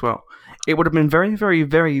JJ as well. It would have been very, very,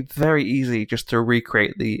 very, very easy just to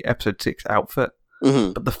recreate the Episode 6 outfit,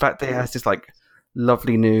 but the fact that he has this like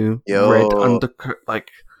lovely new red undercoat, like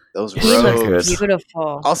those robes,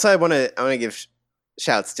 beautiful. Also, I want to give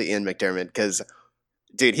shouts to Ian McDiarmid because,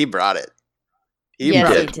 dude, he brought it. He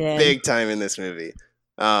brought it big time in this movie.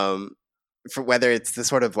 For whether it's the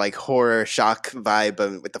sort of like horror shock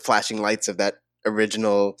vibe with the flashing lights of that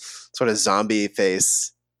original sort of zombie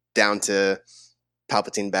face, down to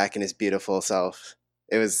Palpatine back in his beautiful self.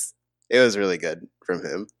 It was really good from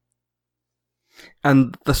him.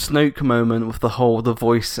 And the Snoke moment with the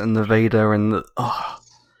voice and the Vader and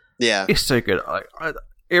it's so good. I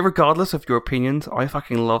regardless of your opinions, I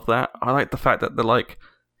fucking love that. I like the fact that they're like,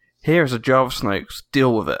 here's a jar of Snokes,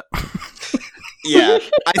 deal with it. Yeah,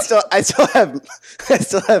 I still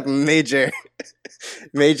have major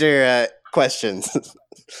questions,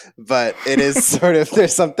 but it is sort of,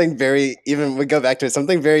 there's something very, even we go back to it,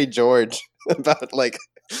 something very George about like,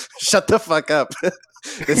 shut the fuck up.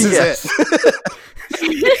 This is it.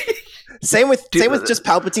 Same with just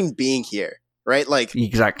Palpatine being here, right? Like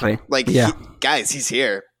exactly. Like guys, he's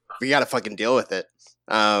here. We gotta fucking deal with it.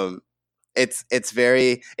 It's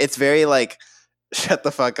very like, shut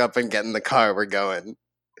the fuck up and get in the car. We're going.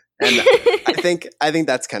 And I think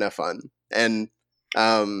that's kind of fun. And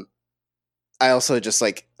I also just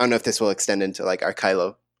like, I don't know if this will extend into like our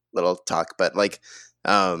Kylo little talk, but like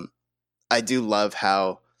I do love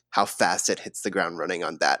how fast it hits the ground running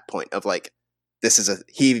on that point of like,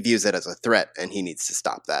 he views it as a threat and he needs to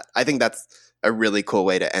stop that. I think that's a really cool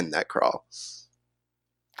way to end that crawl.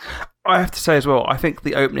 I have to say as well, I think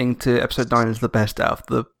the opening to Episode 9 is the best out of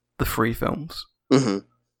the 3 films. Mm-hmm.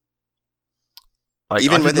 Like,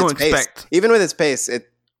 even with its pace,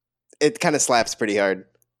 it kind of slaps pretty hard.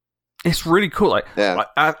 It's really cool. Like,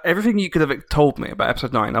 everything you could have told me about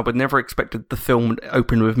Episode 9, I would never expected the film would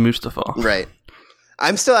open with Mustafar. Right.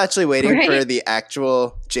 I'm still actually waiting for the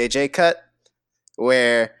actual JJ cut,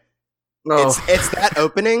 where it's that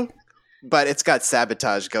opening, but it's got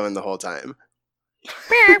sabotage going the whole time.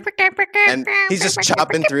 And he's just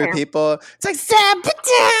chopping through people. It's like sabotage,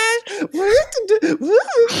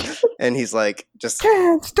 and he's like just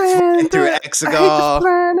can't stand through it. Exegol. I hate this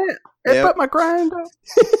planet. It put my grinder.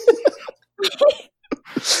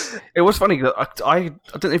 It was funny. I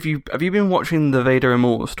don't know if have you been watching the Vader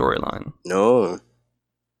Immortal storyline? No.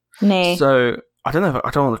 Nay. So I don't know.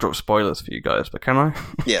 I don't want to drop spoilers for you guys, but can I?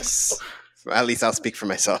 Yes. At least I'll speak for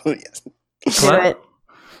myself. Yes. Do it.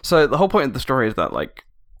 So the whole point of the story is that like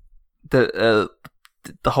the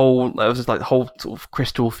whole sort of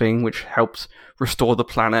crystal thing which helps restore the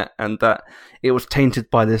planet, and that it was tainted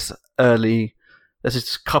by this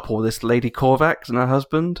couple, this Lady Korvax and her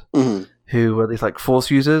husband, who were these like Force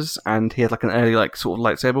users, and he had like an early like sort of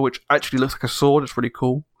lightsaber which actually looks like a sword. It's really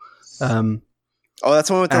cool. That's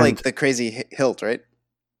the one with the crazy hilt, right?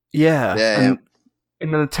 Yeah. Yeah.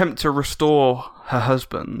 In an attempt to restore her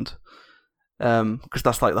husband. Because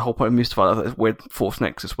that's like the whole point of Mustafar, that weird Force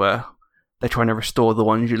Nexus where they're trying to restore the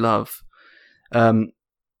ones you love. She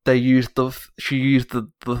used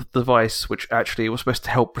the device which actually was supposed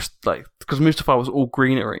to help, like, because Mustafar was all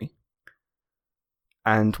greenery,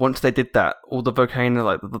 and once they did that, all the volcano,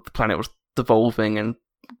 like the planet, was devolving and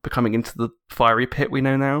becoming into the fiery pit we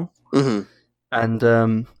know now. Mm-hmm.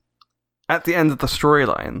 And at the end of the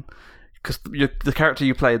storyline, because the character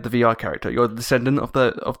you play, the VR character, you're the descendant of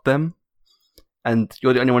them. And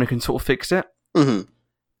you're the only one who can sort of fix it. Mm-hmm.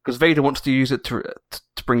 Because Vader wants to use it to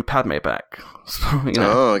bring Padme back. So,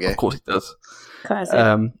 of course he does.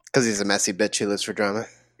 Because he's a messy bitch who lives for drama.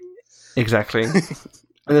 Exactly.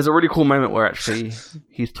 And there's a really cool moment where actually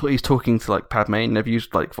he's talking to like Padme, and they've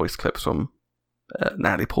used like voice clips from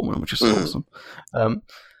Natalie Portman, which is awesome.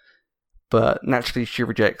 But naturally, she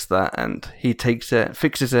rejects that, and he takes it,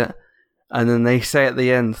 fixes it, and then they say at the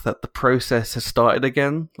end that the process has started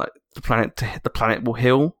again. Like the planet will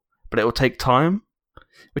heal, but it will take time.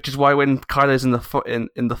 Which is why when Kylo's in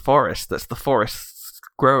the forest, that's the forest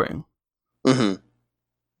growing. Mm-hmm.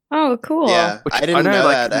 Oh, cool. Yeah, Which I didn't know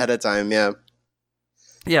that ahead of time. Yeah.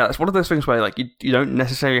 Yeah, it's one of those things where like you don't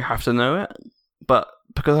necessarily have to know it, but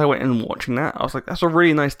because I went in watching that, I was like, that's a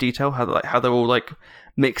really nice detail how they're all like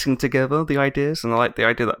mixing together the ideas, and I like the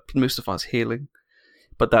idea that Mustafa's healing,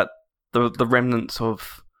 but that the remnants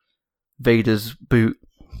of Vader's boot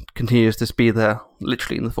continues to be there,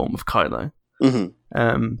 literally in the form of Kylo. Mm-hmm.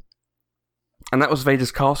 And that was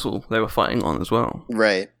Vader's castle they were fighting on as well.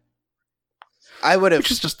 Right. I would have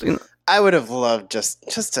just I would have loved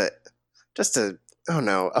just a oh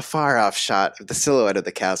no, a far off shot of the silhouette of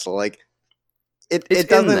the castle. Like it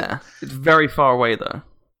doesn't. In there. It's very far away though.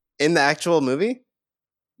 In the actual movie?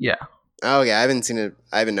 Yeah. Oh yeah, I haven't seen it.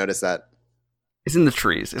 I haven't noticed that. It's in the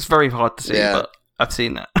trees. It's very hard to see, but I've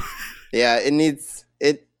seen that. Yeah, it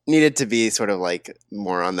needed to be sort of like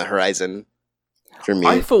more on the horizon for me.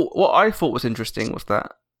 What I thought was interesting was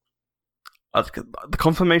that the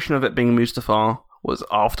confirmation of it being Mustafar was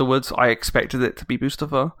afterwards. I expected it to be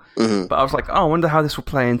Mustafar, but I was like, oh, I wonder how this will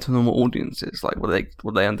play into normal audiences. Like,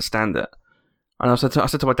 will they understand it? And I said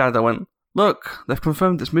to my dad, I went, look, they've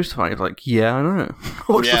confirmed it's Mustafar. He was like, yeah, I know.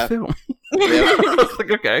 Watch the film. Yeah. I was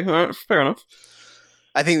like, okay, all right, fair enough.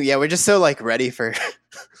 I think we're just so like ready for,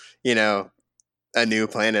 a new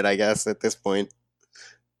planet. I guess at this point,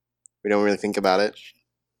 we don't really think about it.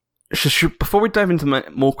 Before we dive into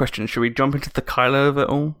more questions, should we jump into the Kylo of it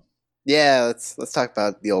all? Yeah, let's talk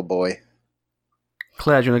about the old boy.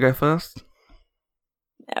 Claire, do you want to go first?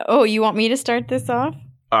 Oh, you want me to start this off?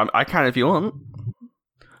 I can if you want.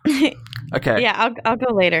 Okay. Yeah, I'll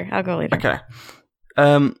go later. Okay.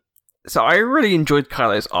 So I really enjoyed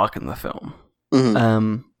Kylo's arc in the film.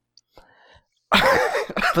 Mm-hmm.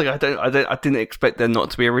 Like I didn't expect there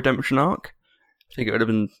not to be a redemption arc. I think it would have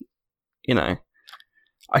been,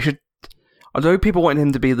 although people wanted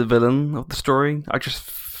him to be the villain of the story, I just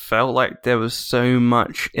felt like there was so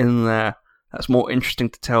much in there that's more interesting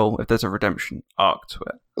to tell if there's a redemption arc to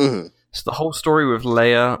it. Mm-hmm. So the whole story with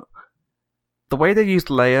Leia, the way they used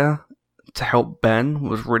Leia to help Ben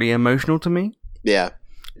was really emotional to me. Yeah.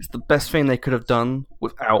 It's the best thing they could have done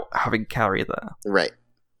without having Carrie there. Right.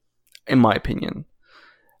 In my opinion.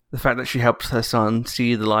 The fact that she helps her son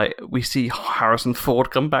see the light. We see Harrison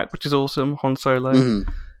Ford come back, which is awesome. Han Solo.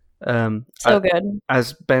 Mm-hmm. So good.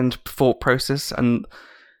 As Ben's thought process. And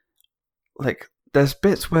like, there's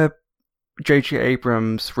bits where J.J.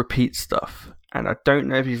 Abrams repeats stuff. And I don't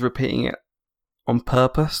know if he's repeating it on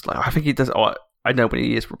purpose. Like, I think he does. Oh, I know when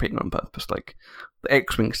he is repeating it on purpose. Like, the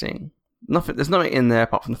X-Wing scene. There's nothing in there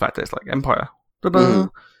apart from the fact that it's like Empire. Mm-hmm.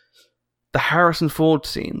 The Harrison Ford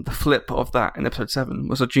scene, the flip of that in episode 7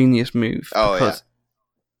 was a genius move. Oh, because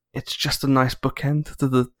it's just a nice bookend to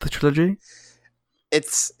the trilogy.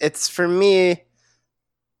 It's for me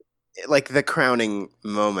like the crowning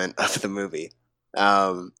moment of the movie.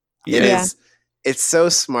 It's so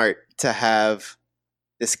smart to have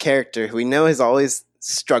this character who we know has always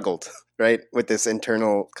struggled, right, with this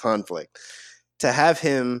internal conflict. To have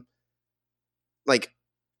him like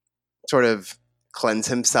sort of cleanse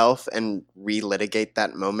himself and relitigate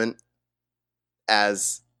that moment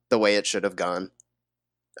as the way it should have gone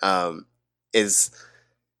is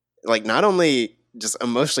like not only just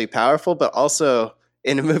emotionally powerful, but also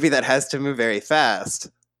in a movie that has to move very fast,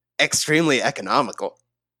 extremely economical.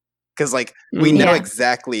 Because like we know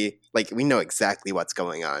exactly what's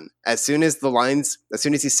going on. As soon as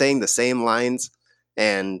he's saying the same lines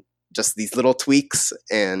and just these little tweaks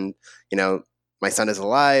and, my son is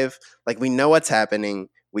alive. Like we know what's happening.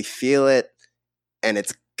 We feel it, and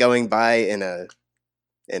it's going by in a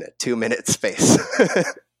 2-minute space.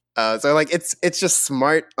 So like it's just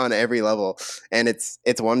smart on every level, and it's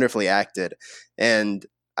wonderfully acted. And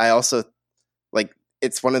I also like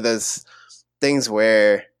it's one of those things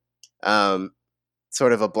where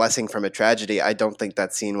sort of a blessing from a tragedy. I don't think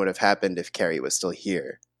that scene would have happened if Carrie was still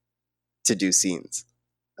here to do scenes.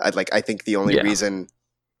 I think the only reason.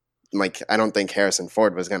 Like, I don't think Harrison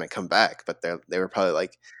Ford was going to come back, but they were probably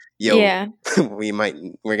like, yo, we're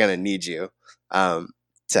going to need you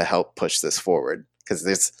to help push this forward. Because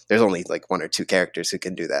there's only like 1 or 2 characters who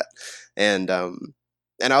can do that. And I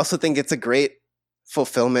also think it's a great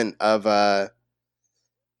fulfillment of,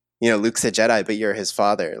 Luke's a Jedi, but you're his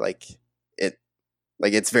father.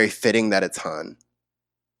 It's very fitting that it's Han.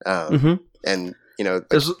 And you know,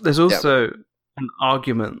 there's also an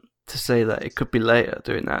argument to say that it could be Leia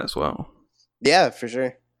doing that as well. Yeah, for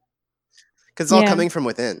sure. Because it's all coming from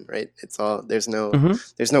within, right? It's all there's no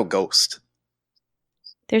ghost.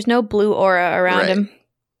 There's no blue aura around him.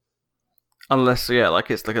 Unless,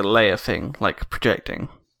 like it's like a Leia thing, like projecting.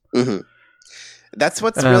 Mm-hmm. That's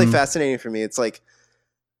what's really fascinating for me. It's like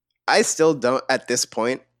I still don't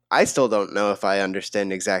know if I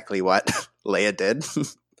understand exactly what Leia did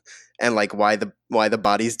and like why the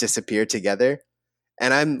bodies disappear together.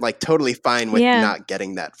 And I'm like totally fine with not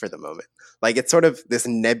getting that for the moment. Like it's sort of this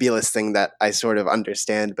nebulous thing that I sort of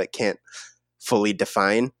understand but can't fully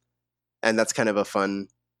define. And that's kind of a fun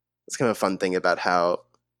thing about how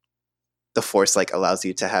the Force like allows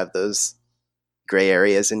you to have those gray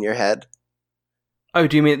areas in your head. Oh,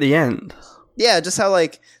 do you mean at the end? Yeah, just how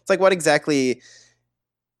like it's like what exactly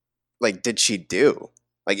like did she do?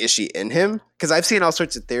 Like is she in him? Because I've seen all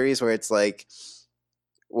sorts of theories where it's like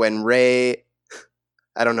when Rey,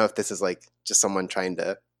 I don't know if this is like just someone trying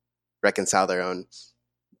to reconcile their own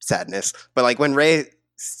sadness, but like when Rey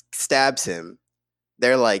stabs him,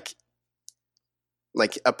 they're like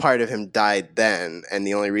a part of him died then, and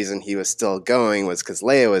the only reason he was still going was because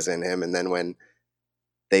Leia was in him, and then when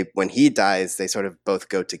he dies, they sort of both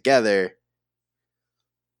go together.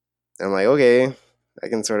 I'm like, okay, I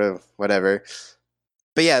can sort of whatever.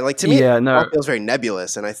 But yeah, like to me, it all feels very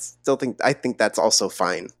nebulous, and I think that's also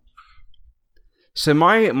fine. So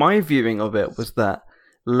my viewing of it was that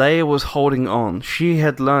Leia was holding on. She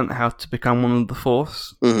had learned how to become one of the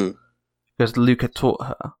Force because Luke had taught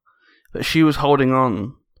her, but she was holding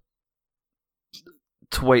on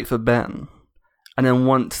to wait for Ben. And then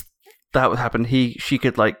once that would happen, she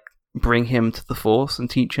could like bring him to the Force and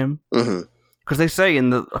teach him. Because they say in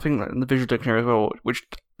the visual dictionary as well, which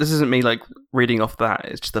this isn't me like reading off that.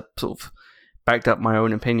 It's just a sort of backed up my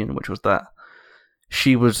own opinion, which was that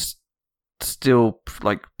she was still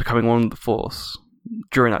like becoming one of the Force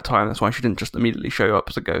during that time. That's why she didn't just immediately show up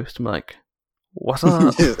as a ghost and be like, "What's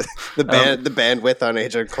up?" the bandwidth on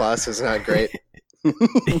Agent Kloss is not great.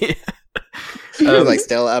 Like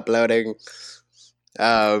still uploading.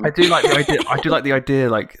 I do like the idea. I do like the idea,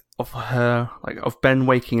 like of her, like of Ben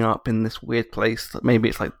waking up in this weird place. That maybe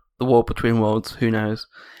it's like the world between worlds. Who knows?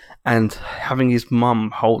 And having his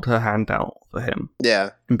mum hold her hand out for him,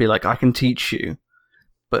 and be like, "I can teach you,"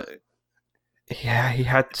 but yeah, he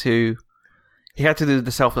had to do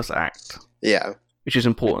the selfless act. Yeah, which is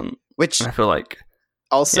important. Which I feel like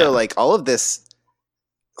also like all of this,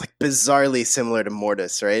 like bizarrely similar to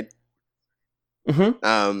Mortis, right?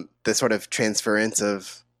 The sort of transference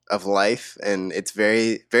of life, and it's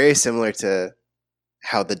very, very similar to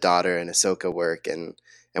how the daughter and Ahsoka work, and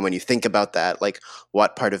when you think about that, like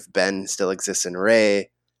what part of Ben still exists in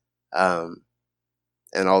Rey, and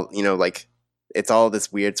all, you know, like it's all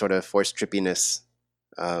this weird sort of Force trippiness,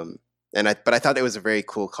 but I thought it was a very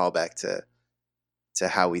cool callback to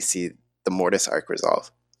how we see the Mortis arc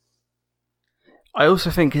resolve. I also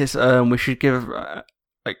think we should give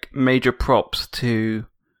like major props to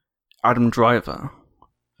Adam Driver,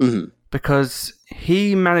 because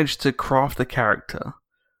he managed to craft the character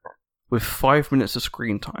with 5 minutes of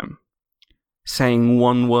screen time, saying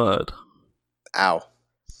one word. Ow!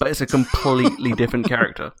 But it's a completely different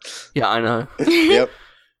character. Yeah, I know. Yep.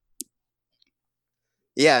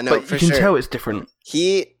 Yeah, no, but for you can sure. tell it's different.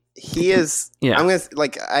 He is. Yeah. I'm gonna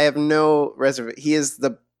I have no reservation. He is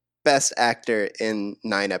the best actor in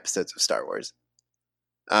 9 episodes of Star Wars.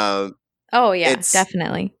 Oh yeah,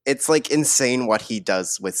 definitely. It's like insane what he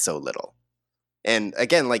does with so little. And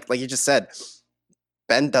again, like you just said,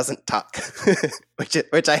 Ben doesn't talk,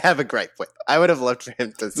 which I have a gripe with. I would have loved for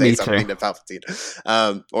him to say something to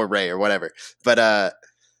Palpatine, or Rey or whatever. But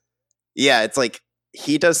yeah, it's like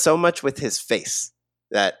he does so much with his face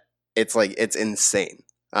that it's like it's insane.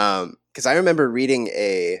 Because I remember reading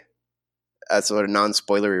a sort of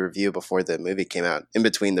non-spoilery review before the movie came out, in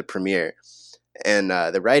between the premiere. And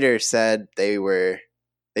the writer said they were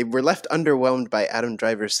left underwhelmed by Adam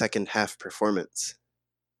Driver's second half performance.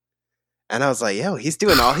 And I was like, yo, he's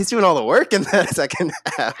doing all the work in that second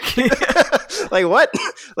half. Like what?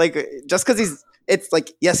 Like just because it's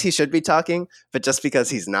like, yes, he should be talking, but just because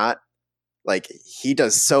he's not, like he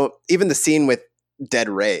does so, even the scene with dead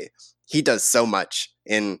Rey, he does so much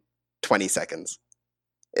in 20 seconds.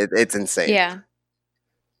 It's insane. Yeah.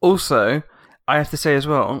 Also, I have to say as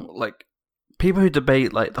well, like, people who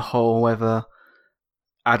debate like the whole whether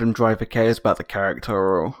Adam Driver cares about the character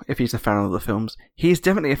or if he's a fan of the films, he's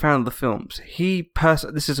definitely a fan of the films.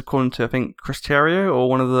 This is according to, I think, Chris Terrio or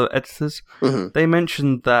one of the editors. They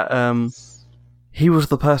mentioned that he was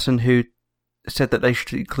the person who said that they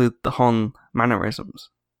should include the Han mannerisms.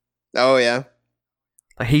 Oh yeah,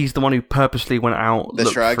 Like, he's the one who purposely went out, The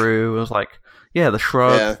looked shrug. through. It was like, the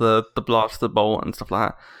shrug, Yeah. the blast, the bolt, and stuff like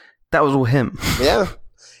that. That was all him. yeah.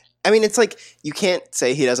 I mean, it's like you can't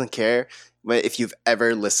say he doesn't care, but if you've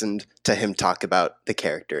ever listened to him talk about the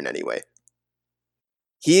character in any way,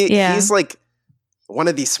 he's like one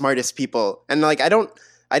of the smartest people. And like, I don't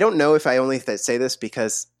know if I only say this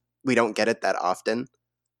because we don't get it that often,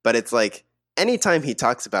 but it's like anytime he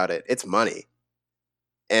talks about it, it's money.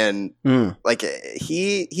 And like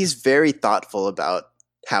he's very thoughtful about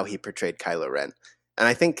how he portrayed Kylo Ren. And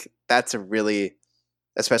I think that's a really,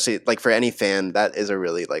 especially like for any fan, that is a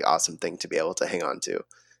really like awesome thing to be able to hang on to.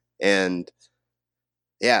 And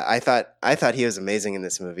yeah, I thought he was amazing in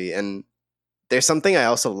this movie. And there's something I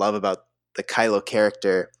also love about the Kylo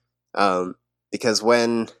character, because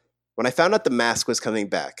when I found out the mask was coming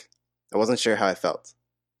back, I wasn't sure how I felt.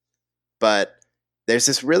 But there's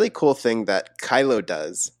this really cool thing that Kylo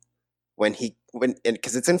does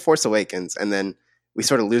because it's in Force Awakens, and then we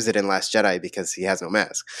sort of lose it in Last Jedi because he has no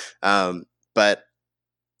mask. But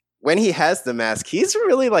when he has the mask, he's a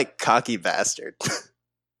really like cocky bastard.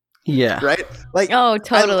 Yeah. Right? Like, oh,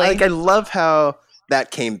 totally. I love how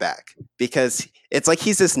that came back, because it's like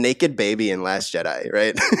he's this naked baby in Last Jedi,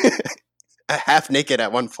 right? Half naked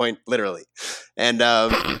at one point, literally. And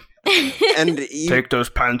you take those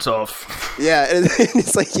pants off. Yeah, and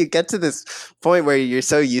it's like you get to this point where you're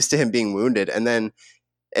so used to him being wounded, and then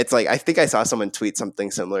it's like I think I saw someone tweet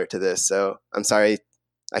something similar to this, so I'm sorry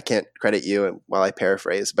I can't credit you while I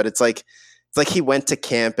paraphrase, but it's like he went to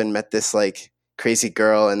camp and met this like crazy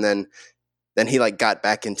girl, and then he like got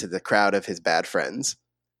back into the crowd of his bad friends,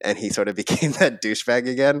 and he sort of became that douchebag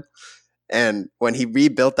again. And when he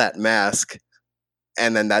rebuilt that mask,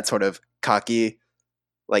 and then that sort of cocky,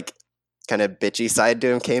 like kind of bitchy side to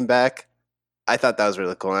him came back, I thought that was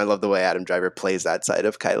really cool. And I love the way Adam Driver plays that side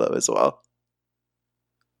of Kylo as well.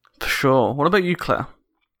 For sure. What about you, Claire?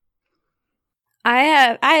 I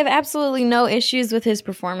have absolutely no issues with his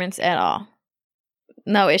performance at all.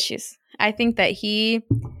 No issues. I think that he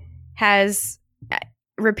has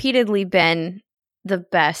repeatedly been the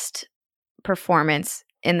best performance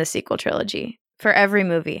in the sequel trilogy. For every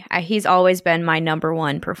movie, he's always been my number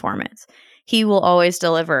one performance. He will always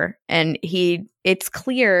deliver, and it's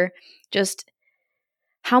clear just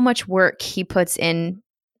how much work he puts in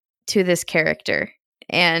to this character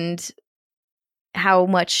and how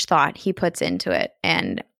much thought he puts into it.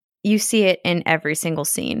 And you see it in every single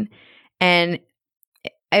scene. And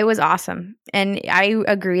it was awesome. And I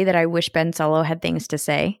agree that I wish Ben Solo had things to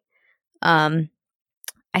say.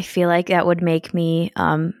 I feel like that would make me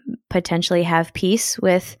potentially have peace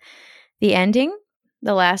with the ending,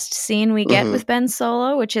 the last scene we get with Ben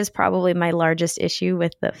Solo, which is probably my largest issue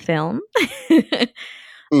with the film,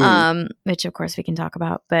 which of course we can talk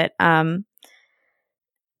about. But Adam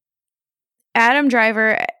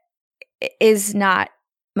Driver is not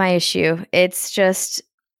my issue. It's just,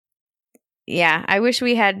 I wish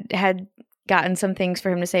we had gotten some things for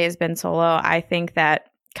him to say as Ben Solo. I think that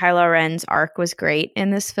Kylo Ren's arc was great in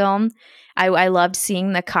this film. I loved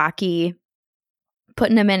seeing the cocky,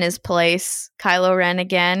 putting him in his place, Kylo Ren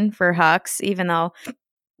again for Hux, even though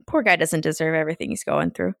poor guy doesn't deserve everything he's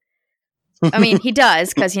going through. I mean, he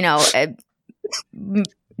does, because,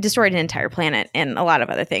 destroyed an entire planet and a lot of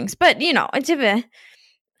other things. But, it's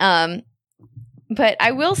but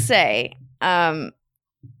I will say, and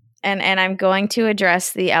I'm going to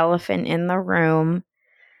address the elephant in the room.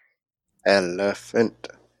 Elephant.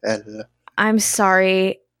 I'm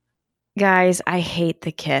sorry, guys. I hate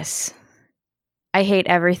the kiss. I hate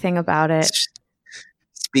everything about it.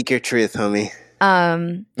 Speak your truth, homie.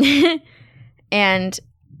 And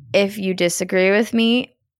if you disagree with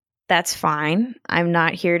me, that's fine. I'm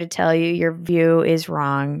not here to tell you your view is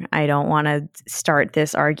wrong. I don't want to start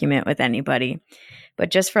this argument with anybody. But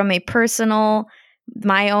just from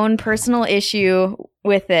my own personal issue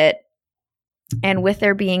with it, and with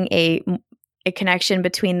there being a connection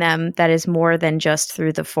between them that is more than just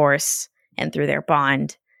through the Force and through their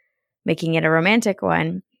bond, making it a romantic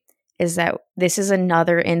one, is that this is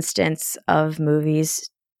another instance of movies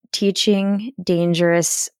teaching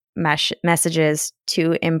dangerous messages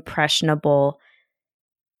to impressionable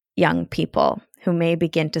young people who may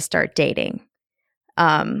begin to start dating.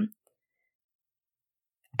 And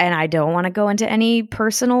I don't want to go into any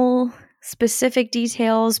personal specific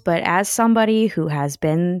details, but as somebody who has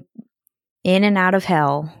been in and out of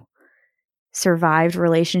hell, survived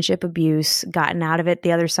relationship abuse, gotten out of it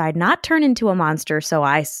the other side, not turned into a monster, so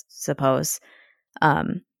I suppose.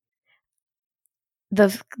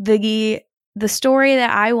 The the story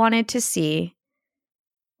that I wanted to see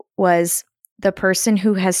was the person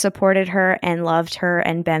who has supported her and loved her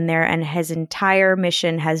and been there, and his entire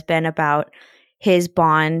mission has been about his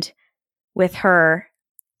bond with her,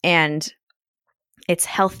 and it's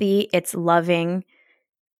healthy, it's loving.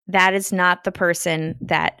 That is not the person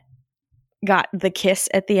that got the kiss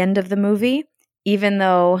at the end of the movie, even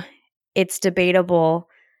though it's debatable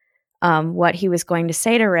what he was going to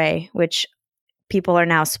say to Rey, which people are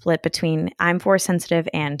now split between I'm Force sensitive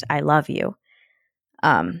and I love you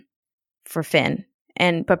for Finn.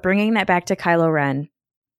 But bringing that back to Kylo Ren,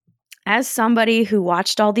 as somebody who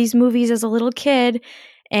watched all these movies as a little kid,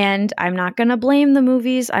 and I'm not going to blame the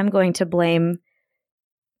movies, I'm going to blame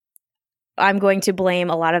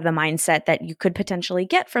a lot of the mindset that you could potentially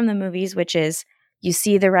get from the movies, which is you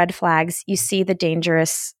see the red flags, you see the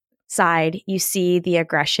dangerous side, you see the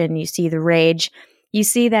aggression, you see the rage, you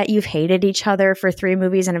see that you've hated each other for 3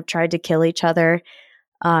 movies and have tried to kill each other,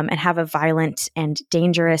 and have a violent and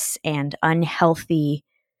dangerous and unhealthy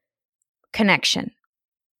connection.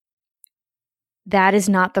 That is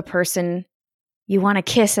not the person you want to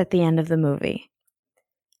kiss at the end of the movie.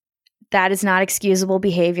 That is not excusable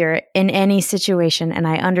behavior in any situation, and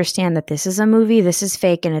I understand that this is a movie, this is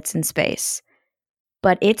fake, and it's in space.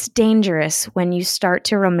 But it's dangerous when you start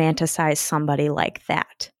to romanticize somebody like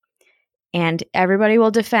that. And everybody will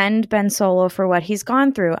defend Ben Solo for what he's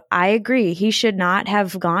gone through. I agree. He should not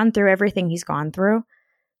have gone through everything he's gone through.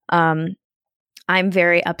 I'm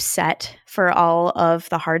very upset for all of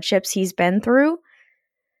the hardships he's been through.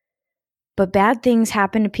 But bad things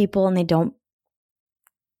happen to people and they don't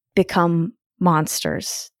become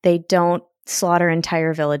monsters. They don't slaughter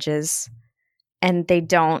entire villages. And they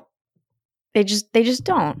just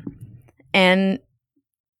don't. And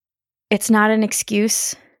it's not an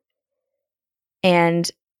excuse. And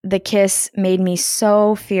the kiss made me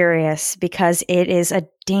so furious because it is a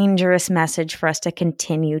dangerous message for us to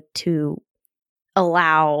continue to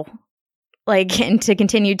allow, and to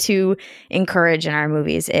continue to encourage in our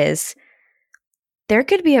movies is there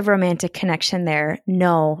could be a romantic connection there.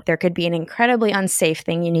 No, there could be an incredibly unsafe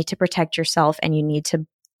thing. You need to protect yourself and you need to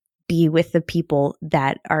be with the people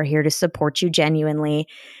that are here to support you genuinely,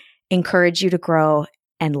 encourage you to grow,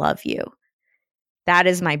 and love you. That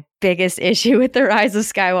is my biggest issue with The Rise of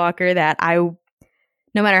Skywalker, that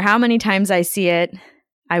no matter how many times I see it,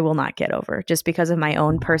 I will not get over, just because of my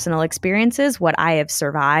own personal experiences, what I have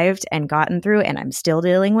survived and gotten through and I'm still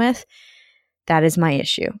dealing with. That is my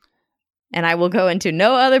issue. And I will go into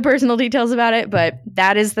no other personal details about it, but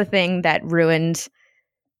that is the thing that ruined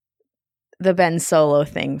the Ben Solo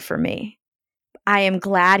thing for me. I am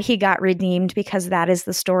glad he got redeemed because that is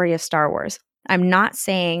the story of Star Wars. I'm not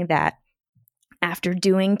saying that after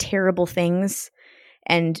doing terrible things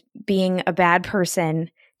and being a bad person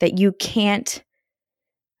that you can't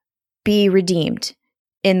be redeemed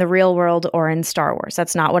in the real world or in Star Wars.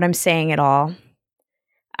 That's not what I'm saying at all.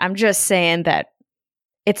 I'm just saying that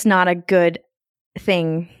it's not a good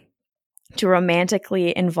thing to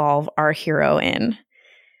romantically involve our hero in.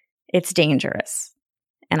 It's dangerous,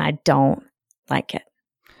 and I don't like it.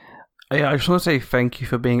 Yeah, I just want to say thank you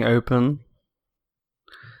for being open.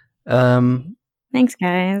 Thanks,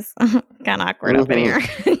 guys. Kind of awkward up in here.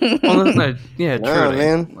 Well, no, yeah, truly.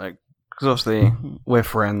 Man. Because obviously we're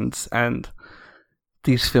friends, and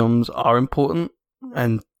these films are important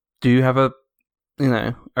and do have a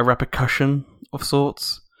repercussion of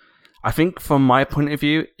sorts. I think from my point of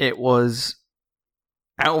view, it was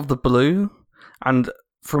out of the blue, and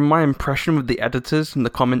from my impression with the editors and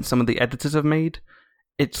the comments some of the editors have made,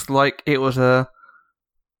 it's like it was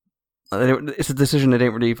it's a decision they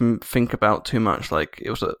didn't really even think about too much. Like,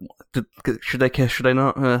 it was should they kiss, should they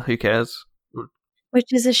not? Who cares?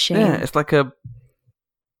 Which is a shame. Yeah, it's like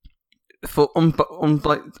on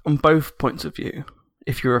both points of view.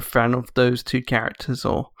 If you're a fan of those two characters,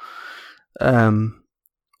 or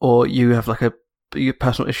you have like your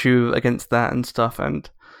personal issue against that and stuff, and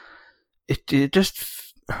it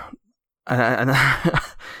just, and I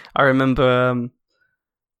remember,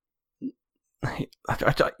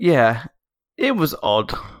 yeah, it was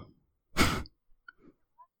odd.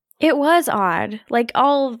 It was odd. Like,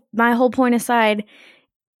 my whole point aside,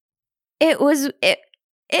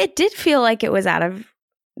 it did feel like it was out of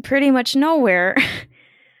pretty much nowhere.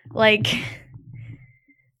 Like,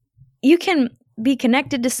 you can be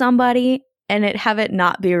connected to somebody and have it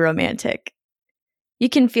not be romantic. You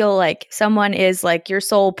can feel like someone is like your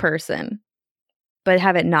soul person, but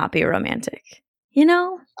have it not be romantic. You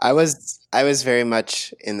know? I was very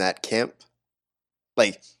much in that camp.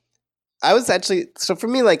 Like, I was actually, so for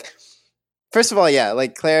me, like, first of all, yeah,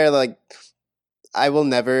 like, Claire, like, I will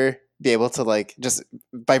never be able to like just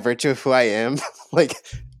by virtue of who I am, like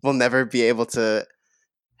will never be able to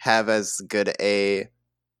have as good a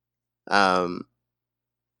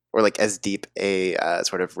or like as deep a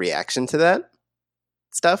sort of reaction to that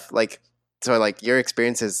stuff. Like, so like your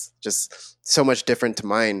experience is just so much different to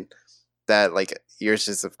mine that like yours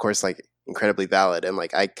is of course like incredibly valid. And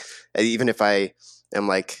like I even if I am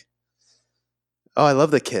like, oh, I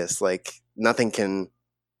love the kiss, like nothing can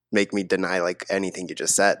make me deny like anything you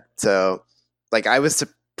just said. So like I was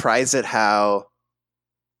surprised at how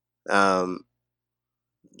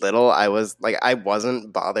little I was, like I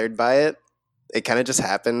wasn't bothered by it. It kind of just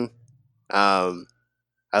happened. I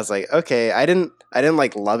was like, okay, I didn't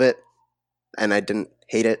like love it and I didn't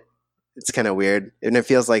hate it. It's kind of weird. And it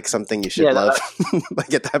feels like something you should love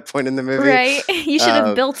like at that point in the movie. Right. You should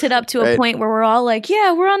have built it up to a right. point where we're all like,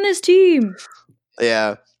 yeah, we're on this team.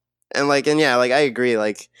 Yeah. And like, and yeah, like I agree.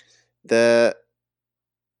 Like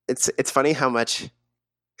it's funny how much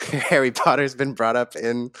Harry Potter's been brought up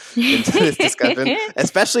into this discussion,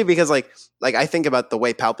 especially because like I think about the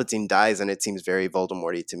way Palpatine dies and it seems very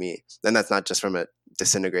Voldemort-y to me. And that's not just from a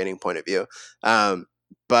disintegrating point of view.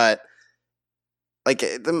 But like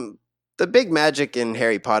the big magic in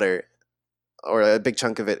Harry Potter, or a big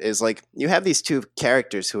chunk of it, is like you have these two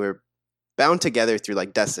characters who are bound together through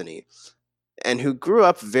like destiny and who grew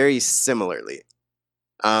up very similarly.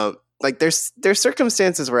 Like their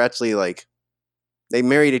circumstances were actually like they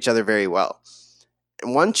married each other very well.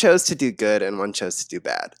 And one chose to do good and one chose to do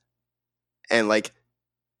bad. And like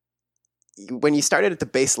when you started at the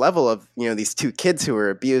base level of, you know, these two kids who were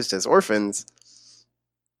abused as orphans,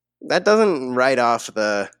 that doesn't write off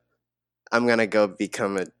the I'm going to go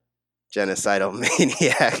become a genocidal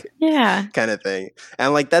maniac kind of thing.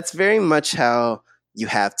 And like that's very much how you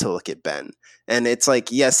have to look at Ben. And it's like,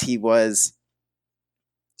 yes, he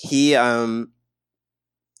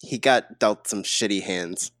got dealt some shitty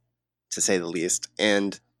hands, to say the least,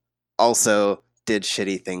 and also did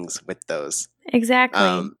shitty things with those.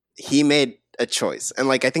 Exactly. He made a choice. And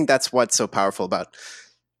like I think that's what's so powerful about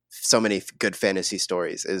so many good fantasy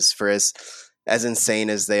stories, is for as insane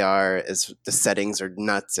as they are, as the settings are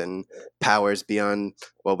nuts and powers beyond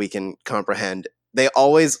what we can comprehend, they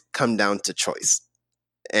always come down to choice.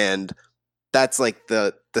 And that's like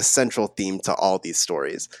the central theme to all these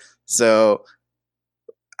stories. So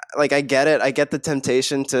like I get it. I get the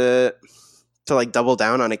temptation to like double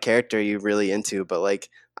down on a character you're really into, but like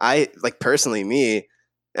I like personally me,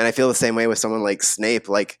 and I feel the same way with someone like Snape,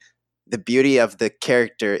 like the beauty of the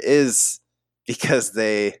character is because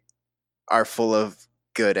they are full of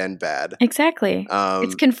good and bad. Exactly.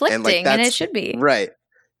 It's conflicting and it should be. Right.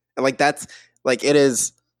 And like that's like it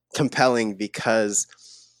is compelling because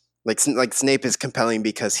like Snape is compelling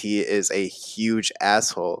because he is a huge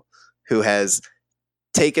asshole who has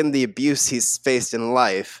taken the abuse he's faced in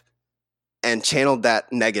life and channeled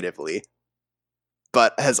that negatively,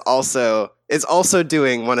 but is also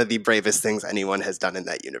doing one of the bravest things anyone has done in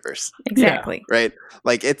that universe. Exactly. Right?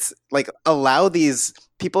 Like it's like allow these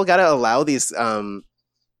people gotta allow these what's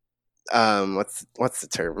the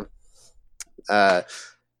term? The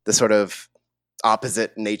sort of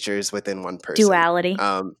opposite natures within one person. Duality.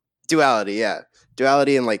 Duality, yeah.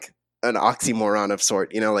 Duality and like an oxymoron of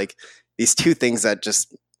sort, you know, like these two things that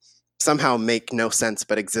just somehow make no sense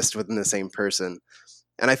but exist within the same person.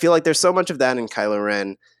 And I feel like there's so much of that in Kylo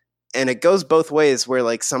Ren, and it goes both ways where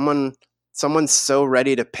like someone's so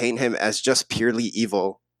ready to paint him as just purely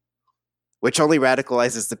evil, which only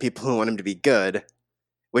radicalizes the people who want him to be good,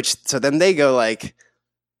 so then they go like,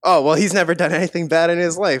 oh, well, he's never done anything bad in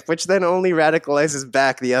his life, which then only radicalizes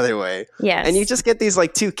back the other way. Yes. And you just get these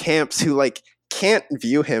like two camps who like can't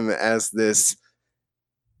view him as this,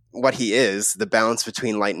 what he is, the balance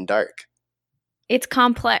between light and dark. It's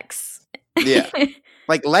complex. Yeah.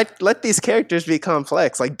 Like let these characters be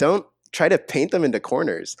complex. Like don't try to paint them into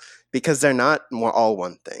corners because they're not all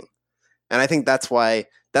one thing. And I think that's why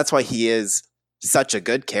he is such a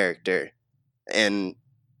good character and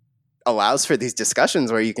allows for these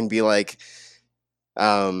discussions where you can be like,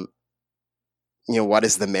 you know, what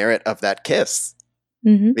is the merit of that kiss?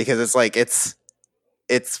 Mm-hmm. Because it's like it's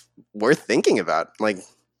worth thinking about. Like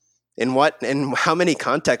in how many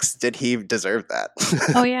contexts did he deserve that?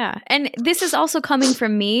 Oh yeah. And this is also coming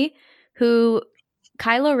from me, who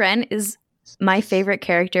Kylo Ren is my favorite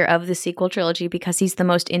character of the sequel trilogy because he's the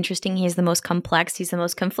most interesting, he's the most complex, he's the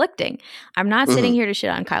most conflicting. I'm not sitting here to shit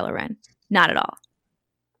on Kylo Ren. Not at all.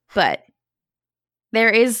 But there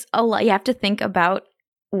is a lot, you have to think about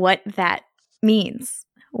what that means,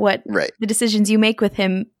 what the decisions you make with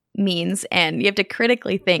him means, and you have to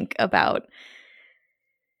critically think about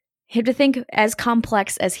have to think as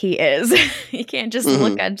complex as he is. You can't just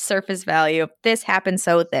look at surface value. This happened,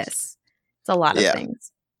 so this. It's a lot of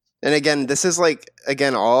things. And again, this is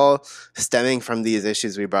all stemming from these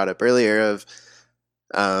issues we brought up earlier of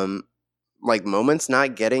Moment's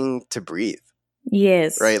not getting to breathe.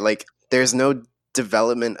 Yes. Right? Like there's no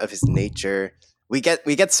development of his nature. We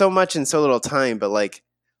get so much in so little time, but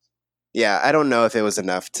I don't know if it was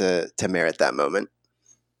enough to merit that moment.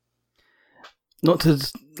 Not to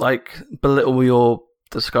belittle your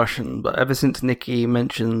discussion, but ever since Nikki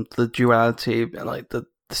mentioned the duality and the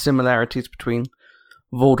similarities between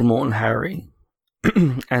Voldemort and Harry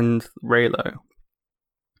and Raylo,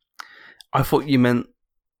 I thought you meant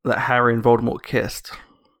that Harry and Voldemort kissed.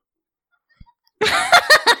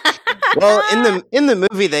 Well, in the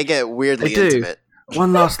movie they get weirdly intimate.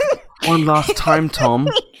 One last time, Tom.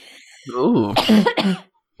 Ooh.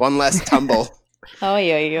 One last tumble. Oh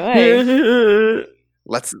yeah.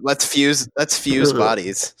 Let's fuse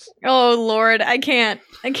bodies. Oh Lord, I can't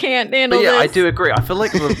handle this. This. I do agree. I feel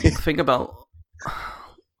like the thing about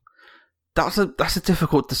that's a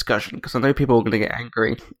difficult discussion because I know people are going to get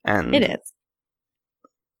angry, and it is.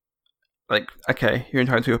 Okay, you're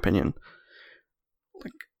entitled to your opinion.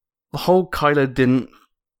 The whole Kylo didn't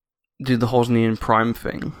do the Hosnian Prime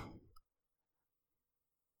thing.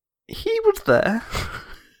 He was there.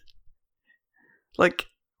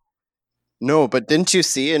 No, but didn't you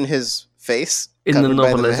see in his face in the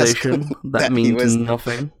novelization that means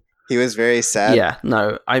nothing? He was very sad. Yeah,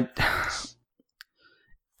 no,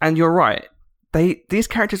 and you're right. These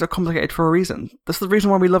characters are complicated for a reason. That's the reason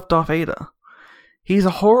why we love Darth Vader. He's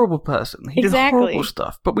a horrible person. He did horrible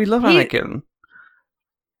stuff, but we love Anakin.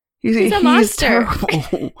 He's a monster.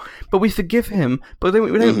 Terrible, but we forgive him. But then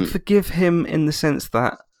we don't forgive him in the sense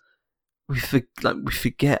that we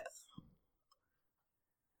forget.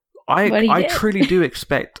 I truly do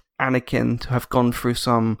expect Anakin to have gone through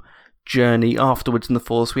some journey afterwards in the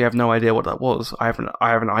Force. We have no idea what that was. I have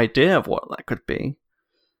an idea of what that could be.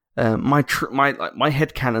 My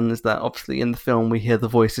headcanon is that obviously in the film we hear the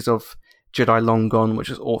voices of Jedi long gone, which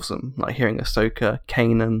is awesome. Like hearing Ahsoka,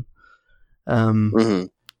 Kanan,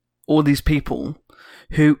 all these people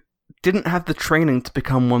who didn't have the training to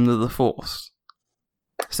become one of the Force.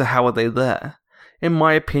 So how are they there? In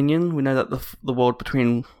my opinion, we know that the world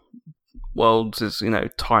between worlds is,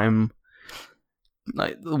 time,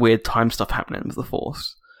 the weird time stuff happening with the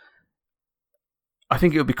Force. I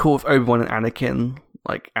think it would be cool if Obi-Wan and Anakin,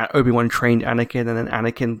 Obi-Wan trained Anakin and then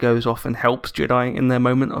Anakin goes off and helps Jedi in their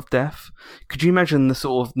moment of death. Could you imagine the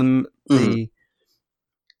sort of the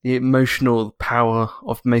emotional power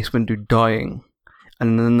of Mace Windu dying,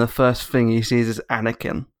 and then the first thing he sees is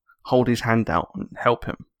Anakin hold his hand out and help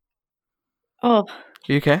him? Oh.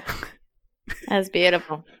 You okay? That's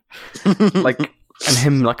beautiful. And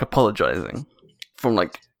him apologizing from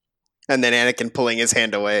and then Anakin pulling his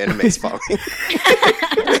hand away and Mace falling.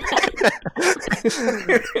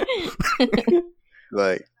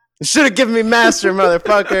 Should have given me master,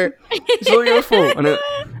 motherfucker. It's all your fault.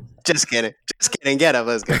 Just kidding. Get up.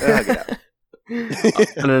 Let's go. Hug it out.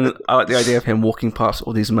 And then I like the idea of him walking past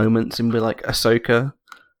all these moments and be like, Ahsoka,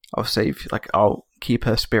 I'll save, I'll keep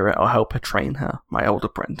her spirit, I'll help her train her, my old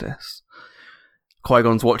apprentice.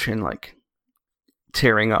 Qui-Gon's watching,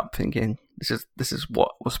 tearing up, thinking, this is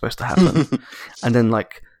what was supposed to happen. And then,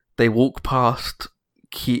 they walk past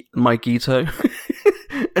Mike Ito,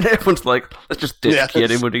 and everyone's like, let's just ditch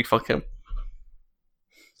Kid Inwardly, fuck him.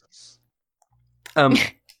 But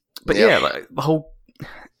the whole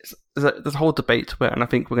there's a whole debate to it, and I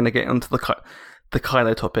think we're going to get onto the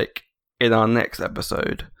Kylo topic in our next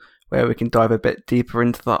episode, where we can dive a bit deeper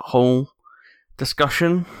into that whole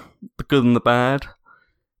discussion, the good and the bad.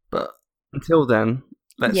 But until then,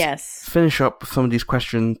 let's finish up with some of these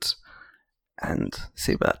questions and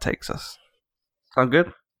see where that takes us. Sound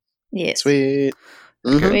good? Yes. Sweet.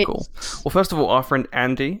 Okay, cool. Well, first of all, our friend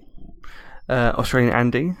Andy, Australian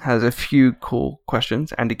Andy, has a few cool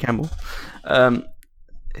questions. Andy Campbell.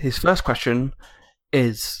 His first question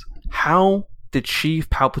is, how did Sheev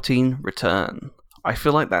Palpatine return? I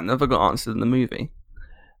feel like that never got answered in the movie.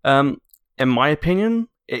 In my opinion,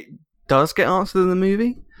 it does get answered in the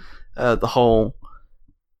movie. The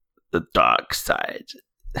dark side.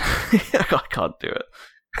 I can't do it.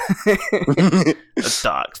 The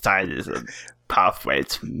dark side is a pathway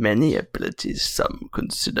to many abilities some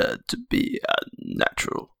consider to be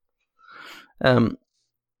unnatural.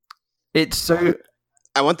 It's so...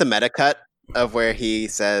 I want the meta cut of where he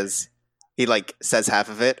says half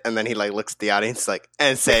of it, and then he looks at the audience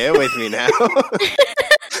and say it with me now.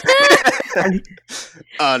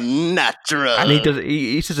 Unnatural. And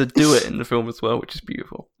he says to do it in the film as well, which is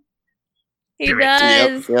beautiful. He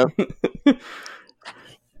does. Yep.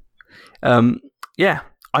 Yeah,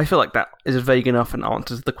 I feel like that is vague enough and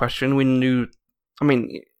answers the question. We knew. I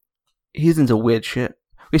mean, he's into weird shit.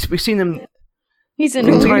 We've seen him. He's in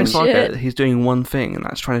into the entire weird saga, shit. he's doing one thing, and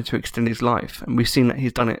that's trying to extend his life. And we've seen that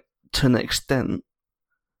he's done it to an extent.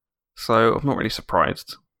 So I'm not really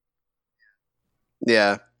surprised.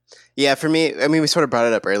 Yeah. Yeah, for me, I mean, we sort of brought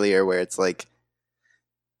it up earlier where it's like,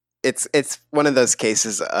 it's one of those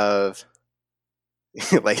cases of,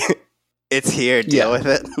 like, it's here, deal with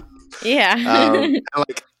it. Yeah.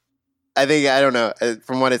 Like, I think, I don't know,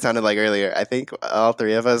 from what it sounded like earlier, I think all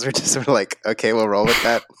three of us were just sort of like, okay, we'll roll with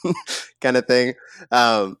that kind of thing.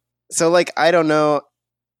 So, like, I don't know,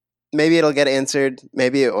 maybe it'll get answered,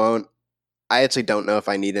 maybe it won't. I actually don't know if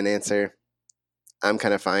I need an answer. I'm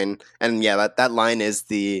kind of fine. And yeah, that line is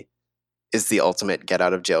the ultimate get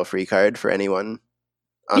out of jail free card for anyone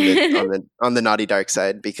on the naughty dark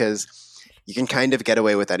side, because you can kind of get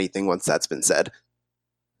away with anything once that's been said.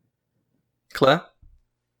 Claire?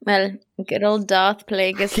 Well, good old Darth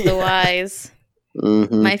Plagueis the Wise.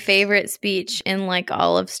 Mm-hmm. My favorite speech in like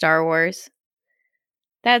all of Star Wars.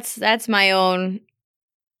 That's my own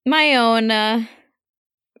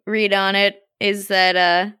read on it, is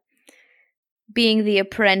that being the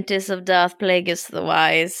apprentice of Darth Plagueis the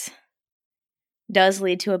Wise does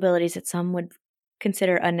lead to abilities that some would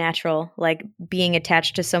consider unnatural, like being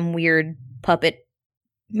attached to some weird puppet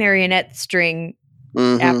marionette string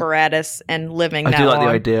apparatus and living I that do like long.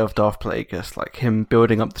 the idea of Darth Plagueis, like him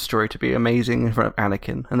building up the story to be amazing in front of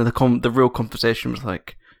Anakin, and then the real conversation was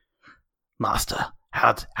like, "Master,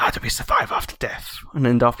 how do we survive after death?" And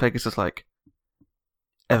then Darth Plagueis is like,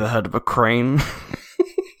 "Ever heard of a crane?"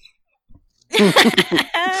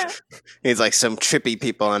 He's like, some trippy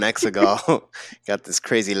people on Exegol got this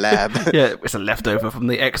crazy lab. Yeah, it's a leftover from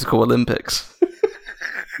the Exegol Olympics.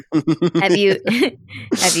 Have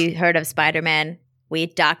you heard of Spider-Man? We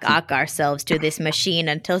dock ourselves to this machine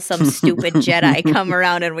until some stupid Jedi come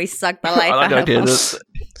around and we suck the life out of them.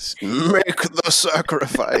 Make the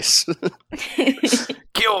sacrifice.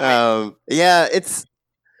 Kill me. Yeah, it's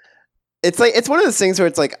like, it's one of those things where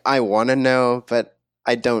it's like, I want to know, but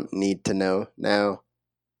I don't need to know now.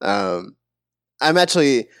 I'm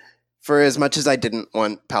actually, for as much as I didn't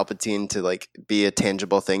want Palpatine to like be a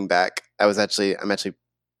tangible thing back, I'm actually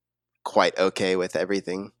quite okay with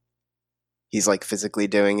everything he's like physically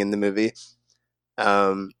doing in the movie.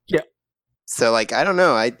 Yeah. So like, I don't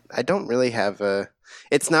know. I don't really have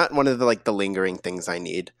it's not one of the like the lingering things I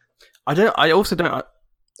need. I also don't.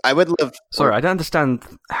 I would love. Sorry, I don't understand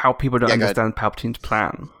how people don't Yeah, go understand Palpatine's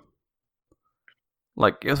plan.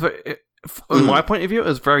 Like, it was from my point of view, it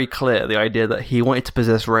was very clear, the idea that he wanted to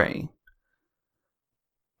possess Rey.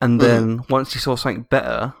 And then, once he saw something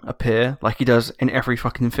better appear, like he does in every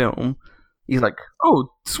fucking film, he's like, "Oh,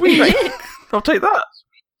 sweet, I'll take that."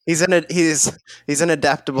 He's an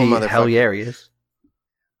adaptable motherfucker. Hell yeah, he is.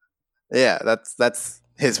 Yeah, that's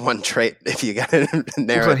his one trait, if you gotta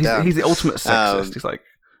narrow it down. He's the ultimate sexist. He's like,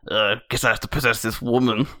 guess I have to possess this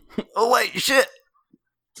woman. Oh, wait, shit.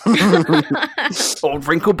 Old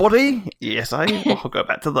wrinkle body? Yes, I'll go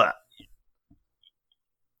back to that.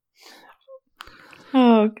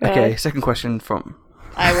 Oh, God. Okay, second question from...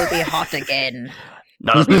 I will be hot again.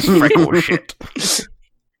 None of this freckle shit.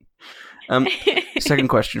 Second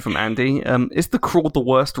question from Andy. Is the Crawl the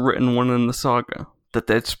worst written one in the saga? The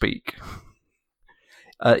Dead Speak?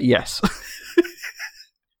 Yes.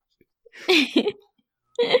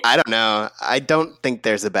 I don't know. I don't think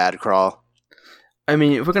there's a bad crawl. I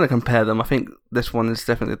mean, if we're going to compare them, I think this one is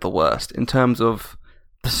definitely the worst in terms of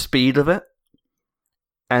the speed of it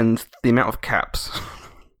and the amount of caps.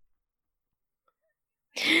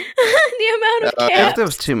 The amount of caps. There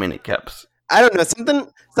was too many caps. I don't know.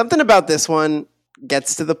 Something about this one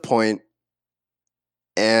gets to the point,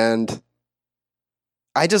 and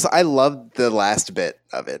I love the last bit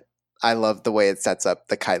of it. I love the way it sets up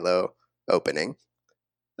the Kylo opening.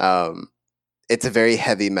 It's a very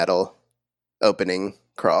heavy metal opening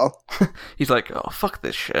crawl. He's like, "Oh, fuck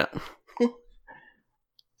this shit."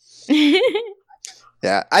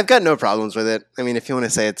 Yeah, I've got no problems with it. I mean, if you want to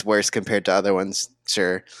say it's worse compared to other ones,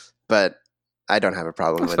 sure. But I don't have a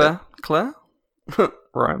problem with it. Claire?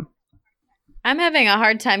 Ryan. I'm having a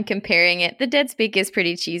hard time comparing it. The Dead Speak is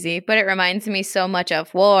pretty cheesy, but it reminds me so much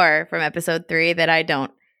of War from episode 3 that I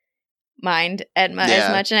don't mind as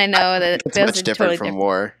much. And I know that it's those much are different totally from different.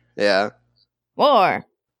 War. Yeah. War.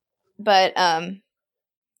 But,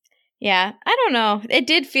 yeah, I don't know. It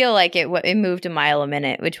did feel like it moved a mile a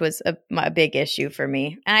minute, which was a big issue for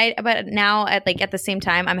me. But now, at the same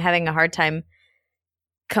time, I'm having a hard time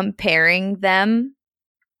comparing them.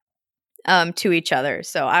 to each other.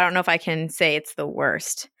 So I don't know if I can say it's the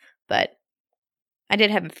worst, but I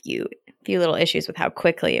did have a few little issues with how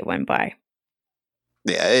quickly it went by.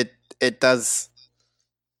 Yeah, it does.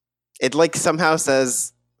 It like somehow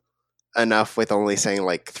says enough with only saying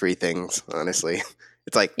like 3 things, honestly.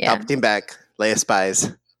 It's like Palpatine back, Leia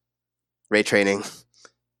spies, ray training,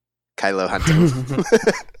 Kylo hunting.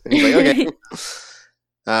 He's like, okay.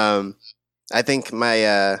 I think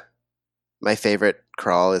my favorite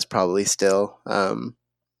crawl is probably still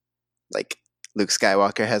like Luke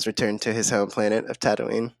Skywalker has returned to his home planet of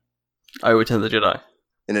Tatooine. Return of the Jedi.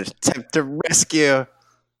 In an attempt to rescue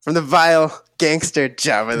from the vile gangster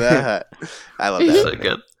Jabba the Hutt. I love that. So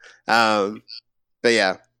good. But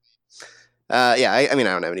yeah. I mean,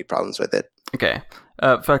 I don't have any problems with it. Okay.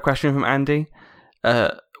 Third question from Andy.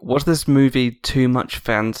 Was this movie too much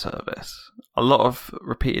fan service? A lot of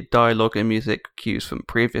repeated dialogue and music cues from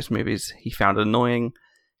previous movies he found annoying.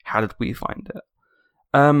 How did we find it?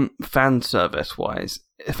 Fan service wise,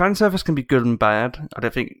 fan service can be good and bad. I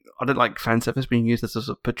don't like fan service being used as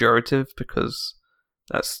a pejorative because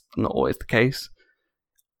that's not always the case.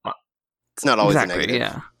 It's not always exactly,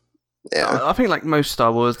 negative. Yeah. I think like most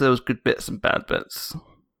Star Wars, there was good bits and bad bits.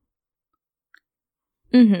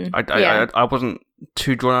 Mm-hmm. I wasn't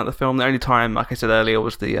too drawn out of the film. The only time, like I said earlier,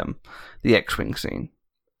 was the X-wing scene.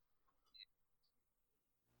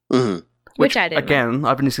 Mm-hmm. Which I didn't. Again,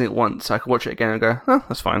 I've only seen it once, so I could watch it again and go, "Oh,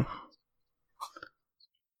 that's fine."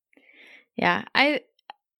 Yeah, I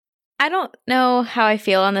don't know how I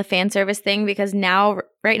feel on the fan service thing because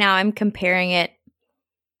right now, I'm comparing it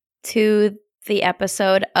to the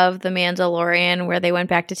episode of The Mandalorian where they went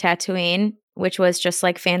back to Tatooine, which was just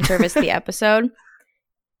like fan service the episode.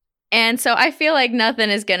 And so I feel like nothing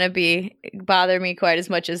is going to bother me quite as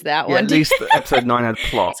much as that one. At least episode 9 had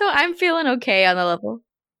plot. So I'm feeling okay on the level.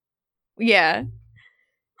 Yeah.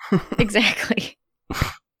 Exactly.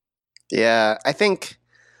 Yeah, I think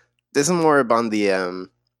this is more on the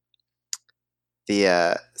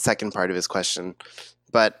second part of his question.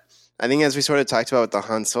 But I think as we sort of talked about with the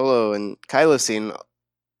Han Solo and Kylo scene,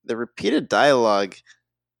 the repeated dialogue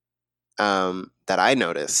that I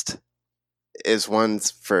noticed is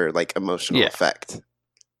ones for like emotional effect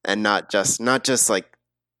and not just like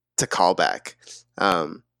to call back.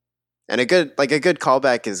 And a good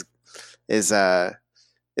callback is a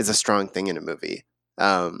strong thing in a movie.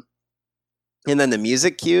 And then the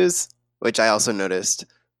music cues, which I also noticed,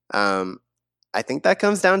 I think that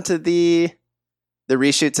comes down to the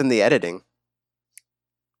reshoots and the editing.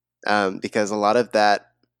 Because a lot of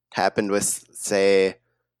that happened with, say,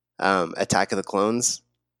 Attack of the Clones,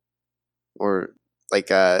 or like,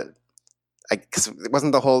 because it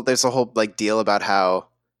wasn't there's a whole like deal about how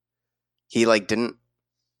he like didn't,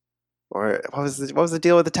 or what was the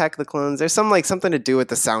deal with Attack of the Clones? There's something to do with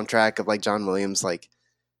the soundtrack of like John Williams like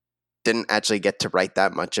didn't actually get to write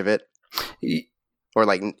that much of it, or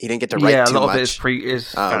like he didn't get to write too much. A lot of it is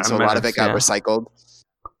so a lot of it got recycled.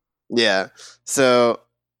 Yeah, so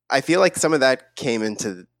I feel like some of that came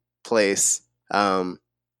into place.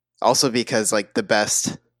 Also because like the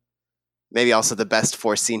best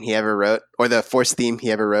Force scene he ever wrote, or the Force theme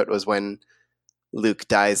he ever wrote, was when Luke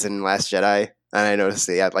dies in Last Jedi. And I noticed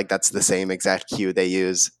that like that's the same exact cue they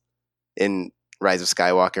use in Rise of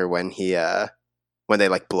Skywalker when they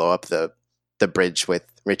like blow up the bridge with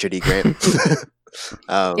Richard E. Grant.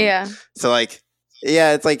 Yeah. So like,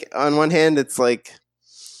 yeah, it's like on one hand, it's like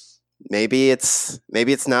maybe it's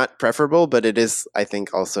not preferable, but it is, I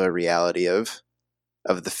think, also a reality of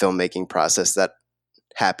the filmmaking process that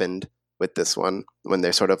happened with this one, when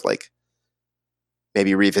they're sort of like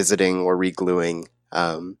maybe revisiting or regluing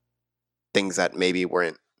things that maybe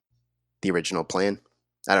weren't the original plan.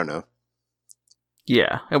 I don't know.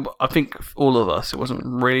 Yeah, I think for all of us, it wasn't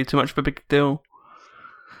really too much of a big deal.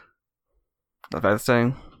 That's fair to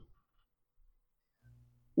say.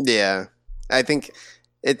 Yeah, I think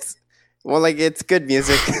it's good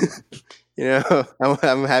music. You know,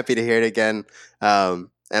 I'm happy to hear it again.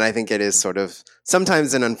 And I think it is sort of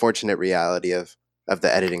sometimes an unfortunate reality of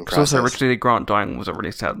the editing process. Also, Richard E. Grant dying was a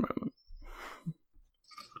really sad moment.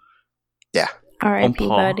 Yeah. R.I.P.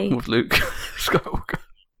 buddy. With Luke Skywalker.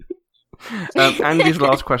 Andy's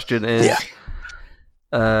last question is,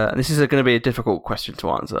 this is going to be a difficult question to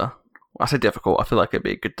answer. I say difficult, I feel like it'd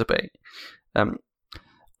be a good debate.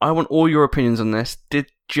 I want all your opinions on this. Did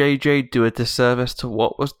JJ do a disservice to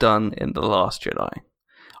what was done in The Last Jedi?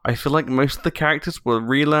 I feel like most of the characters were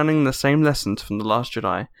relearning the same lessons from The Last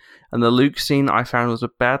Jedi, and the Luke scene I found was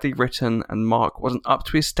badly written, and Mark wasn't up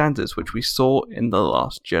to his standards, which we saw in The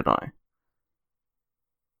Last Jedi.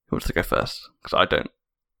 Who wants to go first? Because I don't.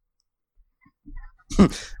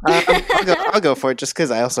 I'll go for it just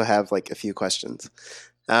because I also have like a few questions.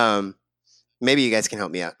 Maybe you guys can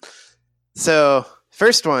help me out. So,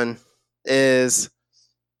 first one is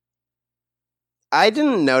I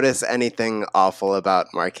didn't notice anything awful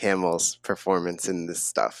about Mark Hamill's performance in this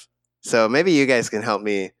stuff. So maybe you guys can help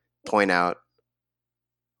me point out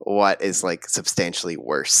what is like substantially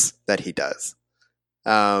worse that he does.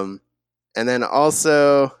 And then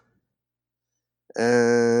also,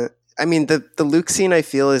 I mean, the Luke scene I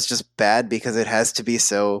feel is just bad because it has to be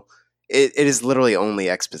so. It is literally only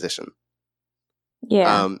exposition.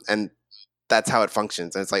 Yeah. And that's how it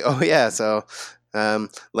functions. And it's like, oh yeah, so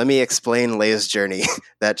let me explain Leia's journey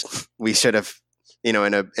that we should have, in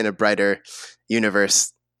a brighter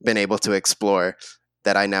universe, been able to explore.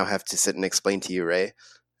 That I now have to sit and explain to you, Rey.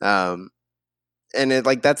 And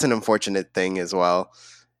that's an unfortunate thing as well.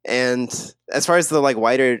 And as far as the like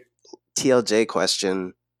wider TLJ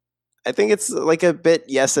question, I think it's like a bit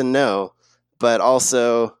yes and no, but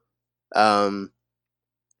also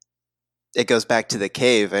it goes back to the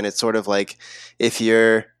cave, and it's sort of like if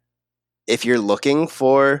you're looking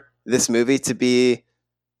for this movie to be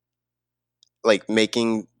like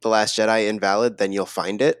making The Last Jedi invalid, then you'll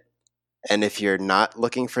find it. And if you're not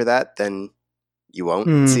looking for that, then you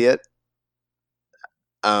won't see it.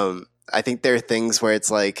 I think there are things where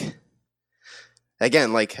it's like,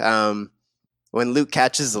 again, like when Luke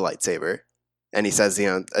catches the lightsaber and he says,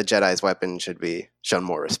 a Jedi's weapon should be shown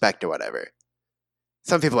more respect or whatever.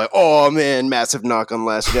 Some people are like, oh man, massive knock on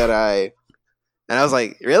Last Jedi. And I was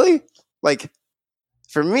like, really? Like,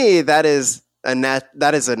 for me, that is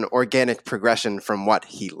an organic progression from what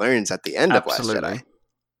he learns at the end of Last Jedi.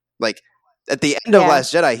 Like, at the end of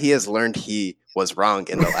Last Jedi, he has learned he was wrong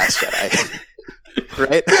in The Last Jedi.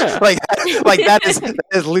 Right? Like that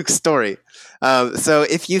is Luke's story. So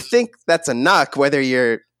if you think that's a knock, whether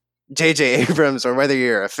you're J.J. Abrams or whether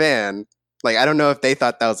you're a fan, like, I don't know if they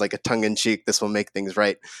thought that was like a tongue-in-cheek, this will make things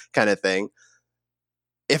right kind of thing.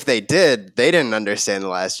 If they did, they didn't understand The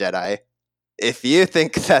Last Jedi. If you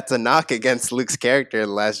think that's a knock against Luke's character in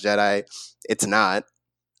The Last Jedi, it's not.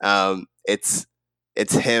 It's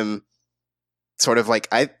him sort of like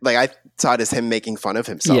I saw it as him making fun of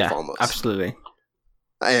himself almost. Absolutely.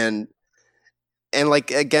 And like,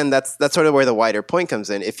 again, that's sort of where the wider point comes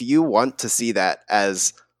in. If you want to see that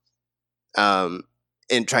as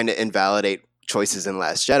in trying to invalidate choices in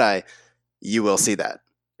Last Jedi, you will see that.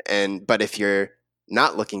 But if you're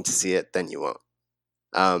not looking to see it, then you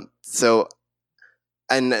won't. So,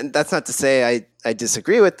 and that's not to say I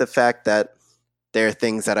disagree with the fact that there are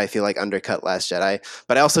things that I feel like undercut Last Jedi,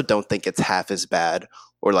 but I also don't think it's half as bad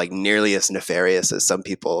or like nearly as nefarious as some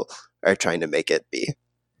people are trying to make it be.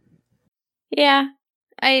 Yeah,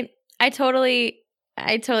 I totally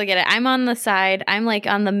get it. I'm on the side. I'm like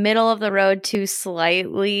on the middle of the road to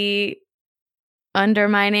slightly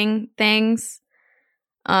undermining things,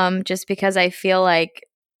 just because I feel like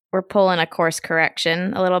we're pulling a course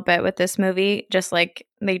correction a little bit with this movie. Just like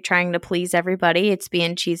they trying to please everybody. It's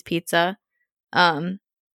being cheese pizza. And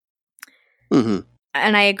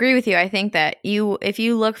I agree with you. I think that if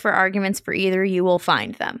you look for arguments for either, you will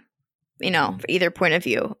find them, for either point of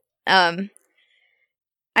view.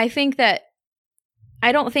 I think that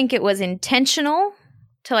I don't think it was intentional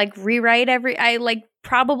to like rewrite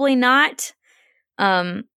probably not.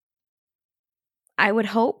 I would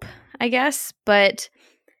hope, I guess, but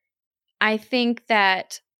I think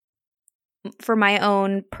that for my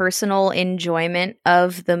own personal enjoyment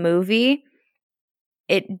of the movie,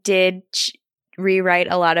 it did rewrite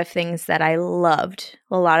a lot of things that I loved.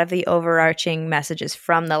 A lot of the overarching messages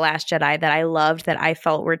from The Last Jedi that I loved, that I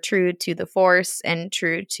felt were true to the Force and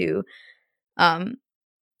true to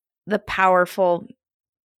the powerful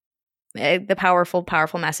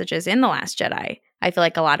messages in The Last Jedi. I feel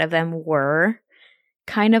like a lot of them were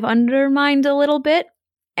kind of undermined a little bit,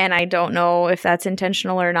 and I don't know if that's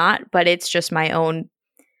intentional or not, but it's just my own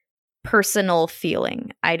personal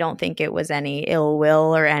feeling. I don't think it was any ill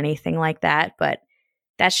will or anything like that, but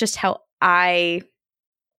that's just how the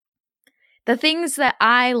things that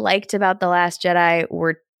I liked about The Last Jedi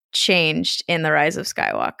were changed in The Rise of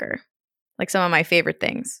Skywalker. Like some of my favorite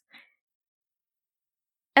things.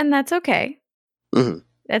 And that's okay. Mm-hmm.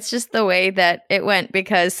 That's just the way that it went,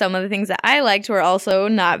 because some of the things that I liked were also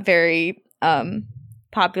not very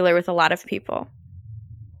popular with a lot of people.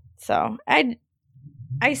 So I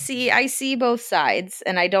see both sides,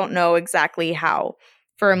 and I don't know exactly how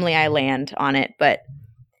firmly I land on it, but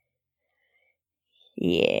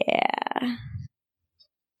yeah.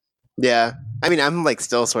 Yeah. I mean, I'm like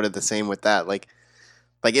still sort of the same with that. Like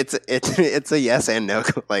it's a yes and no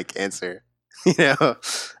like answer,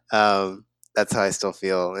 That's how I still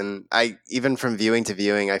feel. And I, even from viewing to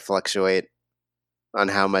viewing, I fluctuate on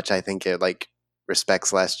how much I think it like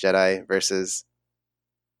respects Last Jedi versus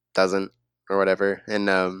doesn't or whatever. And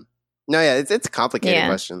no, yeah, it's a complicated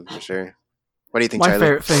question for sure. What do you think, My Charlie?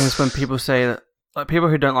 favorite thing is when people say that, like people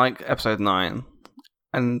who don't like Episode 9,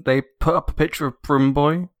 and they put up a picture of Broom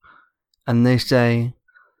Boy, and they say,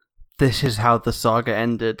 "This is how the saga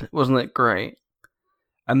ended. Wasn't it great?"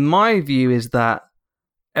 And my view is that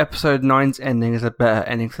Episode 9's ending is a better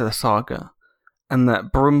ending to the saga, and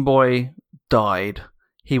that Broom Boy died.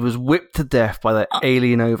 He was whipped to death by that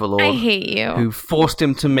alien overlord. I hate you. Who forced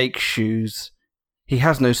him to make shoes. He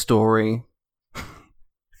has no story.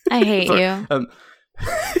 I hate you.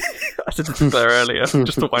 I said this to Claire earlier,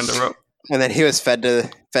 just to wind her up. And then he was fed to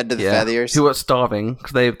the feathers. Who were starving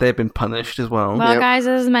because they've been punished as well. Well, guys,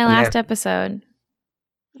 this is my last episode.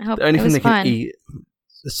 I hope the only it thing was they fun. can eat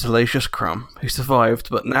is Salacious Crumb, who survived,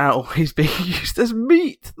 but now he's being used as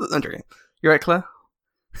meat. You're right, Claire?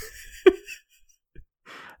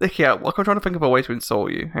 Yeah, I'm trying to think of a way to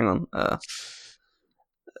insult you. Hang on.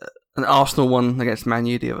 An Arsenal won against Man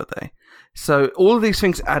U the other day. So all of these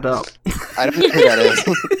things add up. I don't know who that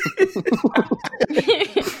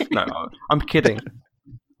is. No, I'm kidding.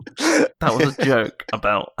 That was a joke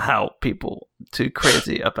about how people too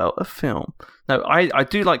crazy about a film. No, I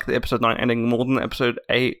do like the episode 9 ending more than episode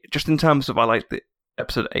 8, just in terms of I like the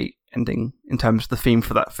episode 8 ending in terms of the theme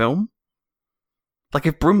for that film. Like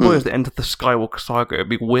if Broom Boy was the end of the Skywalker saga, it'd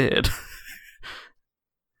be weird.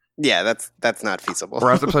 Yeah, that's not feasible.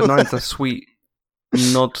 Whereas episode 9 is a sweet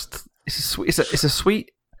nod. It's a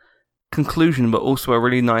sweet conclusion, but also a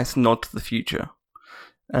really nice nod to the future.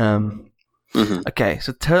 Okay,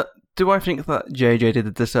 so do I think that JJ did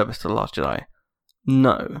a disservice to The Last Jedi?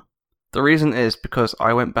 No. The reason is because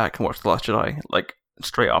I went back and watched The Last Jedi like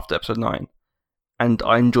straight after episode 9, and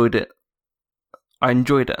I enjoyed it.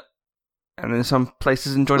 And in some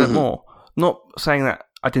places enjoyed it more. Not saying that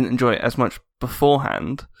I didn't enjoy it as much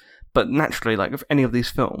beforehand, but naturally, like with any of these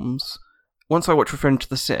films, once I watch Revenge of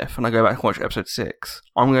the Sith and I go back and watch episode 6,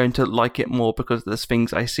 I'm going to like it more because there's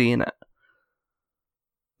things I see in it.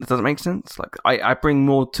 Does that make sense? Like I bring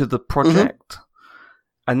more to the project,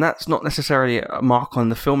 and that's not necessarily a mark on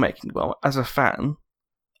the filmmaking. Well, as a fan,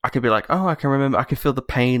 I could be like, oh, I can feel the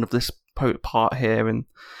pain of this part here and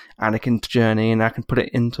Anakin's journey, and I can put it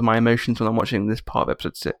into my emotions when I'm watching this part of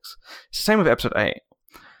episode 6. It's the same with episode 8.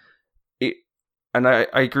 And I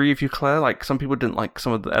agree with you, Claire, like some people didn't like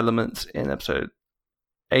some of the elements in episode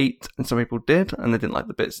 8, and some people did, and they didn't like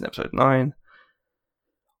the bits in episode 9.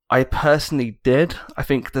 I personally did. I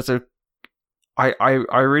think there's I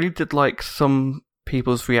really did like some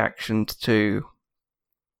people's reactions to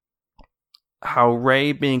how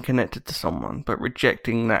Rey being connected to someone, but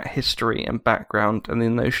rejecting that history and background and the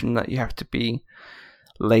notion that you have to be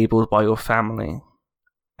labelled by your family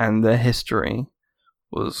and their history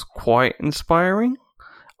was quite inspiring.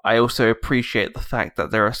 I also appreciate the fact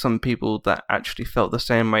that there are some people that actually felt the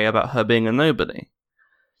same way about her being a nobody.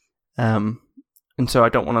 And so I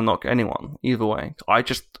don't want to knock anyone either way. I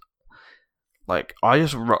just went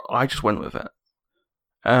with it.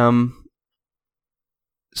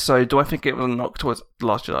 So do I think it was a knock towards The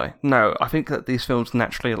Last Jedi? No, I think that these films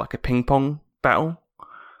naturally are like a ping pong battle.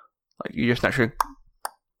 Like you just naturally,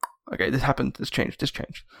 okay, this happened, this changed. The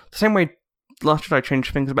same way The Last Jedi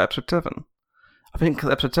changed things about episode 7. I think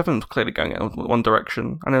episode 7 was clearly going in one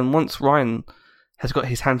direction, and then once Rian has got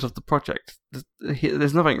his hands off the project,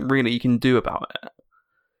 there's nothing really you can do about it.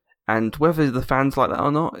 And whether the fans like that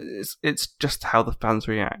or not, it's just how the fans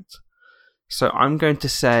react. So I'm going to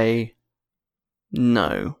say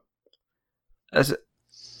no.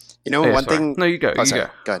 One thing... No, you go. Oh, sorry.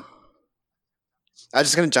 Go ahead. I was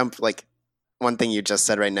just going to jump, like, one thing you just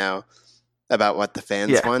said right now about what the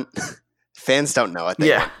fans want. Fans don't know what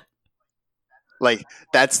they want. Like,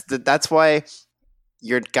 that's why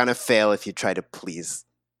you're gonna fail if you try to please.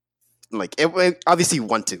 Like, obviously you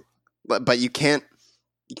want to, but you can't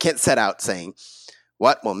set out saying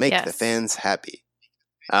what will make the fans happy,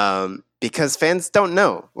 because fans don't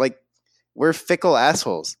know. Like, we're fickle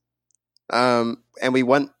assholes, and we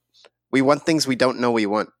want things we don't know we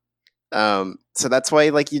want. So that's why,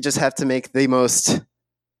 like, you just have to make the most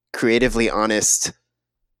creatively honest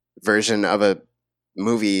version of a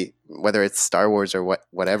movie, whether it's Star Wars or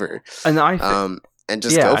whatever. And I think, and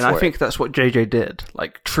just go for it. I think that's what JJ did.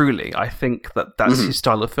 Like, truly, I think that's his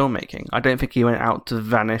style of filmmaking. I don't think he went out to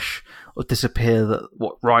vanish or disappear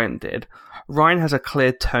what Rian did. Rian has a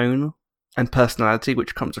clear tone and personality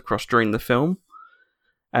which comes across during the film.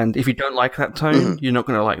 And if you don't like that tone, you're not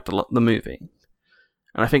going to like the movie.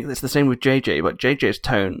 And I think it's the same with JJ, but JJ's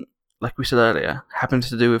tone, like we said earlier, happens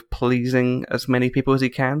to do with pleasing as many people as he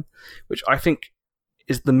can, which I think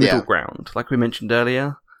is the middle ground. Like we mentioned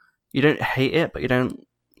earlier, you don't hate it, but you don't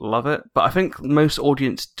love it. But I think most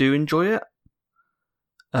audience do enjoy it,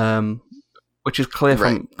 which is clear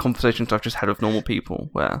from conversations I've just had with normal people,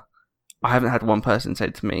 where I haven't had one person say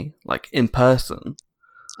to me, like in person.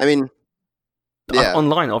 I mean,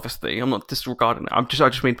 online, obviously, I'm not disregarding it. I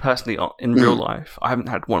just mean personally in real life. I haven't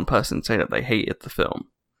had one person say that they hated the film.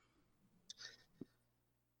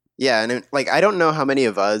 Yeah, and I don't know how many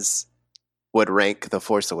of us would rank The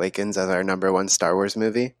Force Awakens as our number one Star Wars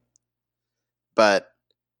movie, but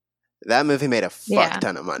that movie made a fuck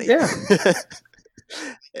ton of money. Yeah.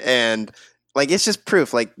 And it's just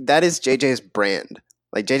proof. That is JJ's brand.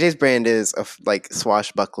 JJ's brand is a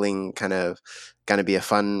swashbuckling kind of gonna be a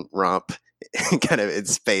fun romp, kind of in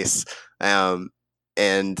space. And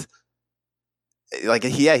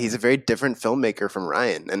he's a very different filmmaker from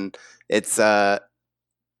Ryan, and it's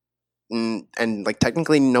and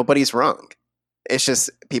technically nobody's wrong. It's just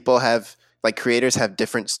people have creators have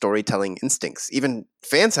different storytelling instincts. Even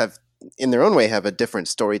fans in their own way have a different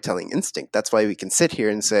storytelling instinct. That's why we can sit here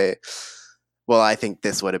and say, well, I think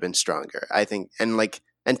this would have been stronger. I think, and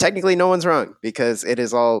technically no one's wrong, because it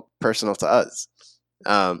is all personal to us.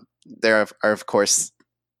 There are of course,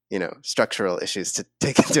 structural issues to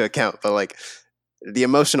take into account, but the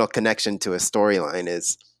emotional connection to a storyline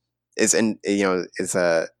is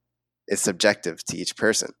subjective to each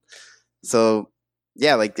person. So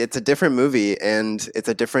yeah, it's a different movie, and it's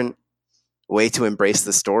a different way to embrace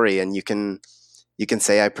the story. And you can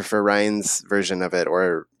say I prefer Ryan's version of it,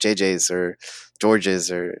 or JJ's, or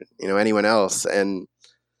George's, or anyone else, and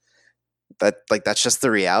that's just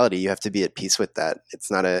the reality. You have to be at peace with that.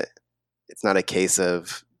 It's not a case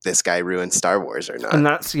of this guy ruined Star Wars or not. And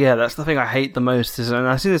that's the thing I hate the most, and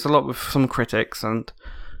I see this a lot with some critics, and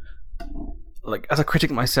as a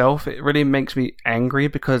critic myself, it really makes me angry,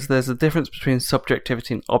 because there's a difference between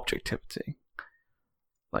subjectivity and objectivity.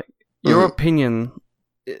 Your opinion,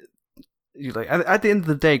 at the end of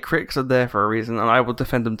the day, critics are there for a reason, and I will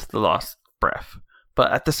defend them to the last breath.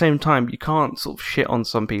 But at the same time, you can't sort of shit on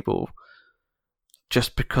some people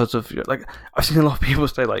just because of I've seen a lot of people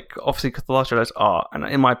say obviously because The Last Jedi is art, and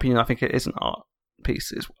in my opinion, I think it is an art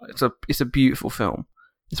piece. It's a beautiful film.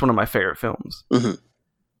 It's one of my favorite films. Mm-hmm.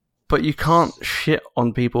 But you can't shit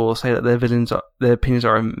on people or say that their opinions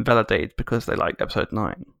are invalidated because they like Episode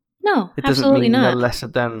 9. No, it doesn't absolutely mean not. they're lesser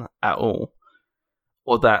than at all,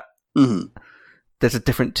 or that there's a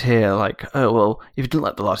different tier. Oh well, if you didn't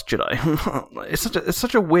like The Last Jedi, it's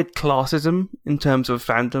such a weird classism in terms of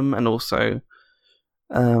fandom, and also,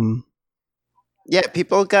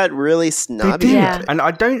 people got really snobby. They did. About it. And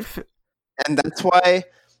I don't, and that's why,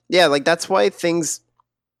 that's why things.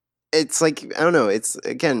 It's I don't know. It's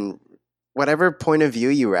again, whatever point of view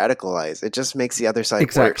you radicalize, it just makes the other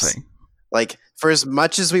side worse. For as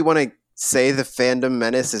much as we want to say the fandom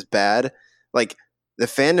menace is bad, the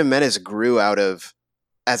fandom menace grew out of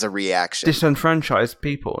as a reaction. Disenfranchised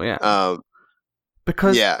people,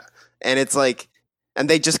 because and it's and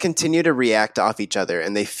they just continue to react off each other,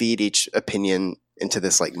 and they feed each opinion into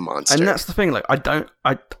this monster. And that's the thing. I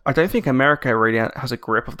don't think America really has a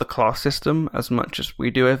grip of the class system as much as we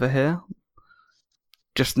do over here.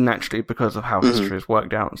 Just naturally because of how history has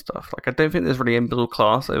worked out and stuff. I don't think there's really a middle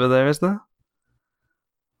class over there, is there?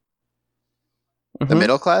 The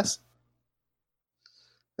middle class?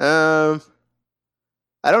 I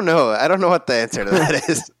don't know. I don't know what the answer to that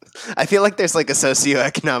is. I feel like there's a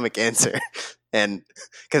socioeconomic answer, and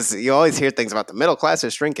because you always hear things about the middle class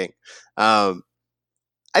is shrinking.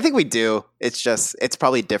 I think we do. It's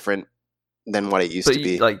probably different than what it used to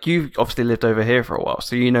be. You've obviously lived over here for a while,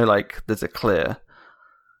 so there's a clear.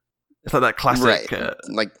 It's that classic, sketch.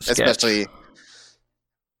 Especially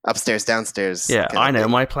upstairs, downstairs. Yeah, I know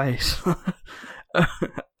my place.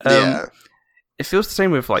 It feels the same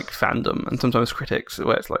with fandom and sometimes critics,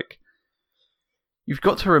 where it's you've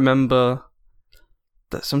got to remember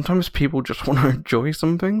that sometimes people just want to enjoy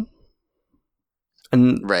something,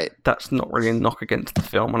 and that's not really a knock against the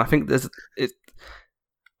film. And I think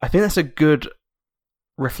I think that's a good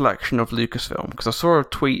reflection of Lucasfilm, because I saw a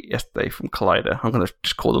tweet yesterday from Collider. I'm going to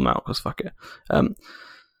just call them out because fuck it.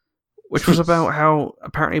 Which was about how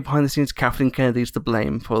apparently behind the scenes Kathleen Kennedy's to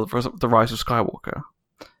blame for the rise of Skywalker.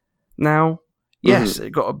 Now, yes,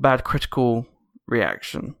 it got a bad critical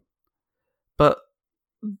reaction, but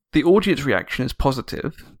the audience reaction is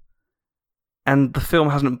positive, and the film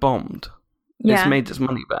hasn't bombed. It's made its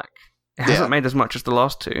money back. It hasn't made as much as the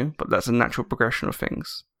last two, but that's a natural progression of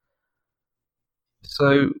things.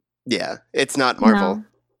 So yeah, it's not Marvel.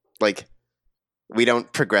 we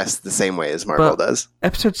don't progress the same way as Marvel does.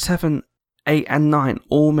 Episode 7, 8, and 9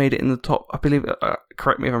 all made it in the top. I believe.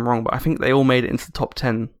 Correct me if I'm wrong, but I think they all made it into the top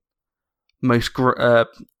 10 most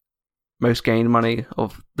gained money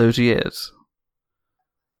of those years.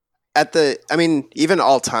 Even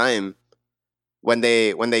all time, when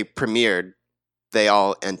they premiered, they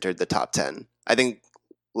all entered the top 10. I think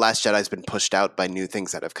Last Jedi's been pushed out by new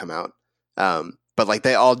things that have come out, but like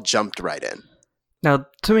they all jumped right in. Now,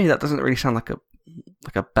 to me, that doesn't really sound like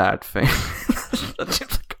a bad thing.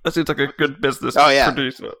 That seems like a good business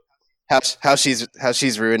producer. How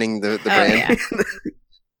she's ruining the brand.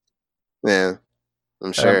 Yeah,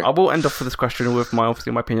 I'm sure. I will end off with this question with my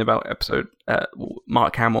opinion about episode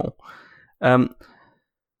Mark Hamill.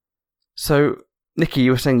 So, Nikki,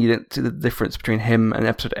 you were saying you didn't see the difference between him and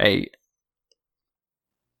episode 8.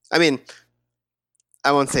 I mean,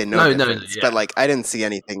 I won't say no difference, but like I didn't see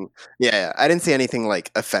anything. Yeah, I didn't see anything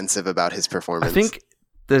like offensive about his performance. I think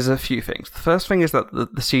there's a few things. The first thing is that the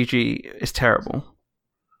CG is terrible.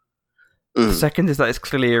 The second is that it's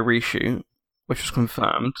clearly a reshoot, which was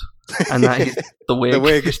confirmed, and that the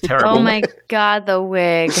wig is terrible. Oh my god, the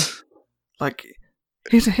wig! Like,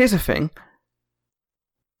 here's a thing.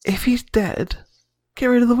 If he's dead, get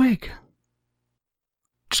rid of the wig.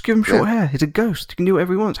 Just give him short hair. He's a ghost. He can do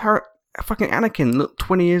whatever he wants. How fucking Anakin looked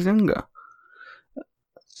 20 years younger.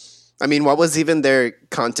 I mean, what was even their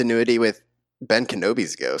continuity with Ben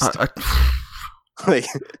Kenobi's ghost? Like,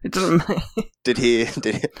 it doesn't. Did he?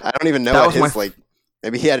 I don't even know what his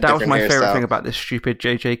maybe he had a different hairstyle. That was my favorite thing about this stupid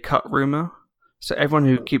JJ cut rumor. So everyone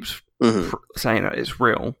who keeps saying that it's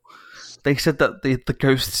real, they said that the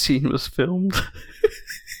ghost scene was filmed.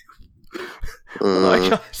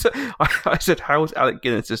 I said, how was Alec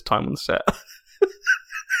Guinness's time on set?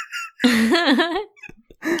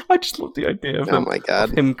 I just love the idea of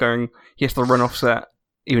him going, he has to run off set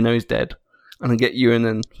even though he's dead and then get Ewan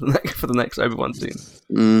in for the next Obi-Wan scene.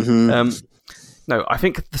 No, I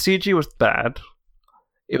think the CG was bad.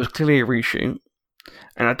 It was clearly a reshoot,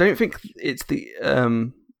 and I don't think it's the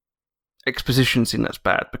exposition scene that's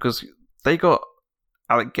bad, because they got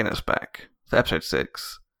Alec Guinness back for episode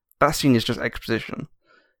 6. That scene is just exposition.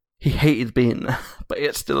 He hated being there, but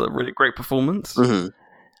it's still a really great performance. And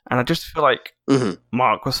I just feel like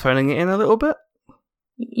Mark was phoning it in a little bit.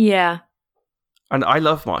 Yeah. And I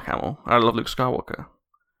love Mark Hamill. I love Luke Skywalker.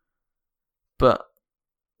 But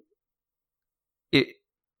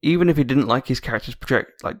even if you didn't like his character's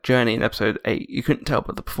journey in episode 8, you couldn't tell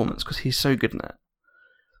by the performance because he's so good in it.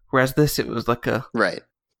 Whereas this, it was like a... Right.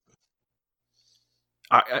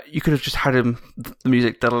 You could have just had him, the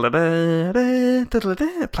music playing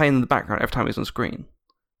in the background every time he's on screen.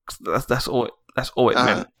 That's all it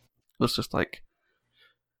meant. It was just like,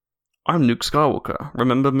 I'm Luke Skywalker.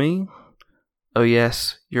 Remember me? Oh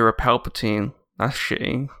yes, you're a Palpatine. That's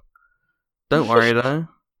shitty. Don't worry though.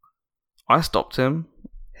 I stopped him.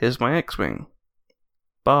 Here's my X-Wing.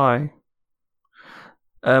 Bye.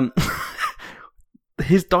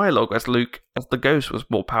 His dialogue as Luke, as the Ghost, was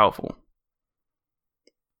more powerful.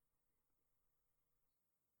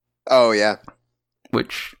 Oh, yeah.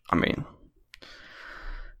 Which, I mean,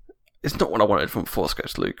 it's not what I wanted from Force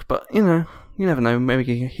Ghost Luke, but, you never know.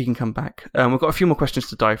 Maybe he can come back. We've got a few more questions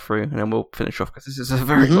to dive through, and then we'll finish off, because this is a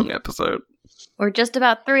very long episode. We're just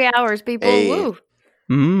about 3 hours, people. Woo!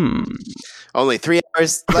 Only 3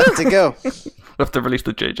 hours left to go. We'll have to release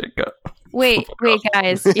the JJ cut. Wait,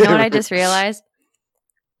 guys. You know what I just realized?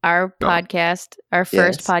 Our podcast, our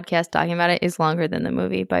first podcast talking about it, is longer than the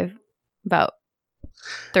movie by about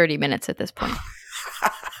 30 minutes at this point.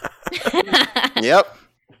 Yep.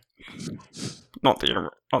 Not the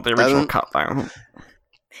original cut, though.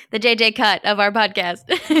 The JJ cut of our podcast.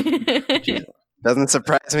 Doesn't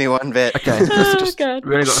surprise me one bit. Okay, we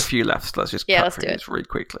only got a few left, so let's just cut through this really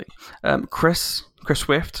quickly. Chris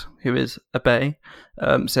Swift, who is a Bay,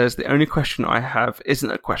 says, the only question I have isn't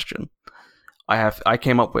a question I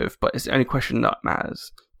came up with, but it's the only question that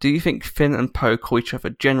matters. Do you think Finn and Poe call each other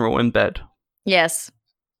General in bed? Yes.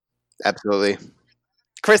 Absolutely.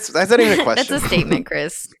 Chris, that's not even a question. That's a statement,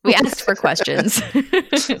 Chris. We asked for questions.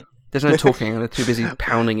 There's no talking, and they're too busy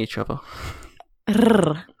pounding each other.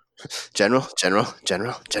 General.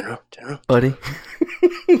 Buddy.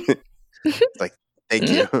 Like, thank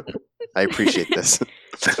you. I appreciate this.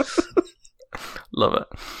 Love it.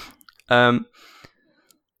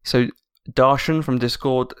 So, Darshan from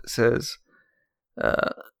Discord says,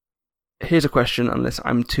 here's a question, unless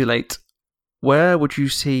I'm too late. Where would you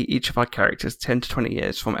see each of our characters 10 to 20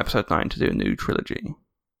 years from episode 9 to do a new trilogy?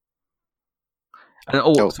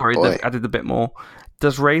 And they've added a bit more.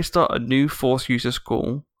 Does Rey start a new Force user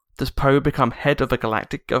school? Does Poe become head of a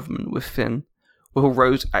galactic government with Finn? will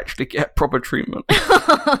Rose actually get proper treatment?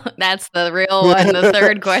 That's the real one, the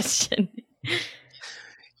third question.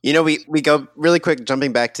 You know, we go really quick,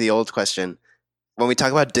 jumping back to the old question. When we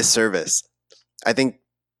talk about disservice, I think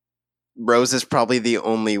Rose is probably the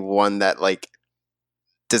only one that like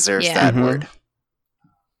deserves that word.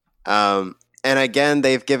 And again,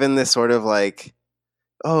 they've given this sort of like,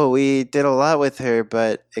 oh, we did a lot with her,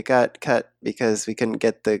 but it got cut because we couldn't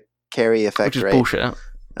get the Carrie effect right. Which is bullshit.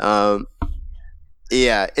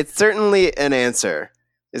 Yeah, it's certainly an answer.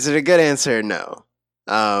 Is it a good answer? No.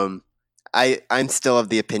 I'm still of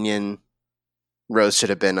the opinion Rose should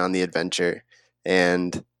have been on the adventure,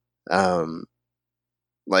 and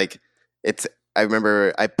like I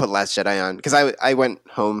remember I put Last Jedi on because I went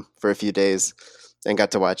home for a few days and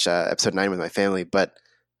got to watch episode 9 with my family. But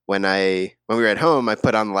when we were at home, I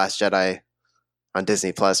put on The Last Jedi on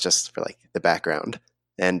Disney Plus just for like the background,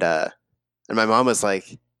 and my mom was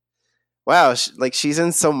like, "Wow, she's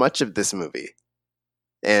in so much of this movie,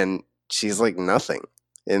 and she's like nothing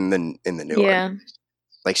in the new one.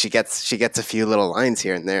 Like she gets a few little lines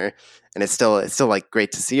here and there, and it's still like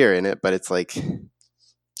great to see her in it, but it's like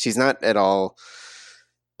she's not at all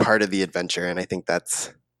part of the adventure, and I think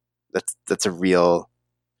that's a real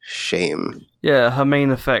shame." Yeah, her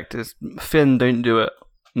main effect is Finn, don't do it.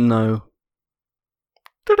 No.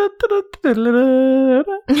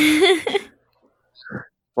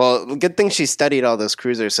 Well, good thing she studied all those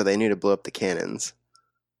cruisers, so they knew to blow up the cannons.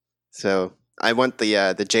 So I want the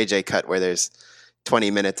JJ cut where there's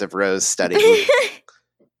 20 minutes of Rose studying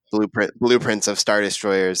blueprints of Star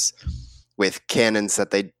Destroyers with cannons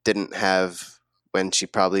that they didn't have when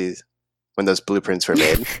those blueprints were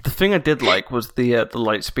made. The thing I did like was the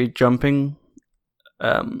light speed jumping,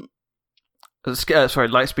 light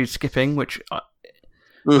speed skipping, which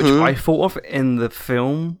I thought of in the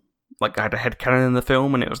film. Like I had a headcanon in the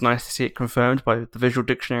film, and it was nice to see it confirmed by the Visual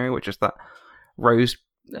Dictionary, which is that Rose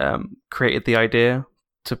created the idea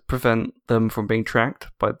to prevent them from being tracked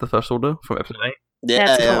by the First Order from episode 8. Yeah,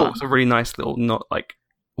 that's cool. It was a really nice little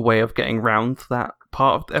way of getting around that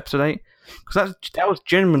part of episode 8, because that was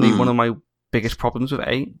genuinely one of my biggest problems with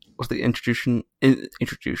 8 was the introduction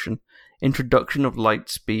of light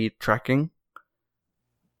speed tracking.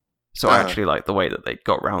 So I actually like the way that they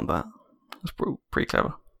got around that. It was pretty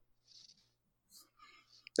clever.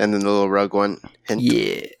 And then the little Rogue One hint.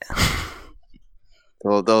 Yeah. The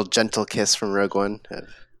little gentle kiss from Rogue One.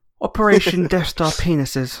 Operation Death Star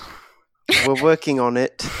penises. We're working on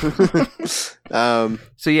it. So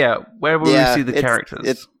yeah, where will we see the characters?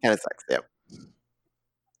 It kind of sucks, yeah.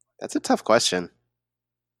 That's a tough question.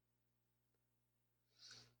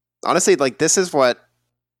 Honestly, like this is what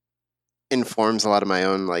informs a lot of my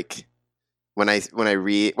own like when I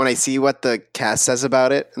see what the cast says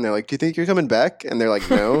about it, and they're like, "Do you think you're coming back?" And they're like,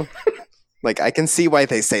 "No." Like I can see why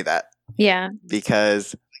they say that. Yeah.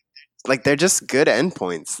 Because like they're just good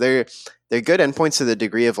endpoints. They're good endpoints to the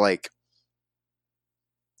degree of like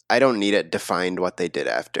I don't need it defined what they did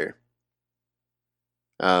after.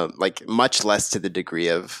 Like much less to the degree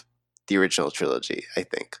of the original trilogy, I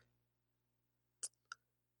think.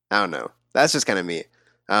 I don't know. That's just kind of me.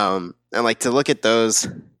 And like to look at those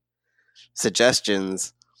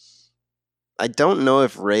suggestions, I don't know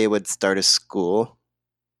if Rey would start a school.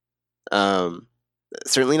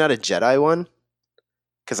 Certainly not a Jedi one,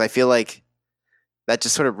 because I feel like that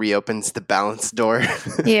just sort of reopens the balance door.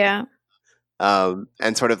 Yeah.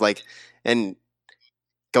 And sort of like, and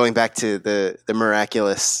going back to the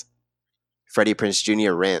miraculous Freddie Prinze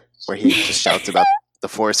Jr. rant where he just shouts about the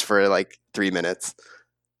Force for like 3 minutes.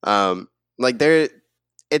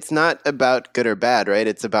 It's not about good or bad, right?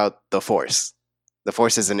 It's about the Force. The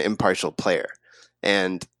Force is an impartial player,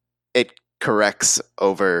 and it corrects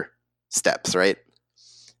over steps, right?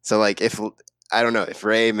 So like if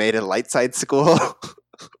Rey made a light side school,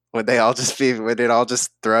 would it all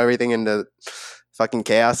just throw everything into fucking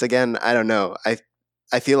chaos again? I don't know.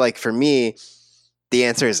 I feel like for me, the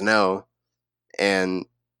answer is no. And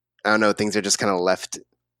I don't know, things are just kind of left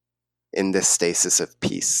in this stasis of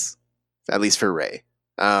peace, at least for Rey.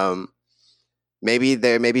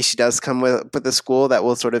 Maybe she does come with a school that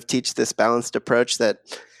will sort of teach this balanced approach that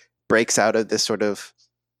breaks out of this sort of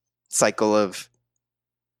cycle of,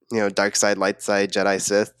 dark side, light side, Jedi,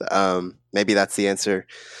 Sith. Maybe that's the answer.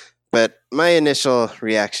 But my initial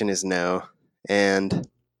reaction is no. And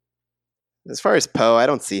as far as Poe, I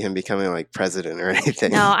don't see him becoming like president or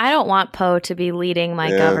anything. No, I don't want Poe to be leading my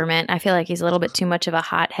government. I feel like he's a little bit too much of a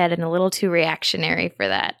hothead and a little too reactionary for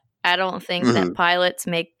that. I don't think that pilots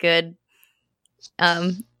make good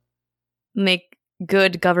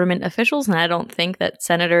government officials, and I don't think that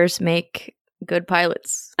senators make good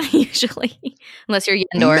pilots usually, unless you're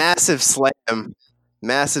Yendor.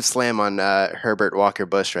 Massive slam on Herbert Walker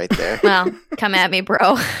Bush right there. Well, come at me,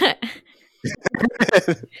 bro.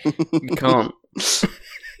 You can't.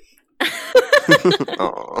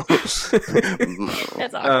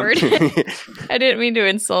 That's awkward. I didn't mean to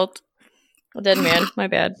insult a dead man. My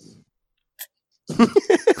bad.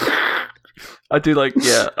 I like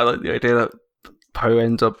the idea that Poe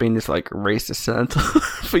ends up being this like racist senator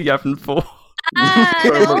for Yavin 4.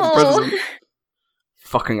 No.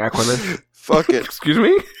 Fucking Aqualish. Fuck it. Excuse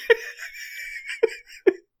me?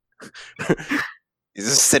 He's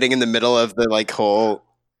just sitting in the middle of the like whole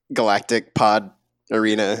galactic pod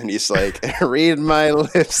arena, and he's like, "Read my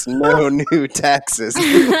lips, no new taxes."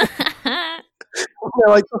 They're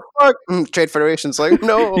like, "The fuck?" Trade Federation's like,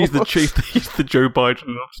 "No." He's the chief. He's the Joe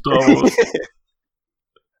Biden of Star Wars.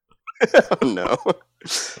 Oh no.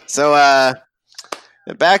 So,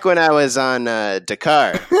 back when I was on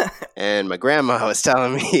Dakar, and my grandma was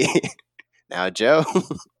telling me, "Now, Joe,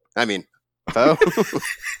 I mean, Poe."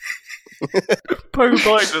 Poe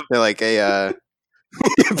Biden. They're like, "Hey,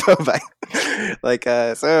 Poe Biden." Like,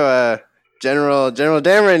 so, General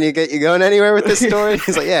Dameron, you going anywhere with this story?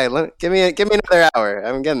 He's like, "Yeah, give me another hour.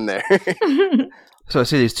 I'm getting there." So I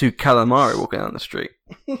see these two calamari walking down the street.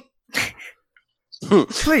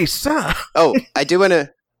 Please, sir. Oh, I do want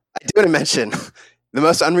to mention the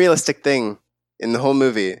most unrealistic thing in the whole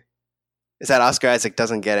movie is that Oscar Isaac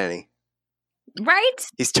doesn't get any. Right?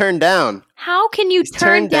 He's turned down. How can you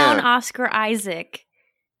turn down down. Oscar Isaac?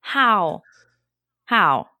 How?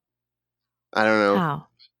 I don't know. How?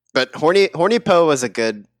 But horny Poe was a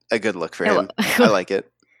good look for him. I like it.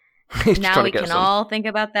 He's Now trying we to get can some. all think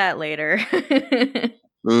about that later.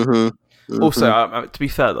 Mm-hmm. Also, to be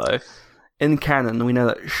fair though, in canon we know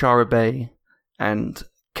that Shara Bey and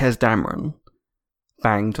Kez Dameron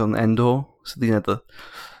banged on Endor, so the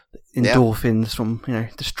endorphins from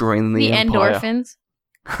destroying the Empire. endorphins.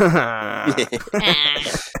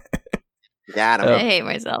 Got him. I hate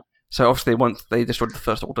myself. So obviously, once they destroyed the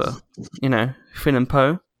First Order, Finn and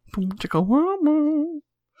Poe, boom, chicka,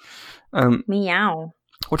 Meow.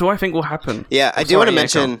 what do I think will happen? Yeah, I do want to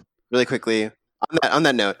mention really quickly on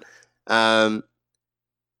that note,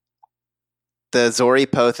 the Zori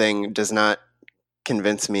Poe thing does not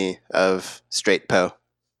convince me of straight Poe.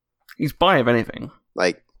 He's bi, if anything.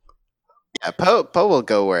 Like, yeah, Poe will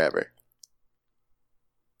go wherever.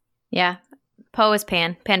 Yeah. Poe is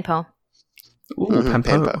Pan. Pan Poe. Ooh, Mhm, Pan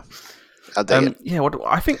Pan Poe. Poe. I'll dig it. Yeah,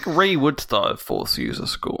 I think Rey would start a Force user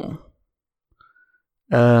school.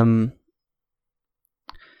 Mainly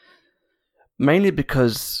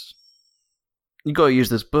because you got to use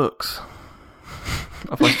those books.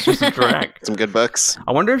 Otherwise, it's just a drag. Some good books.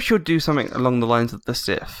 I wonder if she'll do something along the lines of the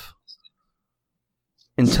Sith.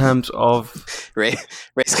 In terms of Ray's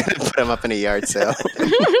gonna put them up in a yard sale.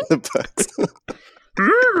 The books.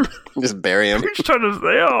 Just bury them. which ton as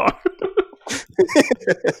they are.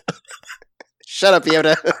 Shut up,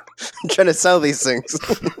 Yoda. I'm trying to sell these things.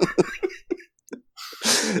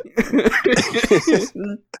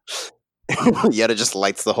 Yoda just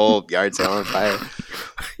lights the whole yard sale on fire.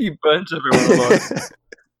 He burns everyone alive.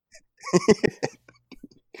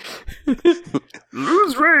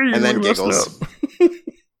 Lose Rey, And then you must giggles.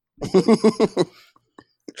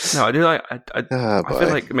 No, I do like. I Oh, feel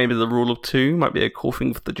boy. like maybe the rule of two might be a cool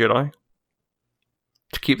thing for the Jedi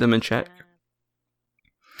to keep them in check.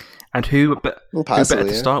 And who better Possibly,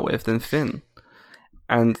 to yeah. start with than Finn?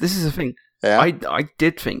 And this is the thing. Yeah. I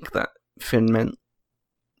did think that Finn meant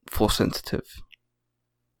Force sensitive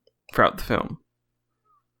throughout the film,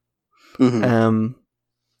 Mhm.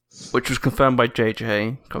 which was confirmed by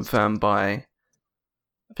JJ, confirmed by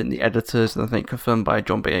I think the editors, and I think confirmed by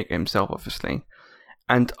John Boyega himself, obviously.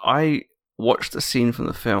 And I watched a scene from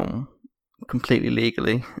the film completely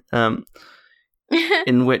legally,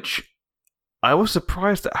 in which I was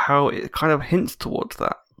surprised at how it kind of hints towards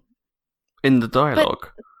that in the dialogue.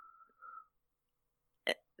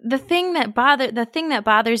 The thing that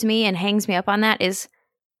bothers me and hangs me up on that is,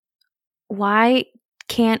 why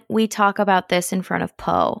can't we talk about this in front of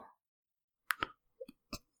Poe?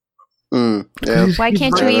 Yeah. Why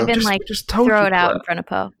can't you even just told throw you it out that. in front of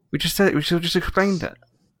Poe? We just said it. We just explained it.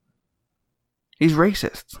 He's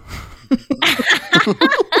racist.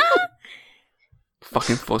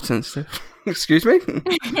 Fucking force sensitive. Excuse me.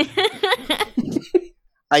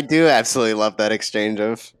 I do absolutely love that exchange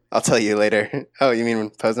of, I'll tell you later. Oh, you mean when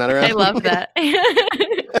Poe's not around? I love that.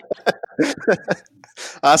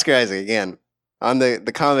 Oscar Isaac, again, on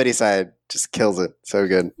the comedy side, just kills it. So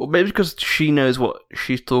good. Well, maybe because she knows what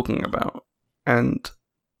she's talking about, and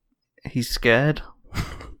he's scared.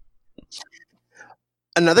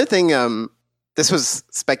 Another thing, this was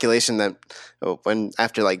speculation that when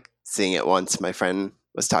after like seeing it once, my friend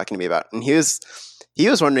was talking to me about, and he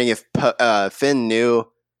was wondering if Finn knew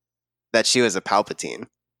that she was a Palpatine,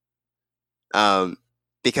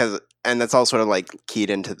 because that's all sort of like keyed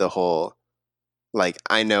into the whole like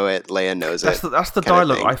I know it, Leia knows it. That's the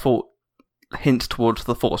dialogue I thought hints towards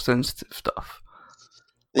the Force sensitive stuff.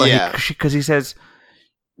 Like because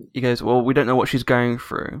he goes, well, we don't know what she's going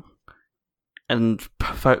through. And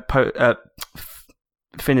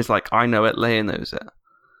Finn is like, I know it, Leia knows it.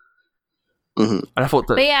 Mm-hmm. And I thought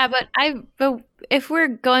that... But if we're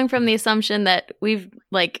going from the assumption that we've,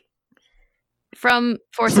 like, from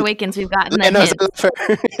Force Awakens, we've gotten that hint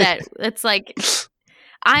that it's like,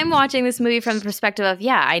 I'm watching this movie from the perspective of,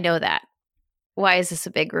 yeah, I know that. Why is this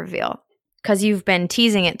a big reveal? Because you've been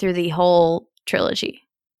teasing it through the whole trilogy.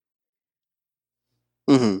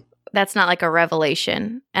 Mm-hmm. That's not like a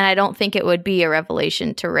revelation. And I don't think it would be a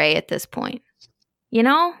revelation to Rey at this point. You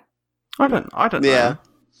know? I don't know.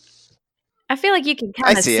 I feel like you can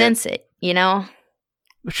kind of sense it, you know?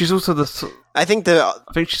 She's also I think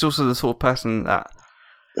she's also the sort of person that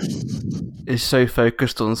is so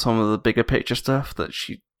focused on some of the bigger picture stuff that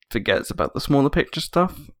she forgets about the smaller picture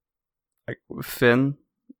stuff. Like with Finn.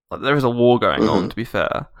 Like there is a war going on, to be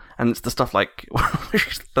fair. And it's the stuff like,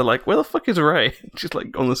 they're like, where the fuck is Rey? She's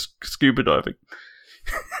like on the scuba diving.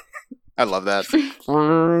 I love that.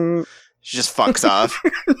 She just fucks off.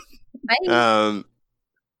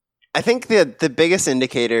 I think the biggest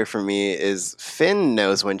indicator for me is Finn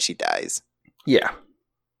knows when she dies. Yeah.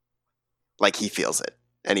 Like he feels it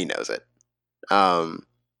and he knows it. And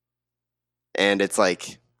it's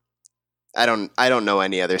like, I don't know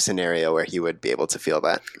any other scenario where he would be able to feel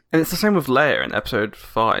that. And it's the same with Leia in Episode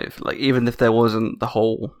 5. Like, even if there wasn't the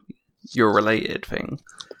whole "you're related" thing,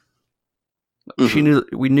 we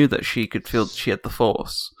knew that she could feel she had the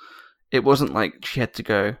Force. It wasn't like she had to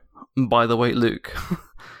go, by the way, Luke,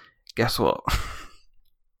 guess what?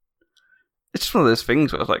 It's just one of those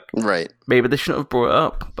things where I was like, right, maybe they shouldn't have brought it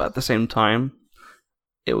up, but at the same time,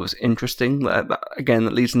 it was interesting. That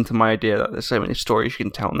leads into my idea that there's so many stories you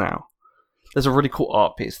can tell now. There's a really cool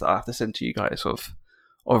art piece that I have to send to you guys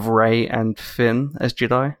of Rey and Finn as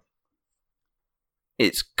Jedi.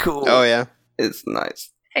 It's cool. Oh, yeah. It's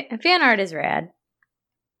nice. Fan art is rad.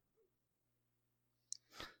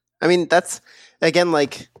 I mean, that's, again,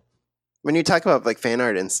 like, when you talk about, like, fan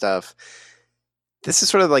art and stuff, this is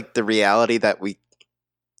sort of, like, the reality that we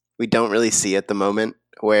don't really see at the moment,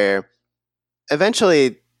 where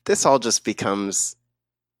eventually this all just becomes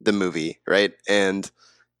the movie, right? And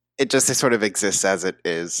it sort of exists as it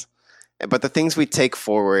is. But the things we take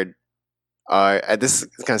forward are, this is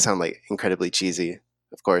going to sound like incredibly cheesy,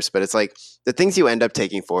 of course, but it's like the things you end up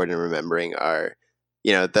taking forward and remembering are,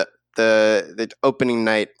 you know, the opening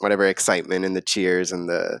night, whatever excitement and the cheers and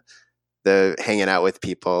the hanging out with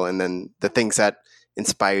people, and then the things that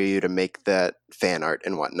inspire you to make that fan art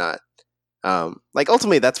and whatnot. Like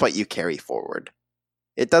ultimately that's what you carry forward.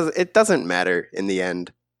 It doesn't matter in the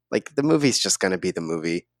end. Like the movie's just going to be the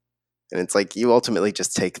movie. And it's like you ultimately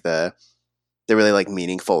just take the really like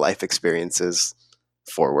meaningful life experiences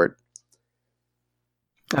forward.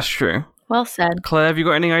 That's true. Well said. Claire, have you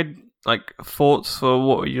got any like thoughts for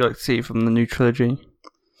what would you like to see from the new trilogy?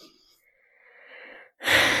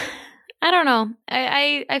 I don't know.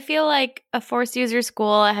 I feel like a Force user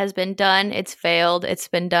school has been done. It's failed. It's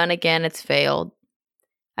been done again. It's failed.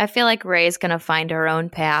 I feel like Rey's gonna find her own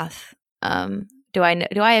path. Do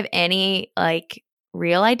I have any like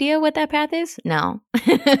real idea what that path is? No.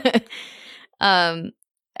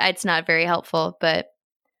 It's not very helpful, but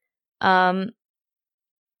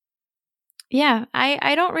yeah,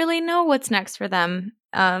 I don't really know what's next for them,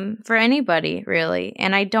 for anybody really,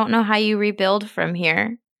 and I don't know how you rebuild from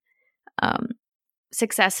here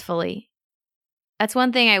successfully. That's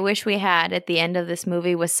one thing I wish we had at the end of this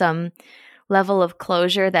movie, was some level of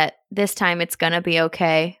closure that this time it's gonna be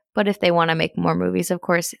okay. But if they want to make more movies, of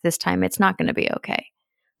course, this time it's not going to be okay.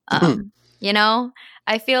 You know,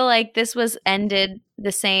 I feel like this was ended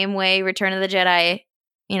the same way Return of the Jedi,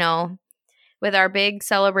 you know, with our big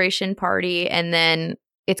celebration party, and then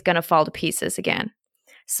it's going to fall to pieces again.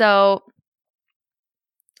 So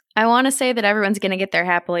I want to say that everyone's going to get their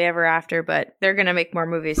happily ever after, but they're going to make more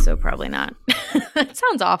movies, so probably not. That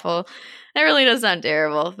sounds awful. That really does sound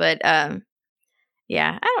terrible, but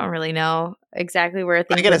yeah, I don't really know exactly where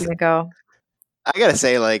things are going to go. I gotta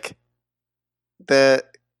say, like, the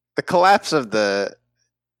collapse of the,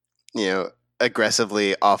 you know,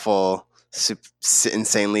 aggressively awful,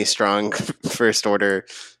 insanely strong First Order,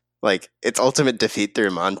 like, its ultimate defeat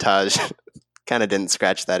through montage, kind of didn't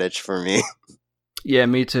scratch that itch for me. Yeah,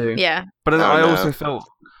 me too. Yeah. But then Oh, I no. also felt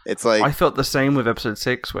It's like I felt the same with episode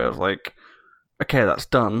 6, where I was like, okay, that's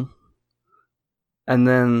done. And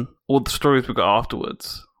then all the stories we got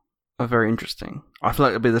afterwards are very interesting. I feel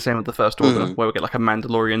like it'll be the same with the First Order, where we get like a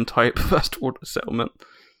Mandalorian type First Order settlement.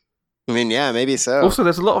 I mean, yeah, maybe so. Also,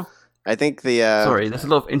 there's a lot of I think the there's a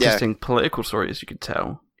lot of interesting political stories you could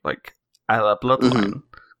tell, like a la Bloodline.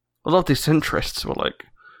 A lot of the centrists were like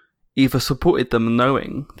either supported them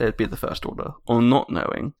knowing they'd be the First Order, or not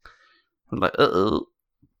knowing. And like,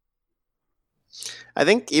 I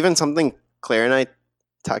think even something Claire and I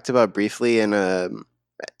talked about briefly in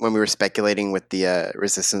when we were speculating with the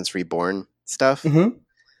Resistance Reborn stuff. Mhm.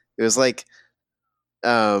 It was like,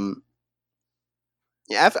 after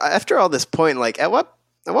all this point, like at what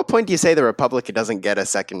point do you say the Republic doesn't get a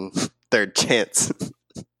second, third chance?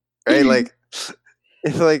 Right? Like,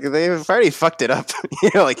 it's like they've already fucked it up,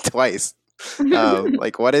 like twice.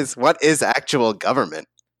 Like, what is actual government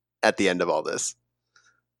at the end of all this?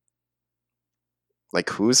 Like,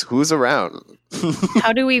 who's around?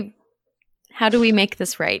 How do we make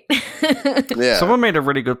this right? Yeah. Someone made a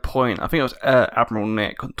really good point. I think it was Admiral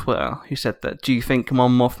Nick on Twitter who said that, do you think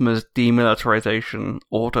Mon Mothma's demilitarization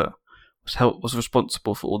order was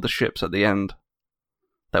responsible for all the ships at the end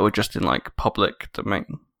that were just in like public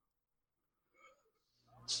domain?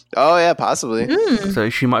 Oh yeah, possibly. So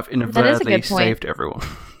she might have inadvertently good point. saved everyone.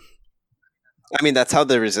 I mean, that's how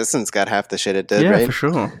the Resistance got half the shit it did, Yeah, right? for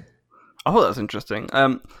sure. I thought that was interesting.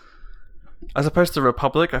 As opposed to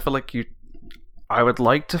Republic, I feel like I would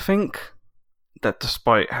like to think that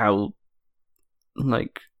despite how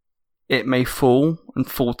like it may fall and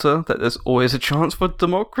falter, that there's always a chance for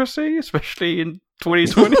democracy, especially in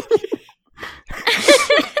 2020.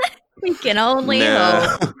 We can only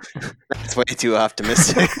No. hope. That's way too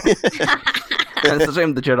optimistic. And it's the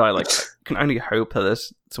same with the Jedi. Like, can only hope that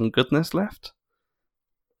there's some goodness left.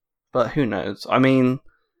 But who knows? I mean,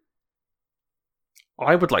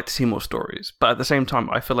 I would like to see more stories, but at the same time,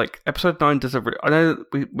 I feel like Episode 9 does a. I know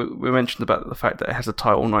we mentioned about the fact that it has a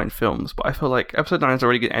title 9 films, but I feel like Episode 9 is a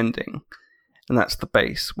really good ending, and that's the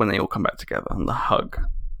base when they all come back together and the hug.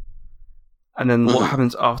 And then what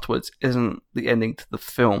happens afterwards isn't the ending to the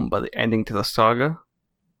film, but the ending to the saga,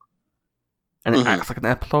 and it acts like an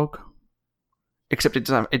epilogue. Except it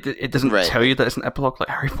doesn't. It doesn't Right. tell you that it's an epilogue like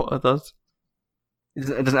Harry Potter does.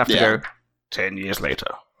 It doesn't have to go 10 years later.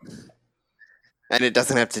 And it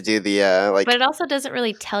doesn't have to do the But it also doesn't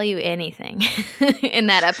really tell you anything in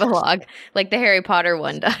that epilogue, like the Harry Potter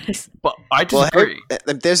one does. But I disagree.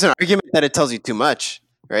 There's an argument that it tells you too much,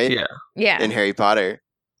 right? Yeah. Yeah. In Harry Potter,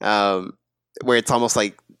 where it's almost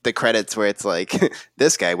like the credits where it's like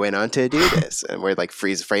this guy went on to do this, and where like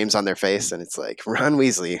freeze frames on their face, and it's like Ron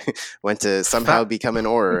Weasley went to somehow become an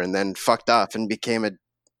Auror and then fucked off and became a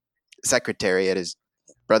secretary at his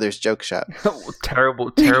brother's joke shop.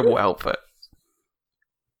 terrible outfit.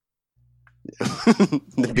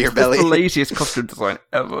 The beer It's belly. the laziest costume design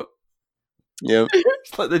ever. Yep.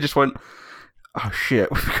 It's like they just went, oh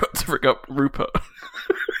shit, we forgot to bring up Rupert.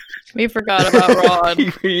 We forgot about Ron.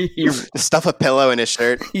 he Stuff a pillow in his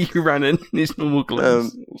shirt. he ran in his normal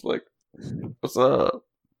clothes. I was like, what's up?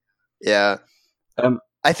 Yeah. Um,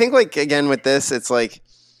 I think like again with this, it's like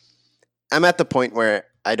I'm at the point where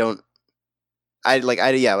I don't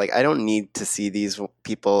need to see these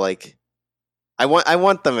people like I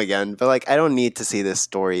want them again, but like I don't need to see this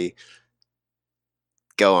story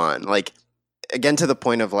go on. Like again to the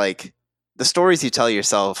point of like the stories you tell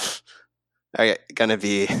yourself are gonna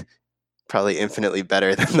be probably infinitely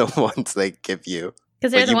better than the ones they give you.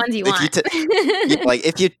 Because they're Like, the ones you want. Yeah, like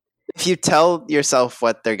if you tell yourself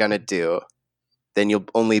what they're gonna do, then you'll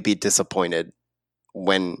only be disappointed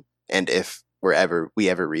when and if we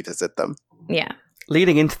ever revisit them. Yeah.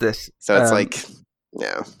 Leading into this, So it's like,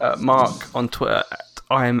 yeah. Mark on Twitter at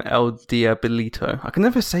IML Diabilito. I can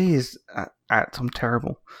never say his at. I'm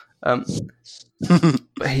terrible.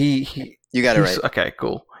 But he You got it right. Okay,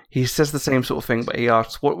 cool. He says the same sort of thing, but he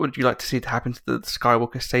asks, "What would you like to see to happen to the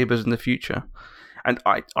Skywalker sabers in the future?" And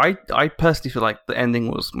I personally feel like the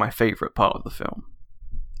ending was my favorite part of the film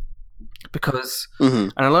because,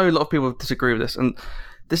 and I know a lot of people disagree with this, and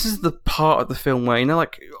this is the part of the film where,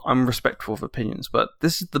 like, I'm respectful of opinions, but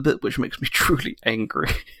this is the bit which makes me truly angry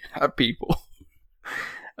at people.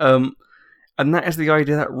 And that is the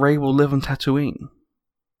idea that Rey will live on Tatooine.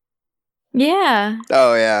 Yeah.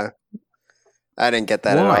 Oh yeah. I didn't get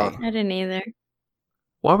that Why? at all. I didn't either.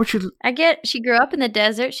 Why would you? I get she grew up in the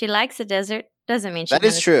desert. She likes the desert. Doesn't mean she That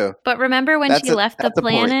is true. But remember when she left the that's a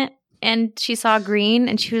point. planet and she saw green,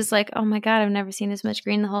 and she was like, "Oh my god, I've never seen as much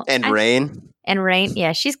green the whole." And Rain. And Rain,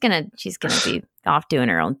 yeah, she's gonna be off doing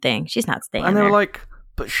her own thing. She's not staying. And they there. were like,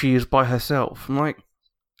 "But she is by herself." I'm like,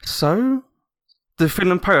 "So, do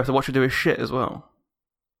Finn and Poe have to watch her do his shit as well?"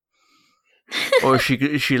 Or is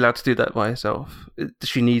she allowed to do that by herself? Does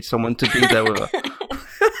she need someone to be there with her?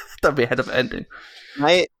 That'd be a head of ending.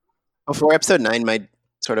 Before episode 9, my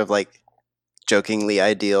sort of like jokingly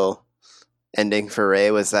ideal ending for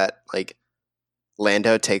Rey was that like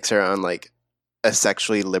Lando takes her on like a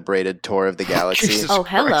sexually liberated tour of the galaxy. Jesus Oh,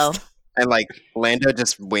 hello. Christ. And like Lando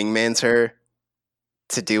just wingmans her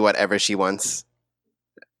to do whatever she wants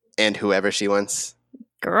and whoever she wants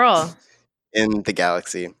Girl. in the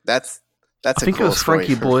galaxy. That's I a think cool it was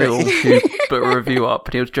Frankie story for Boyle Rey. who put a review up,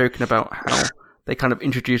 and he was joking about how they kind of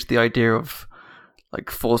introduced the idea of like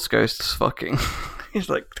Force ghosts fucking. He's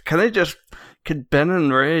like, can Ben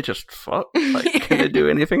and Rey just fuck? Like, can they do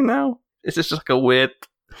anything now? Is this just like a weird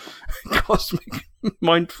cosmic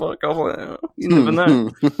mind fuck? I was like, oh, you never know.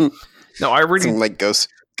 No, I really Some like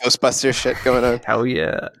Ghostbuster shit going on. hell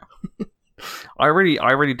yeah. I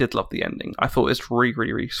really did love the ending. I thought it's really,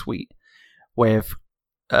 really, really sweet way of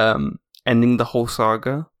ending the whole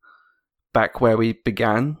saga back where we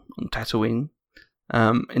began on Tatooine,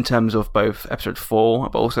 in terms of both episode 4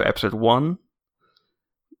 but also episode 1.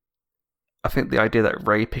 I think the idea that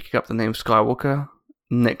Rey picking up the name Skywalker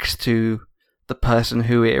next to the person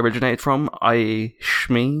who it originated from, i.e.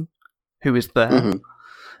 Shmi, who is there,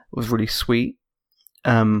 was really sweet.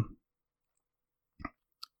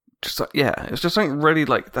 Just like, yeah, it's just something really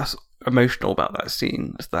like that's emotional about that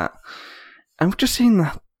scene. Is that, and we've just seen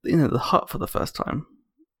that, the hut for the first time,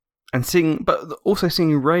 and but also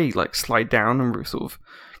seeing Rey like slide down and sort of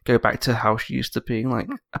go back to how she used to be, like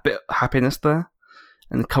a bit of happiness there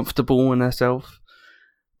and comfortable in herself.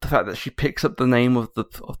 The fact that she picks up the name of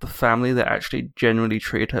the family that actually genuinely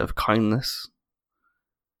treated her with kindness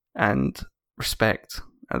and respect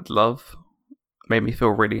and love made me feel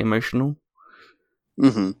really emotional.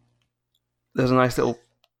 Mm-hmm. There's a nice little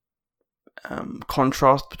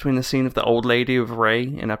contrast between the scene of the old lady with Rey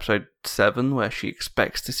in episode 7, where she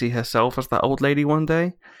expects to see herself as that old lady one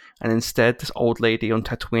day, and instead this old lady on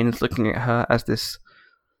Tatooine is looking at her as this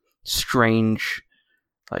strange,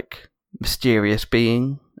 like, mysterious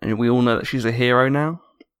being, and we all know that she's a hero now.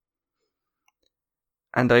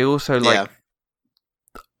 And I also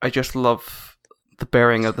I just love the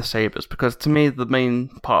bearing of the sabers, because to me the main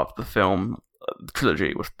part of the film, the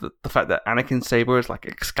trilogy, was the fact that Anakin's saber is like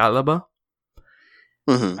Excalibur.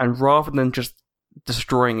 Mm-hmm. And rather than just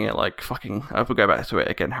destroying it like fucking, if we go back to it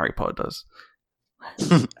again, Harry Potter does.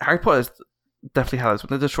 Harry Potter definitely has, when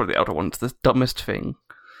they destroy the Elder One, it's the dumbest thing.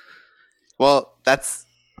 Well, that's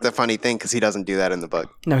the funny thing, because he doesn't do that in the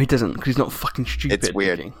book. No, he doesn't, because he's not fucking stupid. It's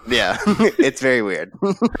weird. Looking. Yeah, it's very weird.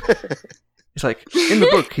 It's like, in the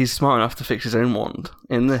book, he's smart enough to fix his own wand.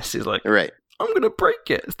 In this, he's like, Right. I'm going to break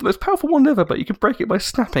it. It's the most powerful wand ever, but you can break it by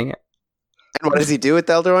snapping it. And what does he do with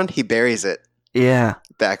the Elder Wand? He buries it Yeah.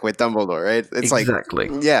 back with Dumbledore, right? It's Exactly.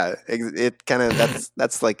 like, yeah, it kind of,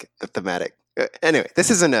 that's like the thematic. Anyway,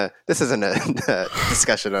 this isn't a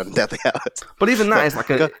discussion on Deathly Hallows. But even that is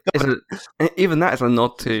like even that is a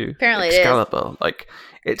nod to Apparently it is. Excalibur. Like,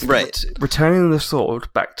 it's Right. returning the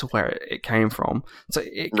sword back to where it came from, so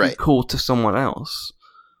it can be called to someone else.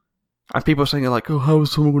 And people are saying like, "Oh, how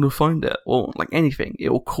is someone going to find it?" Well, like anything, it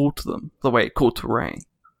will call to them the way it called to Rey.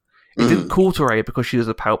 It didn't call to Rey because she was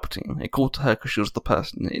a Palpatine. It called to her because she was the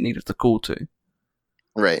person it needed to call to.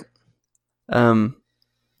 Right.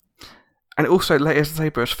 And also, Leia's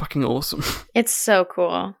saber is fucking awesome. It's so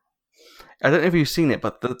cool. I don't know if you've seen it,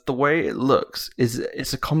 but the way it looks is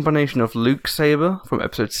it's a combination of Luke's saber from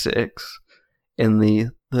episode 6 in the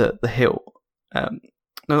hilt. No,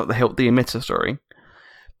 not the hilt, the emitter, sorry.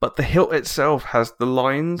 But the hilt itself has the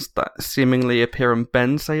lines that seemingly appear on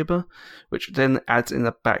Ben's saber, which then adds in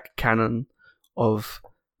the back canon of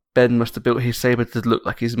Ben must have built his saber to look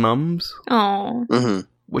like his mum's. Oh. Mm-hmm.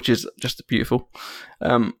 Which is just beautiful.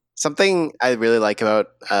 Something I really like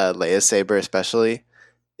about Leia's saber especially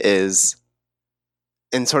is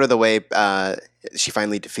in sort of the way she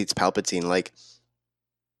finally defeats Palpatine. Like,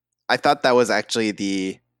 I thought that was actually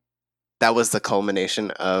the culmination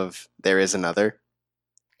of There Is Another.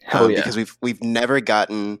 Hell yeah. Because we've never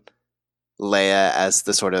gotten Leia as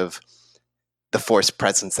the sort of the Force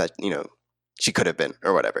presence that, she could have been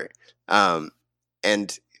or whatever.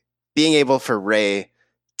 And being able for Rey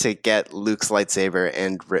to get Luke's lightsaber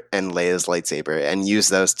and Leia's lightsaber and use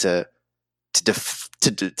those to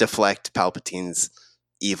deflect Palpatine's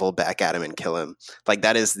evil back at him and kill him. Like,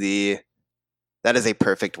 that is the that is a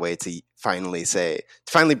perfect way to finally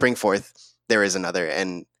bring forth there is another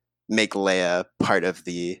and make Leia part of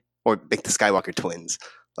or make the Skywalker twins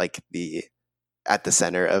at the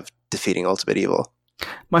center of defeating ultimate evil.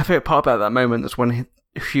 My favorite part about that moment is when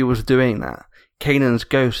she was doing that. Kanan's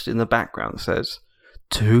ghost in the background says,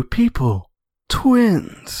 2 people,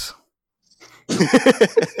 twins. I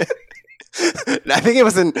think it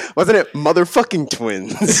wasn't it motherfucking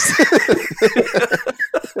twins?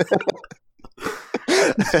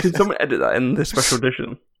 Can someone edit that in this special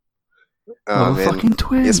edition? Oh, motherfucking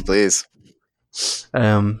twins. Yes, please.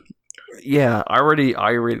 Yeah, I really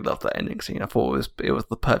loved that ending scene. I thought it was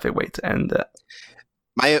the perfect way to end it.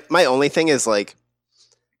 My only thing is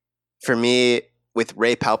for me, with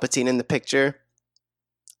Rey Palpatine in the picture,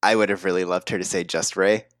 I would have really loved her to say just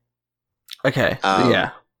Rey. Okay,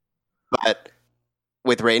 yeah. But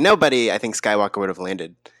with Rey Nobody, I think Skywalker would have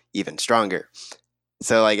landed even stronger.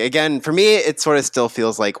 So again, for me, it sort of still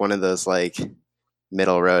feels like one of those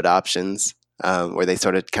middle road options where they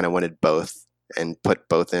sort of kind of wanted both and put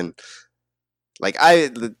both in. I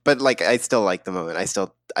still like the moment.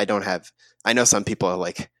 I don't have. I know some people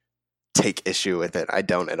take issue with it. I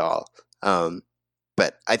don't at all.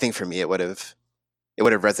 But I think for me, it would have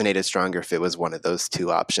resonated stronger if it was one of those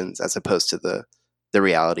 2 options as opposed to the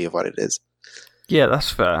reality of what it is. Yeah, that's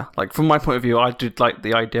fair. From my point of view, I did like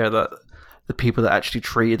the idea that the people that actually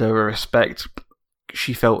treated her with respect,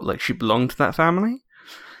 she felt like she belonged to that family.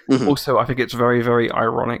 Mm-hmm. Also, I think it's very, very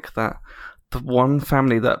ironic that the one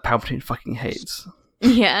family that Palpatine fucking hates.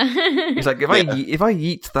 Yeah. He's like, if I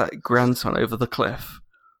yeet that grandson over the cliff,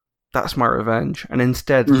 that's my revenge. And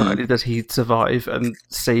instead, not only does he survive and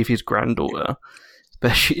save his granddaughter,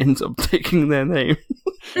 but she ends up taking their name.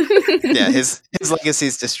 Yeah, his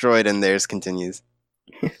legacy's destroyed and theirs continues.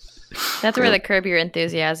 That's where the Curb Your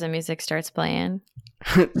Enthusiasm music starts playing.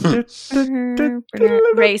 Rey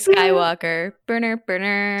Skywalker. But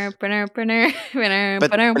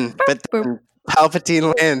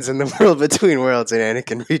Palpatine lands in the world between worlds and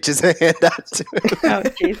Anakin reaches a hand out to him. Oh,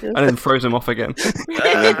 Jesus. And then throws him off again.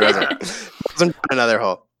 And then throws him another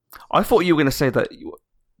hole. I thought you were going to say that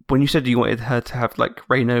when you said you wanted her to have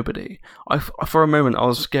Rey Nobody, for a moment I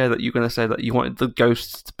was scared that you were going to say that you wanted the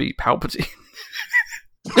ghosts to be Palpatine.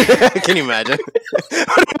 Can you imagine?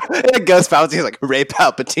 Ghost Palpatine's like, Rey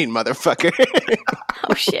Palpatine, motherfucker.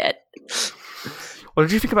 Oh, shit. What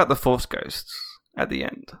did you think about the Force ghosts at the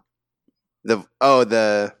end? The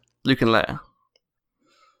Luke and Leia.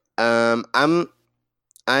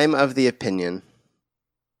 I'm of the opinion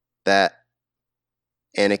that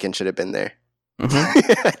Anakin should have been there.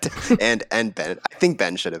 Mm-hmm. and Ben. I think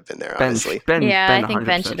Ben should have been there, honestly. I think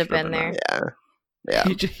Ben should have been there. Yeah.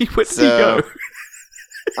 He went to go.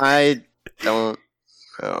 I don't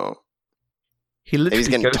know. Maybe he's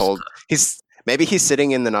getting told. Maybe he's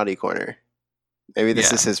sitting in the naughty corner. Maybe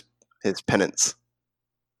this is his penance.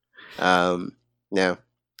 Yeah.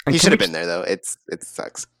 He should have been there though. It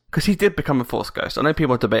sucks. Because he did become a Force ghost. I know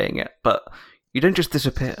people are debating it, but you don't just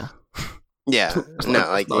disappear. Yeah. It's not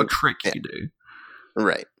a trick you do.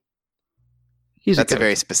 Right. That's a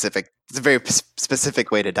very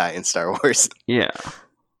specific way to die in Star Wars. Yeah.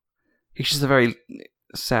 He's just a very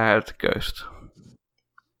sad ghost.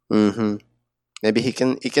 Mm-hmm. Maybe he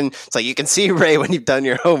can it's like you can see Rey when you've done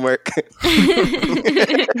your homework.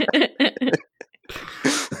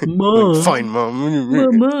 Mom. Fine,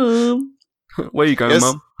 Mom. Mom. Where you going,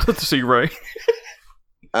 Mom? To see Rey.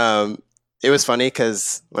 It was funny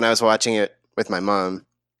because when I was watching it with my mom,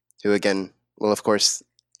 who again will of course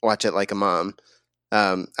watch it like a mom,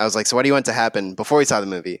 I was like, so what do you want to happen before we saw the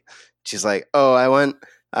movie? She's like, oh, I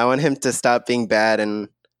want him to stop being bad and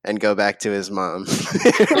go back to his mom.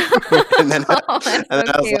 And then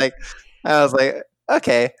I was like,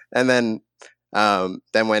 okay. And then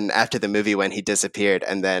when after the movie when he disappeared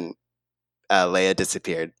and then Leia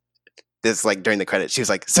disappeared, this during the credits, she was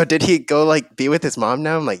like, so did he go be with his mom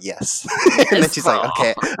now? I'm like, yes. And then she's like,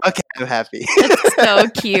 okay, I'm happy. That's so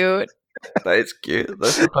cute. That is cute.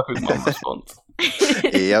 That's the perfect mom response.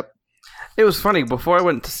 Yep. It was funny before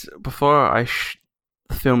the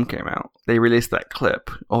film came out. They released that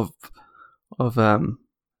clip of the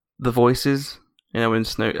voices. You know, when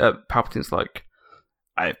Palpatine's like,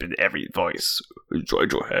 "I've been every voice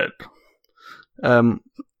inside your head."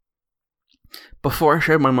 Before I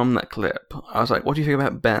showed my mum that clip, I was like, "What do you think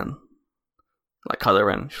about Ben?" Kylo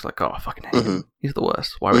Ren. She's like, "Oh, I fucking hate him. He's the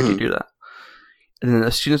worst. Why would you do that?" And then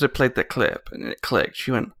as soon as I played that clip and it clicked,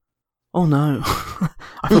 she went, "Oh no,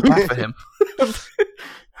 I feel bad for him."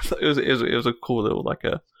 It was a cool little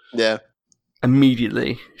yeah.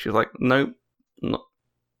 Immediately she was like, "Nope, not.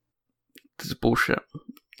 This is bullshit.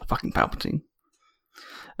 Fucking Palpatine."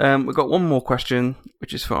 We've got one more question,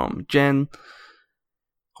 which is from Jen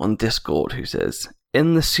on Discord, who says,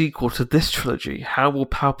 in the sequel to this trilogy, how will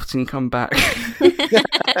Palpatine come back?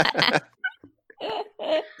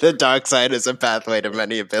 The dark side is a pathway to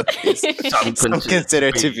many abilities. Some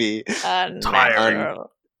consider to be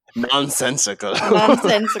nonsensical.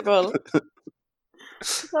 Nonsensical.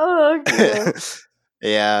 Oh, God.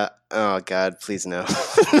 Yeah. Oh, God, please no.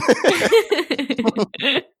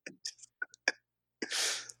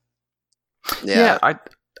 I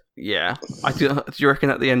do you reckon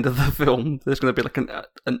at the end of the film there's going to be like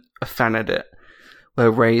a fan edit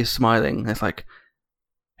where Rey is smiling? It's like,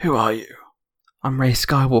 who are you? I'm Rey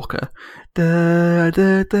Skywalker. Da,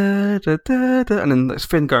 da, da, da, da, da. And then there's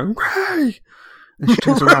Finn going, Rey! And she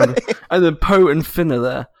turns around, and then Poe and Finn are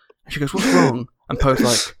there. And she goes, what's wrong? And Poe's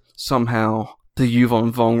like, somehow the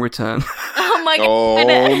Yuvon Vong return. Oh my God.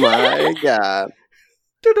 Oh my God.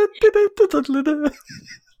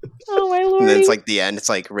 Oh my Lord. And then it's like the end. It's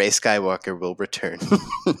like Rey Skywalker will return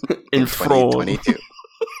in 2022.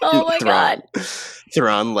 Oh my God.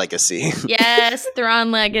 Thrawn Legacy. Yes,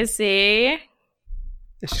 Thrawn Legacy.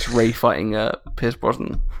 It's just Rey fighting Pierce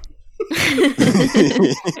Brosnan.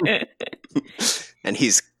 And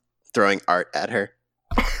he's throwing art at her.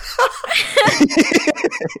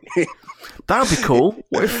 That would be cool.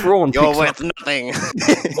 What if Thrawn You're picks worth up nothing.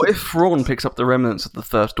 What if Thrawn picks up the remnants of the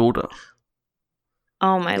First Order?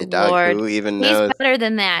 Oh my Hey, dog, Lord. who even He's knows? better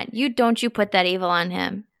than that. You put that evil on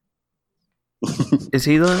him. Is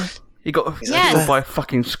he though? He got Yes. killed by a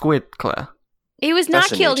fucking squid, Claire. He was not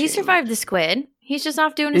That's a killed. new He team. survived the squid. He's just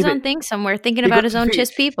off doing his Yeah, own but thing somewhere, thinking he about got his own defeated.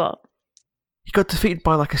 chiss people. He got defeated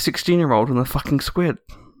by like a 16-year-old and a fucking squid.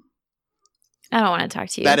 I don't want to talk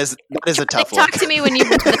to you. That is a tough Talk look. to me when you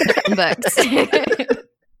read the books.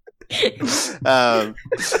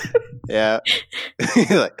 Yeah.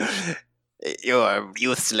 Like, you're a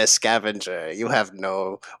useless scavenger. You have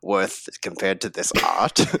no worth compared to this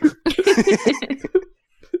art.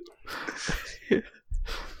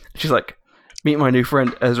 She's like, meet my new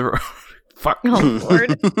friend Ezra. Fuck. Oh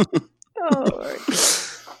Lord. Oh Lord.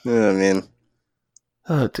 Oh man.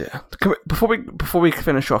 Oh dear. Before we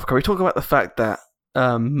finish off, can we talk about the fact that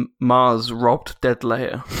Mars robbed dead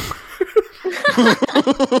Leia?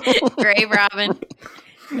 Grave Robin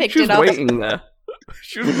picked She was it up. waiting there.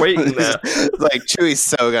 She was waiting there. Like, Chewie's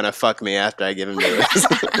so gonna fuck me after I give him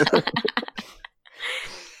the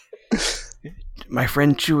My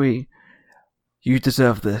friend Chewie, you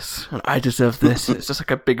deserve this, and I deserve this. It's just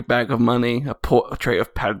like a big bag of money, a portrait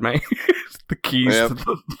of Padme, the keys Yep.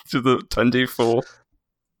 to the 24.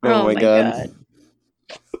 Oh my God.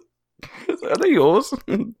 Are they yours?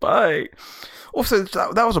 Bye. Also,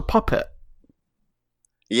 that was a puppet.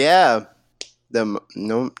 Yeah. No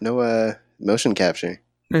motion capture.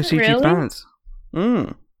 No CG Really? bands.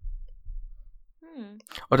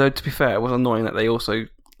 Although, to be fair, it was annoying that they also,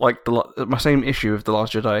 like my same issue with The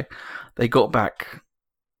Last Jedi, they got back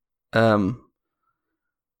Maz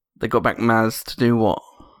to do what?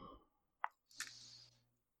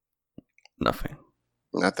 Nothing.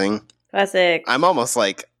 Nothing. Classic. I'm almost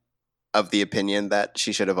like of the opinion that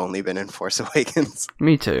she should have only been in Force Awakens.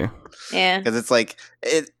 Me too. Yeah. Because it's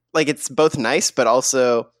it's both nice, but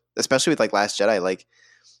also, especially with like Last Jedi, like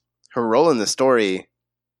her role in the story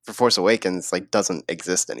for Force Awakens like doesn't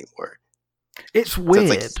exist anymore. It's So weird.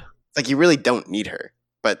 it's like you really don't need her,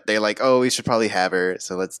 but they're like, oh, we should probably have her,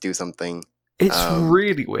 so let's do something. It's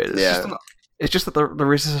really weird. It's just that the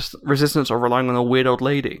Resistance are relying on a weird old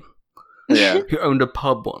lady Yeah, who owned a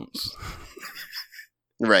pub once.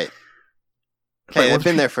 right. It's like, Hey, what I've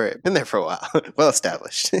been there for a while, well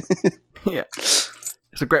established. Yeah.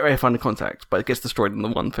 It's a great way of finding contact, but it gets destroyed in the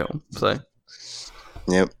one film. So,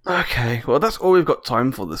 Yep. okay, well, that's all we've got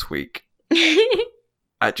time for this week.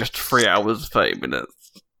 At just 3 hours, 30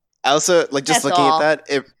 minutes. I also like just That's looking all. at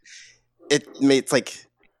that. It's like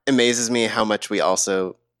amazes me how much we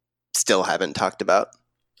also still haven't talked about.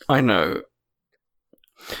 I know.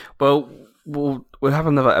 Well, we'll have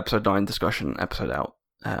another episode 9 discussion episode out.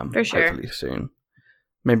 For sure. Hopefully soon.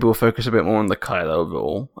 Maybe we'll focus a bit more on the Kylo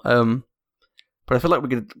overall. But I feel like we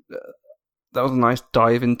could. That was a nice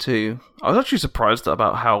dive into. I was actually surprised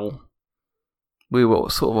about how we were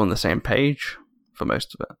sort of on the same page for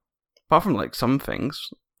most of it. Apart from like some things,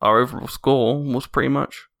 our overall score was pretty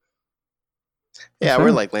much. Yeah, the we're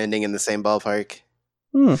same. like landing in the same ballpark.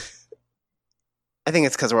 Hmm. I think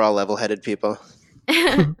it's because we're all level-headed people.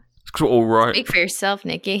 It's 'cause we're all right. Speak for yourself,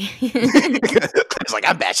 Nikki. I was like,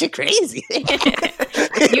 I'm batshit crazy.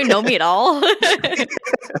 You know me at all.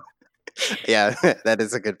 Yeah, that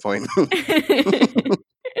is a good point.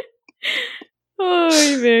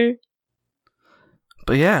 Oh, man.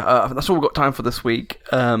 But yeah, that's all we've got time for this week.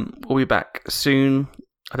 We'll be back soon.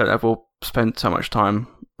 I don't know if we'll spend so much time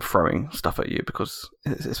throwing stuff at you because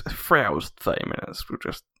it's 3 hours, 30 minutes. We'll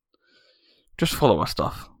just follow our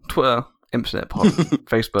stuff. Twitter, Imps.net Pod,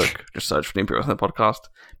 Facebook, just search for the Imperial Internet Podcast.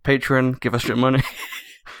 Patreon, give us your money.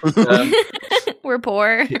 We're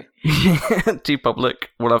poor. TeePublic,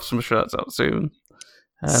 we'll have some shirts out soon.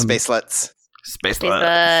 Spacelets.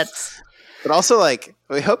 Spacelets. But also, like,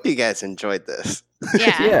 we hope you guys enjoyed this.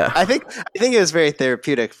 Yeah. Yeah. I think it was very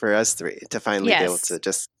therapeutic for us three to finally be able to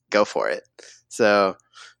just go for it. So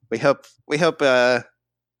we hope we helped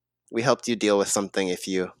you deal with something if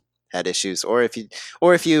you had issues, or if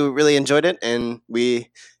you really enjoyed it and we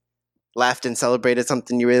laughed and celebrated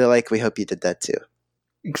something you really like. We hope you did that too.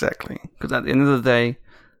 Exactly, because at the end of the day,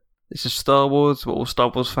 this is Star Wars. We're all Star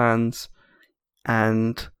Wars fans,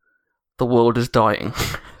 and the world is dying.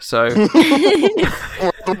 So,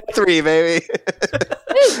 World War III, baby.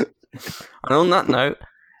 And on that note,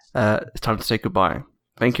 it's time to say goodbye.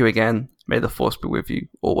 Thank you again. May the Force be with you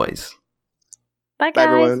always. Bye, Bye, guys.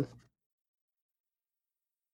 everyone.